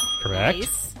 Correct.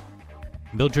 Nice.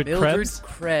 Mildred Krebs.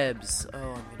 Krebs. Oh, I'm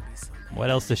gonna be so mad.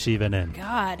 What else has she been in?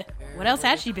 God. What else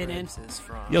has she been in? Krebs is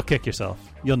from You'll kick yourself.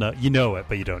 You'll know. You know it,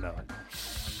 but you don't know it.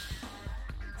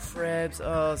 Krebs.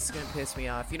 Oh, this is gonna piss me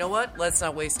off. You know what? Let's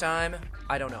not waste time.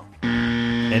 I don't know.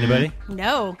 Anybody?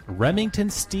 No. Remington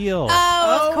Steele.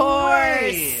 Oh, of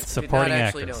course. Did Supporting not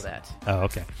actually actress. know that. Oh,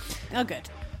 okay. Oh, good.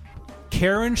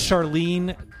 Karen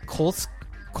Charlene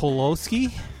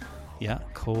Kolowski. Yeah,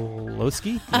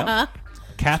 Kolowski. Uh-huh. Yep.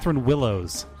 Catherine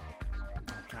Willows.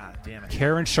 God damn it.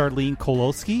 Karen Charlene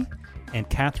Kolowski and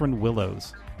Catherine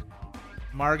Willows.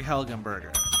 Marg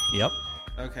Helgenberger. Yep.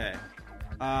 Okay.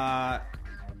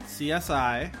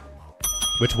 CSI.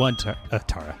 Which one, Tara?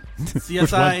 CSI.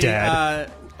 Which one, Dad?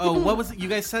 What was it? You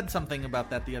guys said something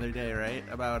about that the other day, right?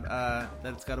 About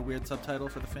that it's got a weird subtitle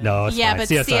for the fans. No, it's Yeah, fine. but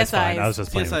CSI 's fine. CSI I was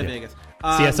just playing CSI with you. Vegas.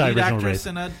 CSI lead original actress race.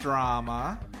 in a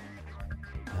drama.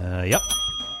 Yep.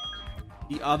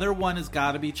 The other one has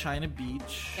got to be China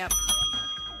Beach. Yep.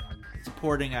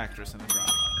 Supporting actress in a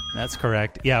drama. That's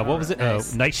correct. Yeah, what was it?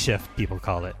 Nice. Oh, Night Shift, people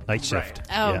call it. Night Shift.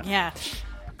 Oh, yeah.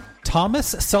 Thomas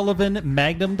Sullivan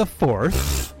Magnum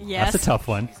IV. Yes. That's a tough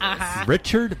one. Uh-huh.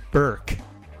 Richard Burke.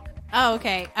 Oh,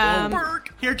 okay.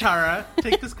 Burke. Here, Tara,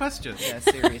 take this question. Yeah,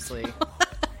 seriously.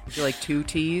 Would you like 2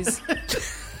 T's?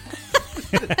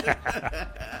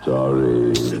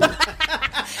 Sorry.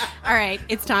 All right.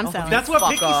 It's Tom Selleck. That's what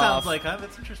Fuck Picky off. sounds like, huh?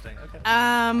 That's interesting. Okay.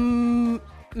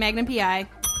 Magnum P.I.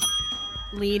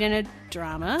 Lead in a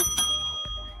drama.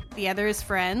 The other is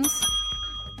Friends.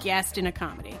 Guest in a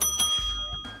comedy.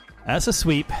 As a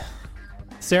sweep,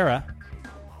 Sarah,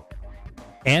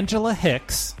 Angela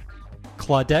Hicks,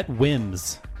 Claudette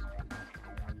Wims.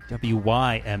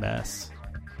 WYMS.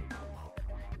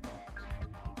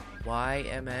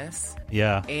 YMS?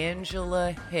 Yeah.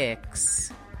 Angela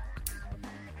Hicks.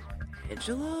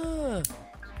 Angela.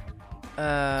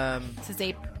 This is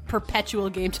a perpetual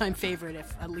game time favorite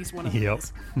if at least one of them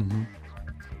is. Mm-hmm.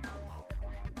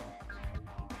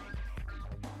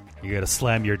 You gotta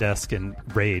slam your desk and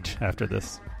rage after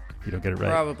this. If you don't get it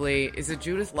right. Probably. Is it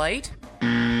Judith Light?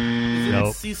 Is it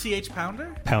Nope. CCH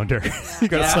Pounder? Pounder. You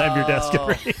gotta slam your desk and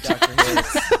rage. Dr.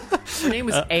 Hicks. Her name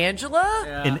was Angela?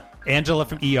 Yeah. And Angela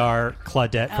from ER,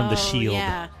 Claudette from The Shield.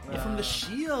 Yeah. From The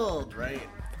Shield, right.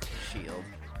 Shield.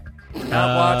 We're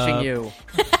not watching you.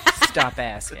 Stop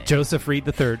asking. Joseph Reed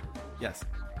III. Yes.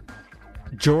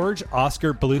 George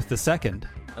Oscar Bluth II.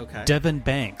 Okay. Devin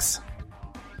Banks.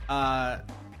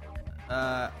 Arnett.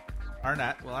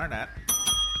 Will Arnett.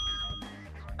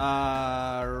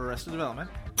 Arrested Development.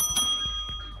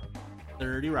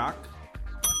 30 Rock.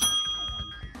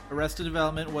 Arrested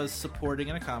Development was supporting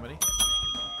in a comedy.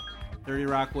 30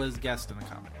 Rock was guest in a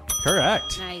comedy.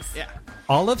 Correct. Nice. Yeah.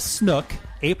 Olive Snook.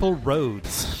 April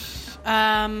Rhodes.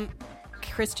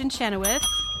 Kristen Chenoweth.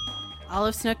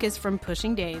 Olive Snook is from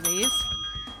Pushing Daisies.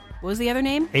 What was the other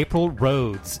name? April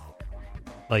Rhodes.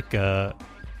 Like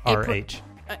RH.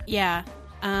 Yeah.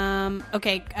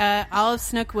 Okay. Olive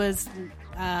Snook was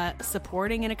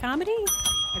supporting in a comedy.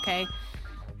 Okay.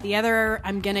 The other,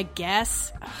 I'm gonna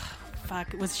guess.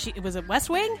 Fuck. Was it West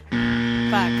Wing?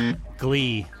 Fuck.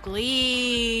 Glee.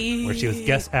 Where she was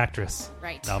guest actress.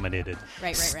 Right. Nominated.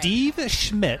 Right. Steve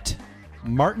Schmidt.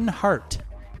 Martin Hart.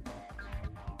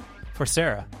 For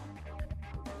Sarah.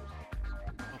 Oh,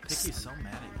 Picky's so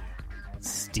mad at you.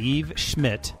 Steve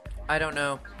Schmidt. I don't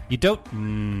know. You don't?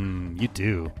 You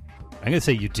do. I'm going to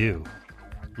say you do.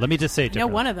 Let me just say it No,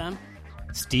 differently. one of them.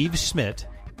 Steve Schmidt.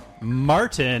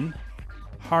 Martin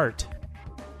Hart.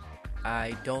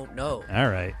 I don't know. All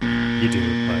right. You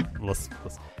do. But let's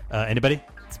anybody?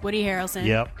 It's Woody Harrelson.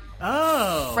 Yep.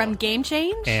 Oh. From Game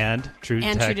Change? And True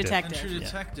And Detective. True Detective. And True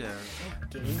Detective. Oh,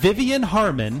 dude. Vivian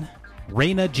Harmon.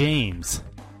 Raina James.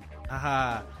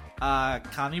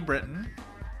 Connie Britton.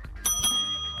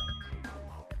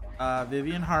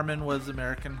 Vivian Harmon was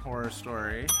American Horror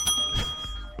Story.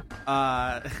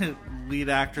 Lead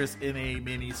actress in a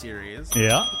mini-series.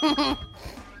 Yeah.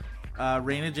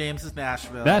 Raina James is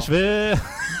Nashville.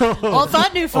 Old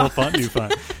font, new font. Old font, new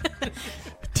font.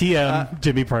 TM,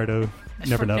 Jimmy Pardo.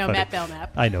 Never know. No, funny. Matt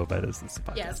Belknap. I know about this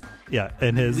podcast. Yes. Yeah,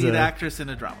 and his Lead actress in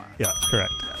a drama. Yeah,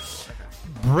 correct. Yes. Okay.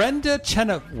 Brenda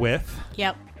Chenoweth.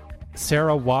 Yep.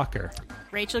 Sarah Walker.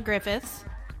 Rachel Griffiths.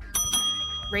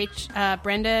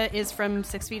 Brenda is from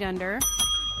 6 Feet Under.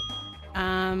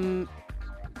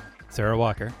 Sarah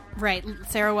Walker. Right.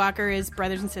 Sarah Walker is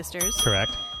Brothers and Sisters.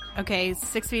 Correct. Okay,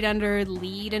 6 Feet Under,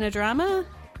 lead in a drama?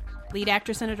 Lead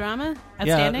actress in a drama?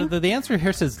 Outstanding? Yeah, the answer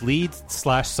here says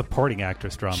lead/supporting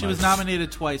actress drama. She was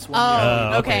nominated twice. One Oh,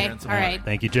 year. okay. All right.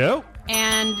 Thank you, Joe.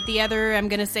 And the other, I'm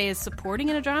going to say, is supporting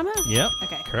in a drama? Yep.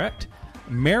 Okay. Correct.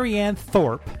 Marianne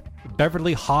Thorpe.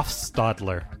 Beverly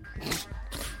Hofstadler.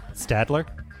 Stadler?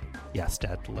 Yeah,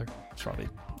 Stadler. That's probably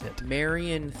it.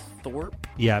 Marion Thorpe?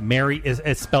 Yeah, Mary is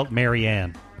it's spelled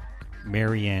Marianne.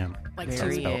 Marianne. Like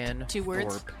Marianne two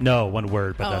words? Thorpe. No, one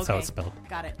word, but that's how okay. it's spelled.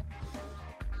 Got it.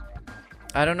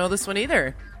 I don't know this one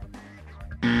either.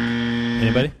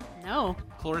 Anybody? No.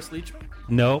 Cloris Leachman?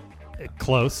 No.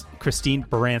 Close. Christine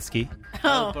Baranski.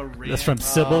 Oh. That's from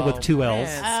Sybil with two L's.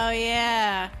 Oh,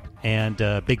 yeah. And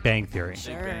Big Bang Theory.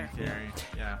 Big Bang Theory.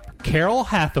 Yeah. Carol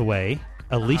Hathaway.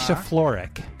 Alicia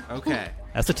Florrick. Okay.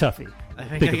 That's a toughie. I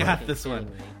think Think I about got it. this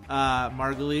one.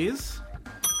 Margulies.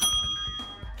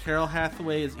 Carol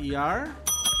Hathaway is ER.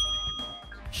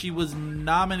 She was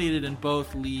nominated in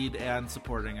both lead and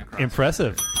supporting across.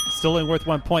 Impressive. Still only worth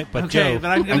 1 point, but Okay, Joe, but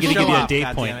I'm gonna give show you a off, Dave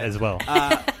goddammit. point as well.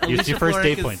 Alicia It's your first Florrick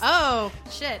Dave is- point. Oh,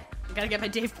 shit. I got to get my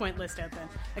Dave point list out then.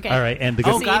 Okay. All right, and the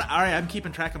Oh good God! All right, I'm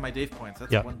keeping track of my Dave points.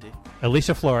 That's Yep. one Dave.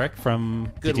 Alicia Florrick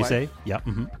from Good did you Wife. say? Yeah.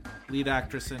 Mm-hmm. Lead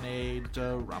actress in a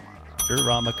drama.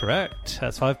 Rama, correct.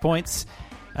 That's 5 points.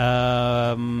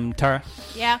 Tara.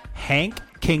 Yeah. Hank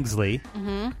Kingsley.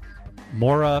 Mm-hmm.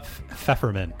 Maura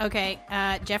Pfefferman. Okay.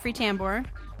 Jeffrey Tambor.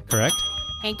 Correct.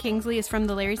 Hank Kingsley is from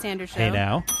The Larry Sanders Show. Hey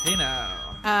now. Hey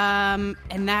now.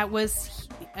 And that was...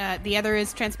 the other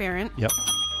is Transparent. Yep.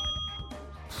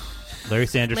 Larry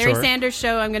Sanders Larry Show. Sanders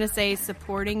Show, I'm going to say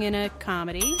supporting in a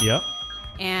comedy. Yep.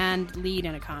 And lead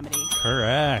in a comedy.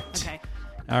 Correct. Okay.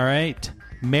 All right.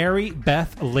 Mary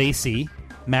Beth Lacey.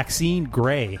 Maxine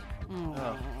Gray.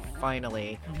 Oh,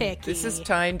 finally. Picky. This is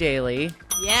Tyne Daly.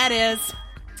 Yeah, it is.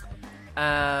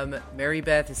 Mary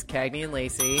Beth is Cagney and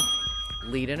Lacey.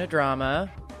 Lead in a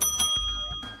drama.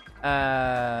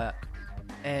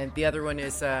 And the other one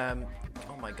is, oh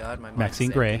my God, my mind's Maxine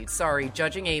emptied. Gray. Sorry,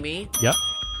 Judging Amy. Yep.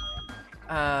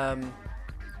 What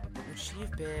would she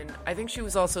have been? I think she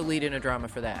was also lead in a drama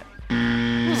for that.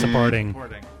 Supporting.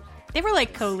 They were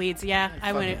like co-leads. Yeah,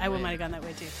 I might have gone that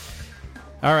way too.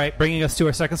 All right, bringing us to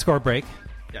our second score break.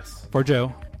 Yes. For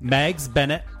Joe. Mags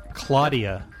Bennett,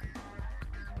 Claudia.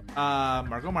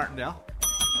 Margot Martindale.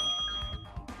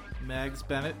 Mags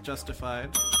Bennett, Justified.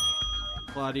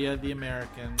 Claudia, The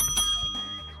American.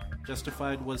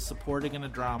 Justified was supporting in a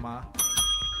drama.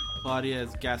 Claudia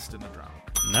is guest in a drama.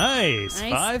 Nice.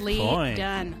 5 Nicely points.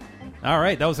 done. All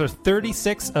right, that was our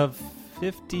 36 of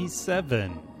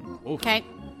 57. Okay.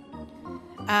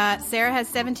 Sarah has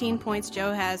 17 points.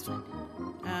 Joe has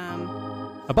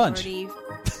A bunch.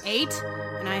 48.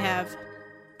 And I have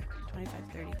 25,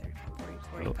 30, 35,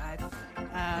 40,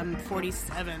 45.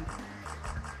 47.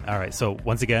 All right, so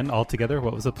once again, all together,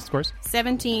 what was the scores?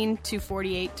 17 to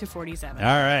 48 to 47. All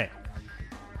right.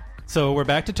 So we're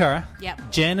back to Tara.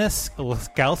 Yep. Janice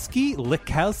Likowski,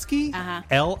 Uh-huh.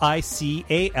 Licalsi,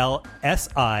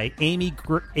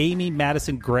 Amy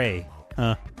Madison Gray.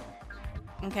 Huh.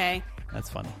 Okay. That's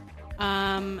funny.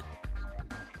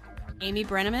 Amy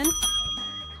Brenneman.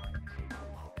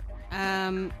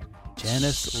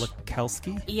 Janice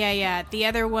Likowski? Yeah. The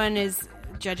other one is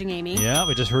Judging Amy. Yeah,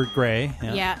 we just heard Gray.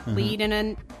 Yeah, Mhm. lead in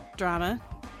a drama.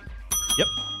 Yep.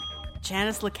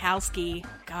 Janice Likowski.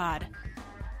 God.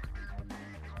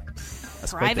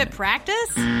 That's quite the Private name.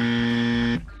 Practice?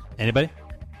 Anybody?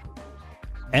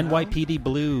 NYPD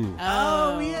Blue.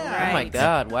 Oh, yeah. Oh my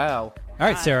God! Wow. All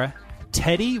right, Sarah.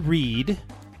 Teddy Reed.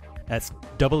 That's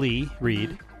double E,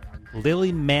 Reed.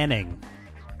 Lily Manning.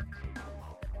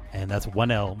 And that's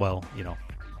one L. Well, you know,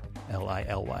 Lily.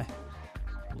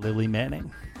 Lily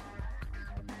Manning.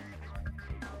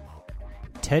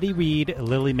 Teddy Reed,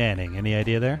 Lily Manning. Any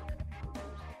idea there?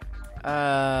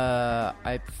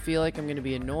 I feel like I'm going to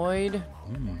be annoyed.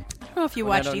 I don't know if you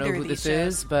when watched I don't either know who of these this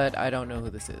shows. is, but I don't know who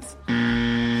this is.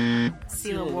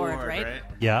 Seal Ward, right?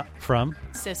 Yeah, from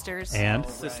Sisters. And?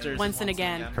 Sisters. Once and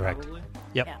Again. Correct. Probably.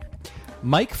 Yep. Yeah.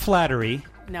 Mike Flattery.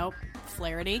 Nope.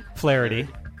 Flaherty. Flaherty.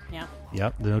 Yeah.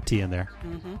 Yep, no T in there.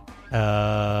 Mm-hmm.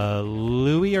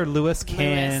 Louis or Lewis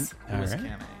Can. Lewis. All Lewis right.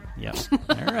 Canning. Yep.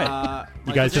 All right. you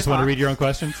Michael guys J. just want to Fox. read your own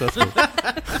questions? That's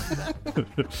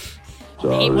good.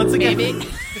 Once again, Baby.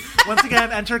 once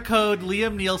again, enter code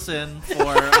Liam Nielsen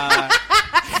for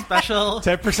special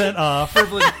 10% off.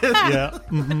 privileges. Yeah.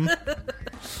 Mm-hmm.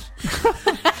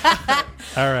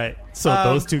 All right. So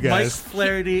those two Mike guys.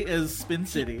 Flaherty is Spin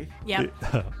City. Yep.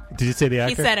 Did you say the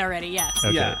actor? He said already, yes.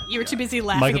 Okay. Yeah. You were too busy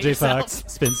laughing Michael at J. yourself. Fox,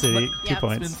 Spin City, 2 Yep.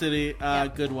 points. Spin City,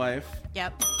 Good Wife.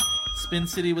 Yep. Spin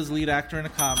City was lead actor in a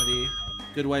comedy.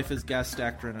 Good Wife is guest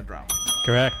actor in a drama.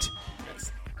 Correct.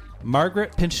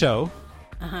 Margaret Pinchot.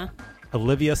 Uh-huh.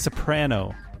 Olivia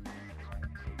Soprano.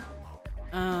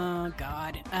 Oh,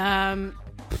 God.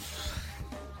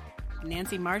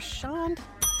 Nancy Marchand?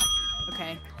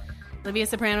 Okay. Olivia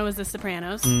Soprano was The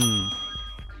Sopranos.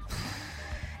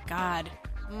 God.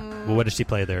 Well, what did she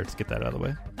play there? Let's get that out of the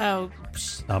way. Oh,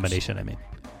 Nomination, I mean.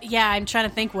 yeah, I'm trying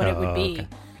to think what it would be. okay.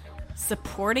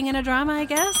 Supporting in a drama, I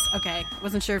guess? Okay.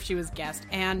 Wasn't sure if she was guest.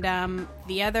 And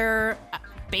the other,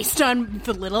 based on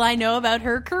the little I know about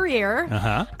her career,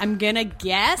 Uh-huh. I'm going to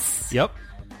guess Yep.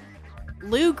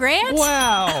 Lou Grant?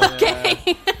 Wow.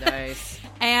 Okay. Nice.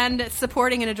 And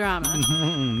supporting in a drama.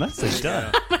 Nicely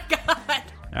done. Oh, my God.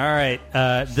 All right.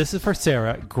 This is for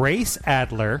Sarah. Grace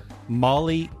Adler,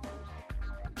 Molly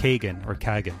Kagan, or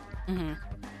Kagan. Mm-hmm.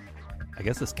 I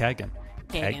guess it's Kagan.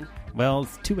 Kagan. Well,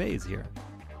 it's 2 A's here.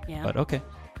 Yeah. But okay.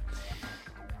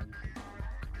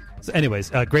 So anyways,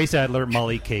 Grace Adler,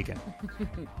 Molly Kagan.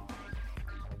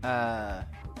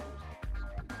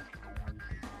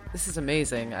 This is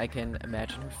amazing. I can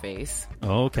imagine her face.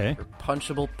 Oh, okay. Her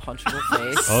punchable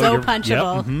face. Oh, So you're,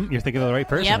 punchable. Yep, you're thinking of the right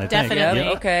person, Yep, I think. definitely.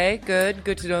 Yep, okay, good.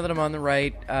 Good to know that I'm on the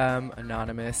right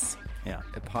anonymous,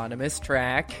 eponymous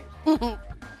track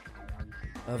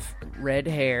of red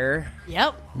hair.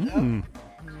 Yep.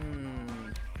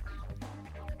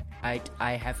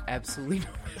 I have absolutely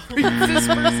no idea this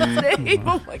person's name.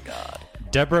 Oh my God.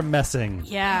 Deborah Messing.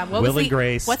 Yeah. What Will was and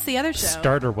Grace. What's the other show?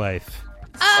 Starter Wife.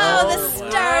 Oh, the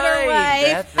Starter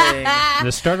Wife.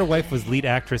 The Starter Wife was lead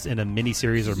actress in a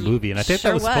miniseries or movie, and I think Sure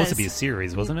that was supposed to was. be a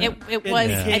series, wasn't it? It was.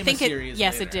 Yeah. I think a it. series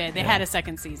Yes, later. it did. They had a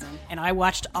second season, and I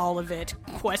watched all of it.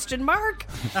 Question mark?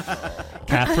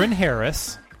 Catherine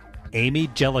Harris, Amy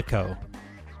Jellicoe.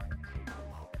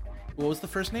 What was the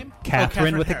first name?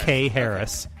 Catherine with a K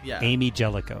Harris. Okay. Yeah. Amy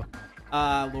Jellicoe.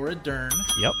 Laura Dern.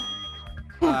 Yep.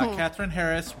 Catherine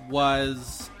Harris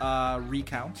was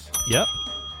Recount. Yep.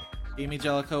 Amy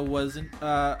Jellicoe was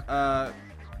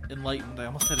enlightened. I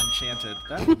almost said enchanted.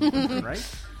 That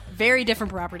right? Very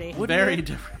different property. Very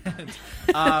different.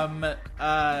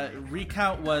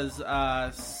 Recount was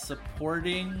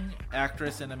supporting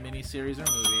actress in a miniseries or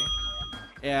movie,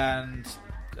 and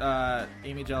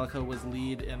Amy Jellicoe was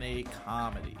lead in a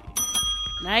comedy.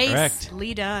 Nice. Correct.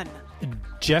 Lee done.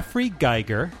 Jeffrey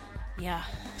Geiger. Yeah.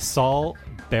 Saul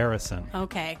Barrison.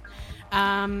 Okay.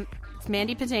 It's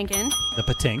Mandy Patinkin. The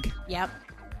Patink. Yep.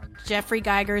 Jeffrey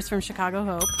Geiger's from Chicago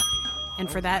Hope. And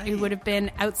for that, it would have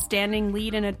been outstanding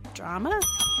lead in a drama.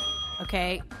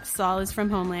 Okay. Saul is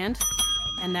from Homeland.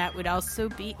 And that would also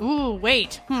be... Ooh,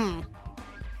 wait.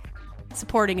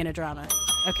 Supporting in a drama.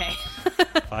 Okay.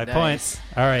 5 points.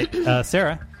 All right.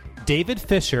 Sarah. David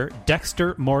Fisher,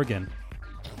 Dexter Morgan.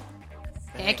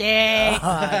 Hecky.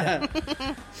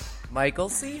 Michael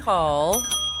C. Hall.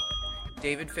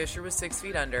 David Fisher was 6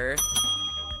 Feet Under.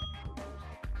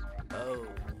 Oh.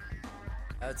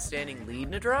 Outstanding lead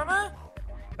in a drama?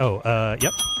 Oh,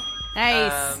 yep.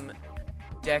 Nice.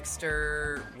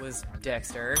 Dexter was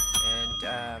Dexter,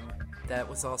 and that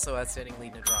was also outstanding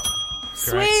lead in a drama.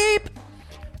 Correct. Sweep!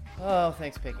 Oh,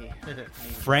 thanks, Picky.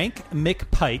 Frank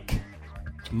McPike,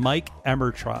 Mike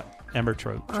Emertrout.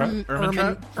 Ermintrout.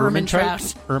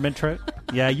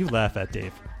 Yeah, you laugh at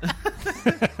Dave.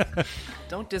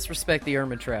 Don't disrespect the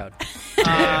Ermintrout.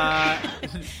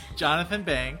 Jonathan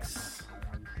Banks.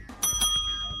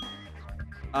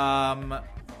 I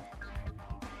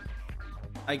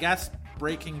guess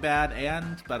Breaking Bad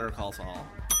and Better Call Saul.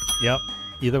 Yep,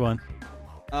 either one.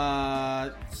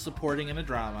 Supporting in a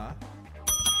drama.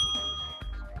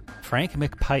 Frank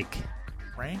McPike.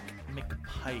 Frank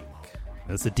McPike.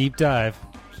 That's a deep dive.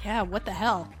 Yeah, what the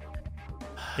hell?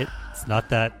 It's not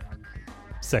that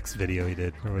sex video he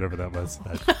did, or whatever that was.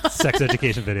 That sex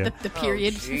education video. The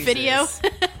period video.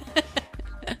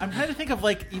 I'm trying to think of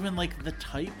even the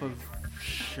type of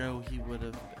show he would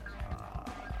have been.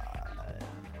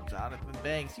 Jonathan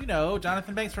Banks. You know,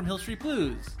 Jonathan Banks from Hill Street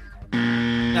Blues.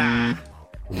 Nah.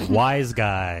 Wise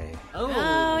Guy.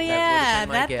 Oh yeah,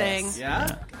 that thing. Yeah?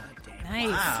 God damn. Nice.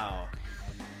 Wow.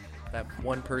 That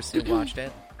one person who watched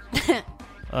it.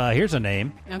 Here's a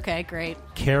name. Okay, great.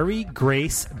 Carrie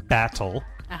Grace Battle.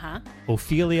 Uh-huh.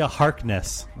 Ophelia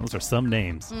Harkness. Those are some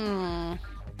names.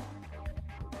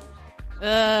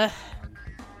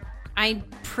 I'm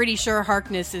pretty sure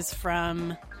Harkness is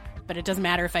from... But it doesn't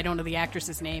matter if I don't know the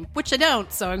actress's name, which I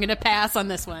don't, so I'm going to pass on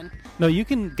this one. No, you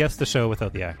can guess the show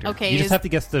without the actor. Okay. You just have to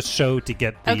guess the show to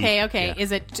get the... Okay. Yeah. Is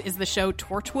the show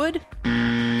Torchwood?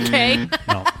 Okay.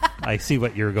 No, I see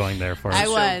what you're going there for. I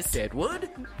was. Deadwood?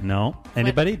 No.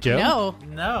 Anybody? Joe?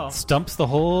 No. Stumps the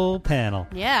whole panel.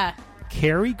 Yeah.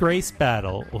 Carrie Grace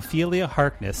Battle, Ophelia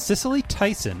Harkness, Cicely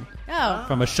Tyson Oh.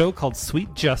 from a show called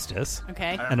Sweet Justice.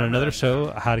 Okay. And another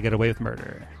show, How to Get Away with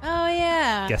Murder. Oh,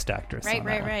 yeah. Guest actress. Right, on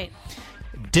that one. right.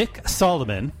 Dick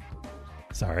Solomon.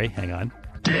 Sorry, hang on.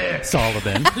 Dick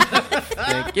Solomon.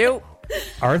 Thank you.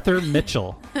 Arthur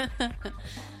Mitchell.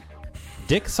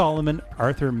 Dick Solomon,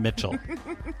 Arthur Mitchell.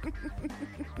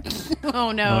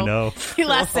 Oh, no. Oh, no. You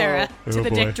lost Sarah to Oh, the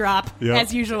boy. dick drop, Yep.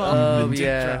 as usual. Oh, Dick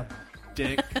yeah. drop.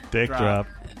 Dick drop.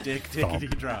 Dick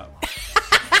dickity drop.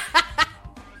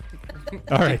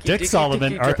 All right, Dick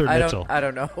Solomon, Arthur Mitchell. I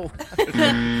don't know.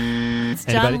 It's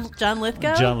John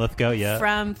Lithgow? John Lithgow, yeah.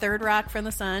 From Third Rock from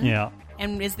the Sun. Yeah.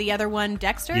 And is the other one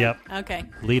Dexter? Yep. Okay.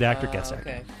 Lead actor, guest actor.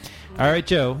 Okay. All right,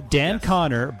 Joe. Dan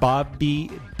Connor, Bobby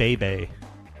Bebe.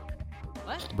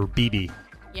 What? Or BB.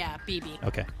 Yeah, BB.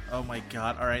 Okay. Oh my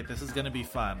god. All right, this is going to be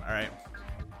fun. All right.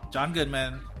 John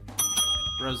Goodman,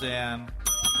 Roseanne,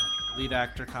 lead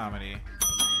actor comedy.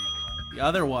 The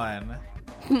other one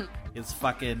is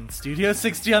fucking Studio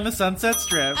 60 on the Sunset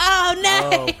Strip. Oh,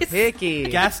 nice. Oh, Picky.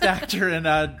 Guest actor in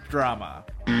a drama.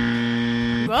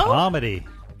 Whoa. Comedy.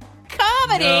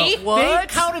 Comedy? No, What? They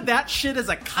counted that shit as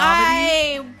a comedy?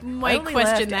 I might only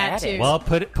question laughed that at it. too. Well,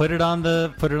 put it on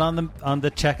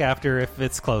the check after if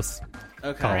it's close.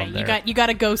 Okay. All right, there. you got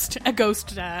a ghost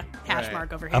hash Right.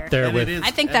 mark over here. Up there And with. it is- I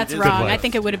think and that's it is wrong. Good I wife.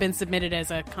 think it would have been submitted as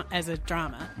a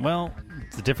drama. Well,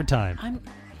 it's a different time. I'm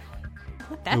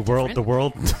not that The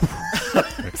world.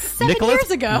 different. 7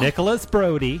 years ago. Nicholas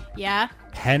Brody, Yeah.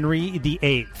 Henry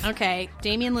VIII. Okay.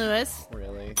 Damian Lewis.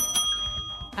 Really?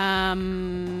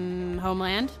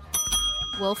 Homeland.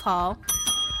 Wolf Hall.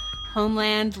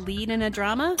 Homeland lead in a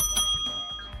drama.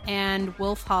 And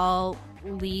Wolf Hall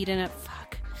lead in a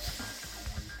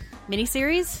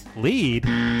miniseries. Lead.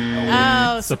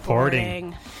 Oh,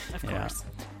 Supporting. Of Yeah. course.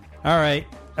 All right.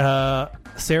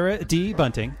 Sarah D.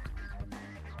 Bunting,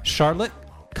 Charlotte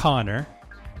Connor,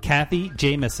 Kathy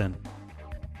Jameson.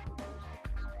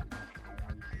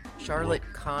 Charlotte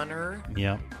Connor.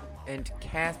 Yep. And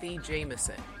Kathy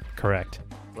Jameson. Correct.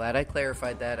 Glad I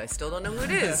clarified that. I still don't know who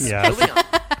it is. Yeah. Moving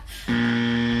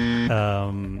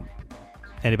on.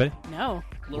 Anybody? No.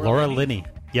 Laura Linney.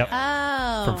 Yep.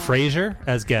 Oh. From Frasier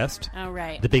as guest. Oh,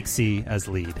 right. The Big C as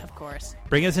lead. Of course.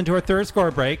 Bring us into our third score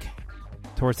break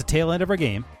towards the tail end of our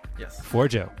game. Yes. For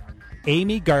Joe.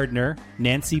 Amy Gardner,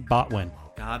 Nancy Botwin.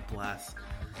 God bless.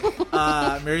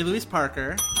 Mary Louise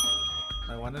Parker,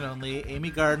 my one and only. Amy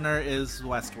Gardner is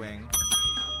West Wing,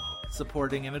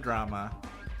 supporting in a drama.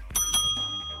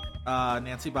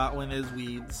 Nancy Botwin is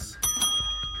Weeds,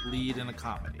 lead in a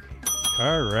comedy.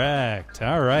 Correct.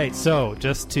 All right. So,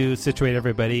 just to situate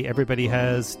everybody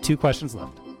has 2 questions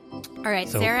left. All right.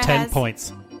 So Sarah 10 has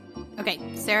points. Okay.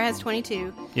 Sarah has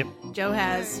 22. Yep. Joe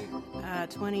has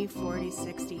 20, 40,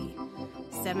 60,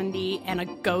 70, and a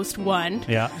ghost 1.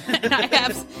 Yeah. And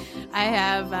I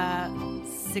have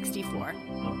 64.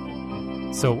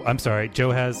 So, I'm sorry.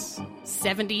 Joe has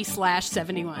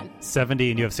 70/71. 70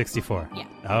 and you have 64. Yeah.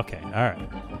 Okay. All right.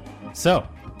 So,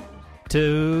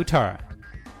 to Tara.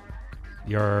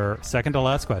 Your second to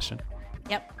last question.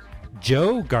 Yep.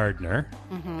 Joe Gardner.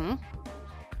 Mm-hmm.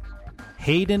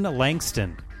 Hayden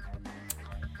Langston.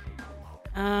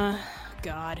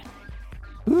 God.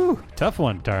 Ooh, tough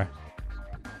one, Tara.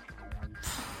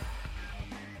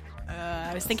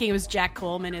 I was thinking it was Jack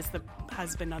Coleman as the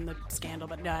husband on the Scandal,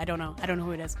 but no, I don't know. I don't know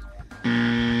who it is.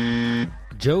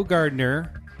 Joe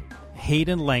Gardner,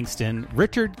 Hayden Langston,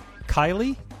 Richard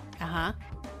Kiley Uh-huh.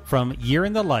 from Year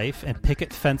in the Life and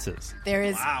Picket Fences. There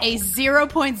is a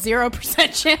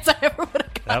 0.0% chance I ever would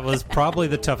have got That was probably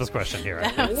the toughest question here.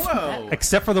 Whoa.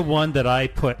 Except for the one that I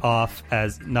put off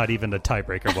as not even a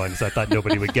tiebreaker one because I thought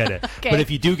nobody would get it. Okay. But if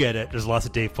you do get it, there's lots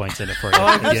of Dave points in it for you. Oh,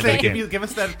 I at the was end of the saying, game. give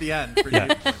us that at the end for Yeah.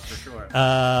 you, for sure.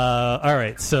 All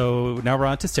right, so now we're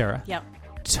on to Sarah. Yep.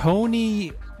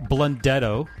 Tony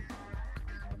Blundetto,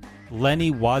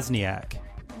 Lenny Wozniak.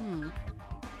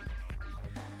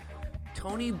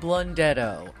 Tony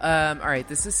Blundetto. All right,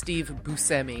 this is Steve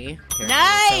Buscemi. That's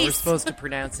Nice! how we're supposed to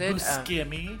pronounce it.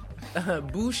 Buscemi.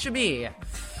 Buscemi.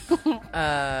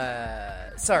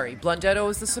 Sorry, Blundetto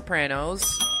is The Sopranos.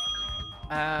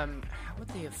 How would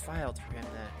they have filed for him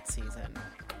that season?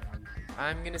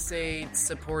 I'm going to say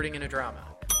supporting in a drama.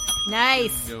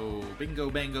 Nice.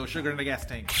 Bingo, bango, sugar in the gas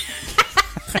tank.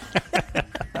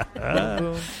 Boom,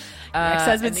 boom.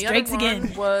 Ex-husband and the strikes other one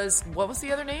again. What was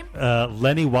the other name?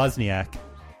 Lenny Wozniak.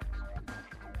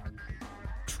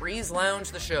 Trees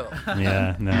Lounge, the show.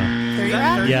 Yeah, no. 30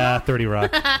 Rock? Yeah, 30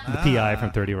 Rock. The PI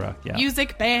from 30 Rock. Yeah.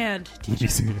 Music band.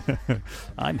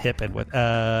 I'm hip and with.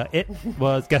 It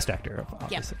was guest actor,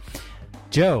 obviously.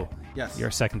 Joe. Yes. Your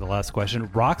second to last question.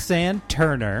 Roxanne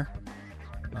Turner,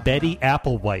 Betty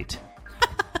Applewhite.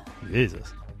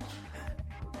 Jesus.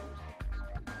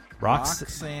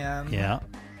 Roxanne. Yeah.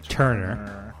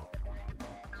 Turner.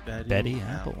 Betty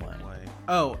Applewhite.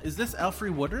 Oh, is this Elfrey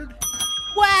Woodard?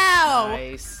 Wow.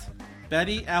 Nice.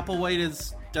 Betty Applewhite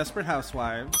is Desperate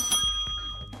Housewives,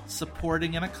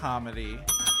 supporting in a comedy.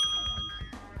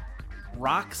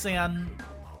 Roxanne,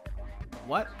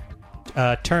 what?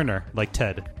 Turner, like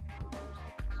Ted.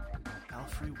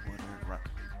 Elfrey Woodard.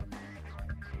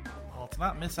 Well, it's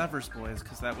not Miss Evers, boys,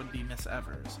 because that would be Miss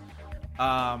Evers.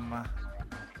 But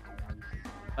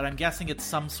I'm guessing it's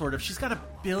some sort of. She's got 1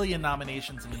 billion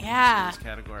nominations in the Yeah. series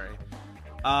category.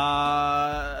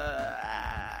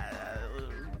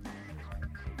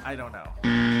 I don't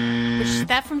know. Was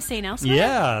that from St. Elsewhere?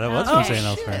 Yeah, that was from St.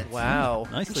 Elsewhere. Wow.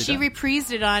 Nicely She done.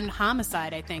 reprised it on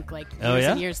Homicide, I think, like years Oh,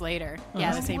 yeah? and years later.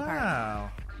 Yeah, the same part.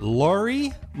 Wow.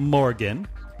 Lori Morgan,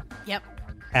 Yep.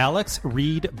 Alex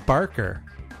Reed Barker.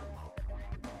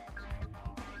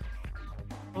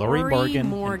 Lori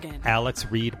Morgan. and Alex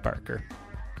Reed Barker.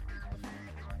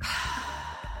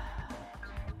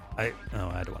 I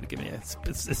don't want to give you.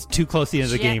 It's too close to the end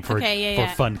of the game for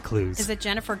fun clues. Is it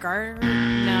Jennifer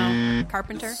No,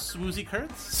 Carpenter. Swoozie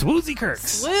Kurtz. Swoozie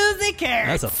Kurtz. Swoozie Kurtz.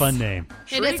 That's a fun name.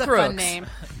 It is a fun name.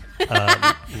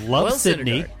 Love Well,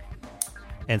 Sydney Syndergaard.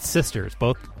 and Sisters,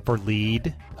 both for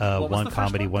lead. was One the first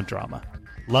comedy, one? one drama.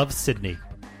 Love Sydney.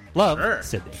 Love Sure.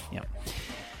 Sydney.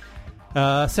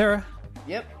 Yeah. Sarah.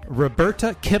 Yep.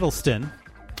 Roberta Kittleston.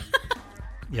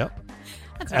 Yep.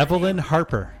 That's Evelyn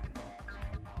Harper.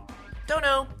 Don't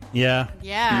know. Yeah.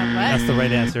 Yeah, what? That's the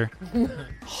right answer.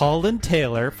 Holland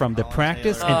Taylor from The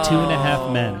Practice and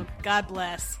 2.5 Men. God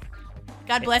bless.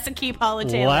 God bless and keep Holland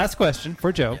Taylor. Last question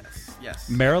for Joe. Yes.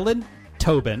 Marilyn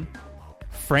Tobin,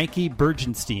 Frankie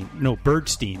Bergstein.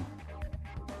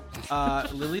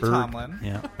 Lily Tomlin.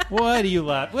 Yeah. Why do you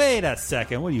laugh? Wait a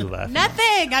second. What are you laughing at?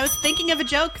 Nothing. I was thinking of a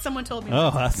joke someone told me.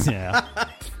 Oh, that's, yeah.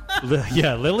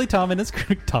 Lily Tomlin is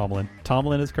Tomlin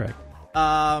is correct.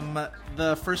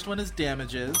 The first one is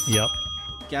Damages. Yep.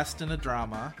 Guest in a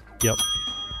drama. Yep.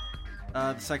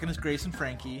 The second is Grace and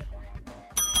Frankie.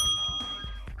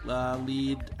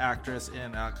 Lead actress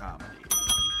in a comedy.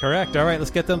 Correct. All right,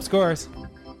 let's get them scores.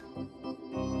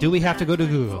 Do we have to go to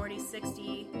Google? 40,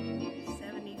 60,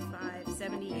 75,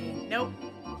 78. Nope.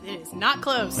 It is not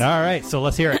close. All right, so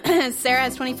let's hear it. Sarah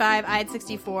has 25. I had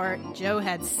 64. Joe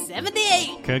had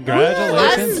 78.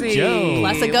 Congratulations, Joe.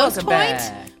 Plus a ghost point.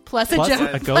 Plus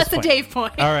a Dave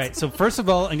point. All right, so first of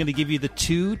all, I'm going to give you the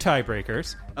 2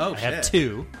 tiebreakers. Oh, I have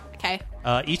 2. Okay.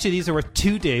 Each of these are worth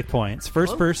 2 Dave points.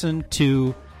 First person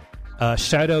to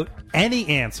shout out any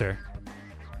answer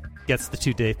gets the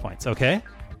 2 Dave points, okay?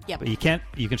 Yep. But you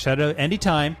can shout it out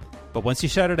anytime, but once you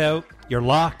shout it out, you're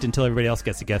locked until everybody else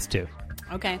gets a guess too.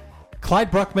 Okay.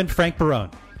 Clyde Bruckman, Frank Barone.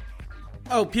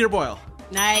 Oh, Peter Boyle.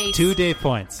 Nice. 2 Dave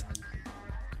points.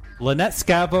 Lynette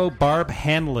Scavo, Barb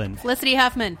Hanlon. Felicity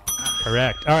Huffman.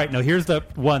 Correct. All right, now here's the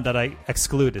one that I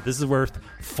excluded. This is worth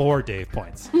 4 Dave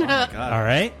points. Oh my God. All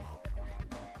right.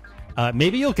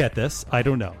 Maybe you'll get this. I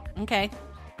don't know. Okay.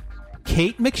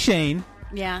 Kate McShane.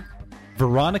 Yeah.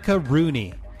 Veronica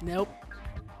Rooney. Nope.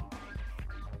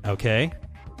 Okay.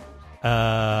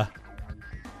 The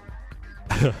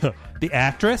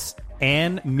actress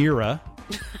Anne Mira.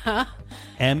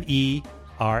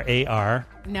 M-E-R-A-R.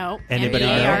 No. Anybody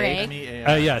know?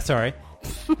 M-E-A-R-A. Yeah, sorry.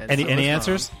 Any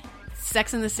answers?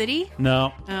 Sex in the City?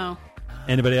 No. Oh.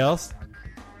 Anybody else?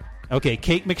 Okay,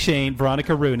 Kate McShane,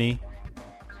 Veronica Rooney.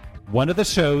 One of the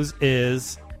shows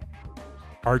is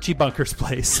Archie Bunker's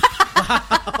Place.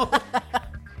 Wow.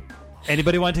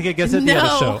 Anybody want to take a guess at the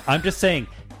other show? I'm just saying,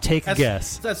 take a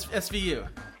guess. That's SVU.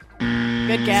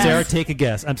 Good guess. Sarah, take a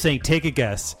guess. I'm saying take a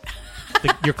guess.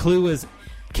 Your clue is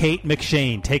Kate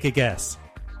McShane. Take a guess.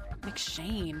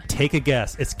 McShane. Take a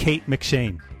guess. It's Kate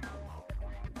McShane.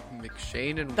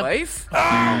 McShane and wife?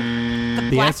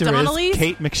 The answer is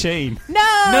Kate McShane.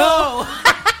 No!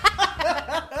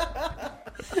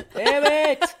 Damn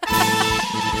it!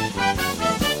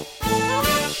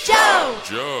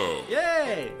 Joe!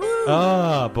 Yay!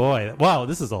 Oh, boy. Wow,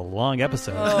 this is a long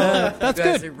episode. That's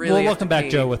good. Really well, welcome back,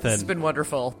 Joe, with It's been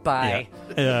wonderful. Bye.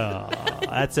 Yeah.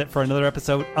 That's it for another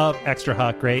episode of Extra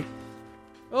Hot Great.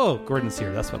 Oh, Gordon's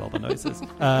here. That's what all the noise is.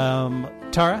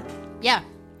 Tara? Yeah.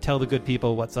 Tell the good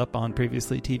people what's up on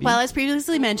Previously TV. Well, as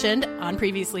previously mentioned, on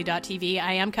Previously.tv,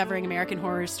 I am covering American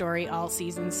Horror Story all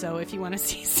season, so if you want to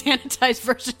see sanitized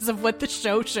versions of what the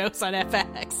show shows on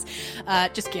FX,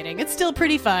 just kidding. It's still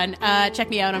pretty fun. Check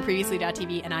me out on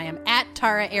Previously.tv, and I am at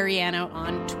Tara Ariano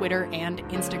on Twitter and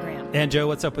Instagram. And Joe,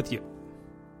 what's up with you?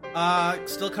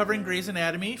 Still covering Grey's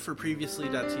Anatomy for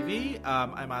Previously.tv.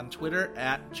 I'm on Twitter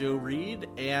at Joe Reed,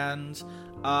 and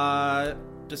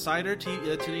Decider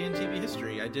Today in TV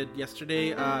History. I did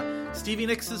yesterday Stevie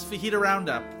Nicks' Fajita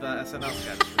Roundup, the SNL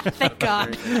sketch. Thank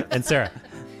God. And Sarah?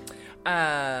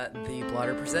 The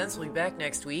Blotter Presents will be back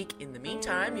next week. In the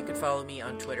meantime, you can follow me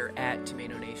on Twitter at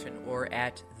Tomato Nation or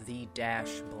at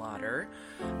 _Blotter.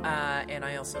 And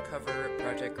I also cover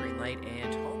Project Greenlight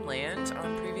and Homeland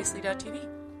on Previously.tv.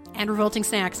 And Revolting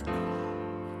Snacks.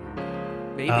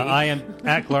 Maybe. I am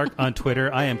at Clark on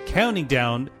Twitter. I am counting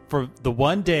down for the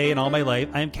one day in all my life.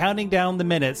 I am counting down the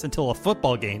minutes until a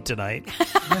football game tonight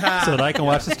so that I can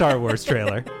watch the Star Wars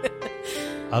trailer.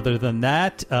 Other than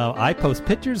that, I post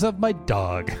pictures of my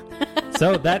dog.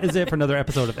 So that is it for another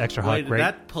episode of Extra Hot Why did Great.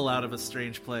 that pull out of a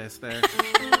strange place there?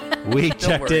 We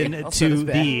checked in to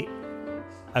the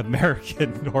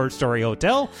American Horror Story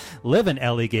Hotel. Liv and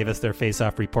Ellie gave us their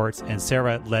face-off reports, and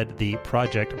Sarah led the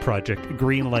Project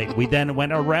Greenlight. We then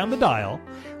went around the dial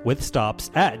with stops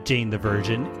at Jane the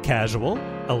Virgin, Casual,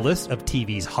 a list of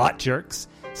TV's hot jerks,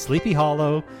 Sleepy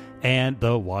Hollow, and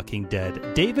The Walking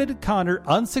Dead. David Connor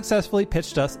unsuccessfully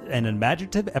pitched us an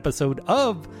imaginative episode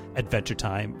of Adventure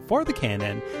Time for the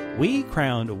canon. We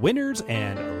crowned winners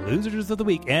and losers of the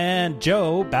week, and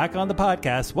Joe, back on the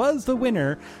podcast, was the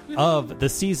winner of the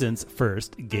season's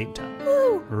first Game Time.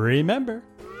 Woo. Remember,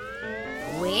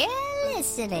 We're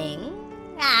listening.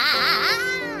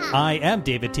 I am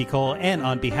David T. Cole, and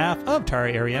on behalf of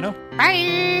Tara Ariano,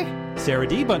 Bye. Sarah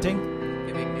D. Bunting,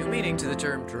 Giving new meaning to the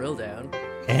term drill down.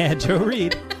 and Joe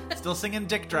Reed. Still singing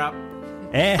Dick Drop.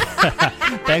 And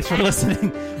thanks for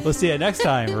listening. We'll see you next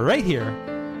time right here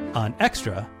on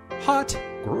Extra Hot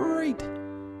Great.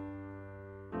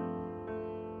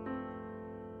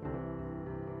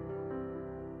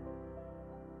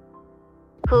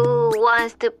 Who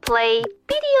wants to play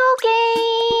video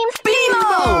games?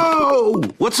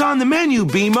 BMO! What's on the menu,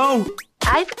 BMO?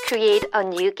 I've created a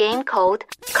new game called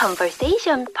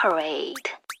Conversation Parade.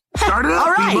 Start it up,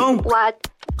 All right. Bebo. What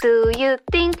do you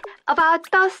think about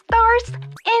the stars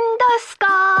in the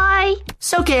sky?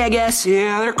 It's okay, I guess.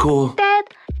 Yeah, they're cool. That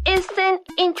is an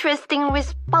interesting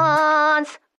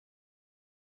response.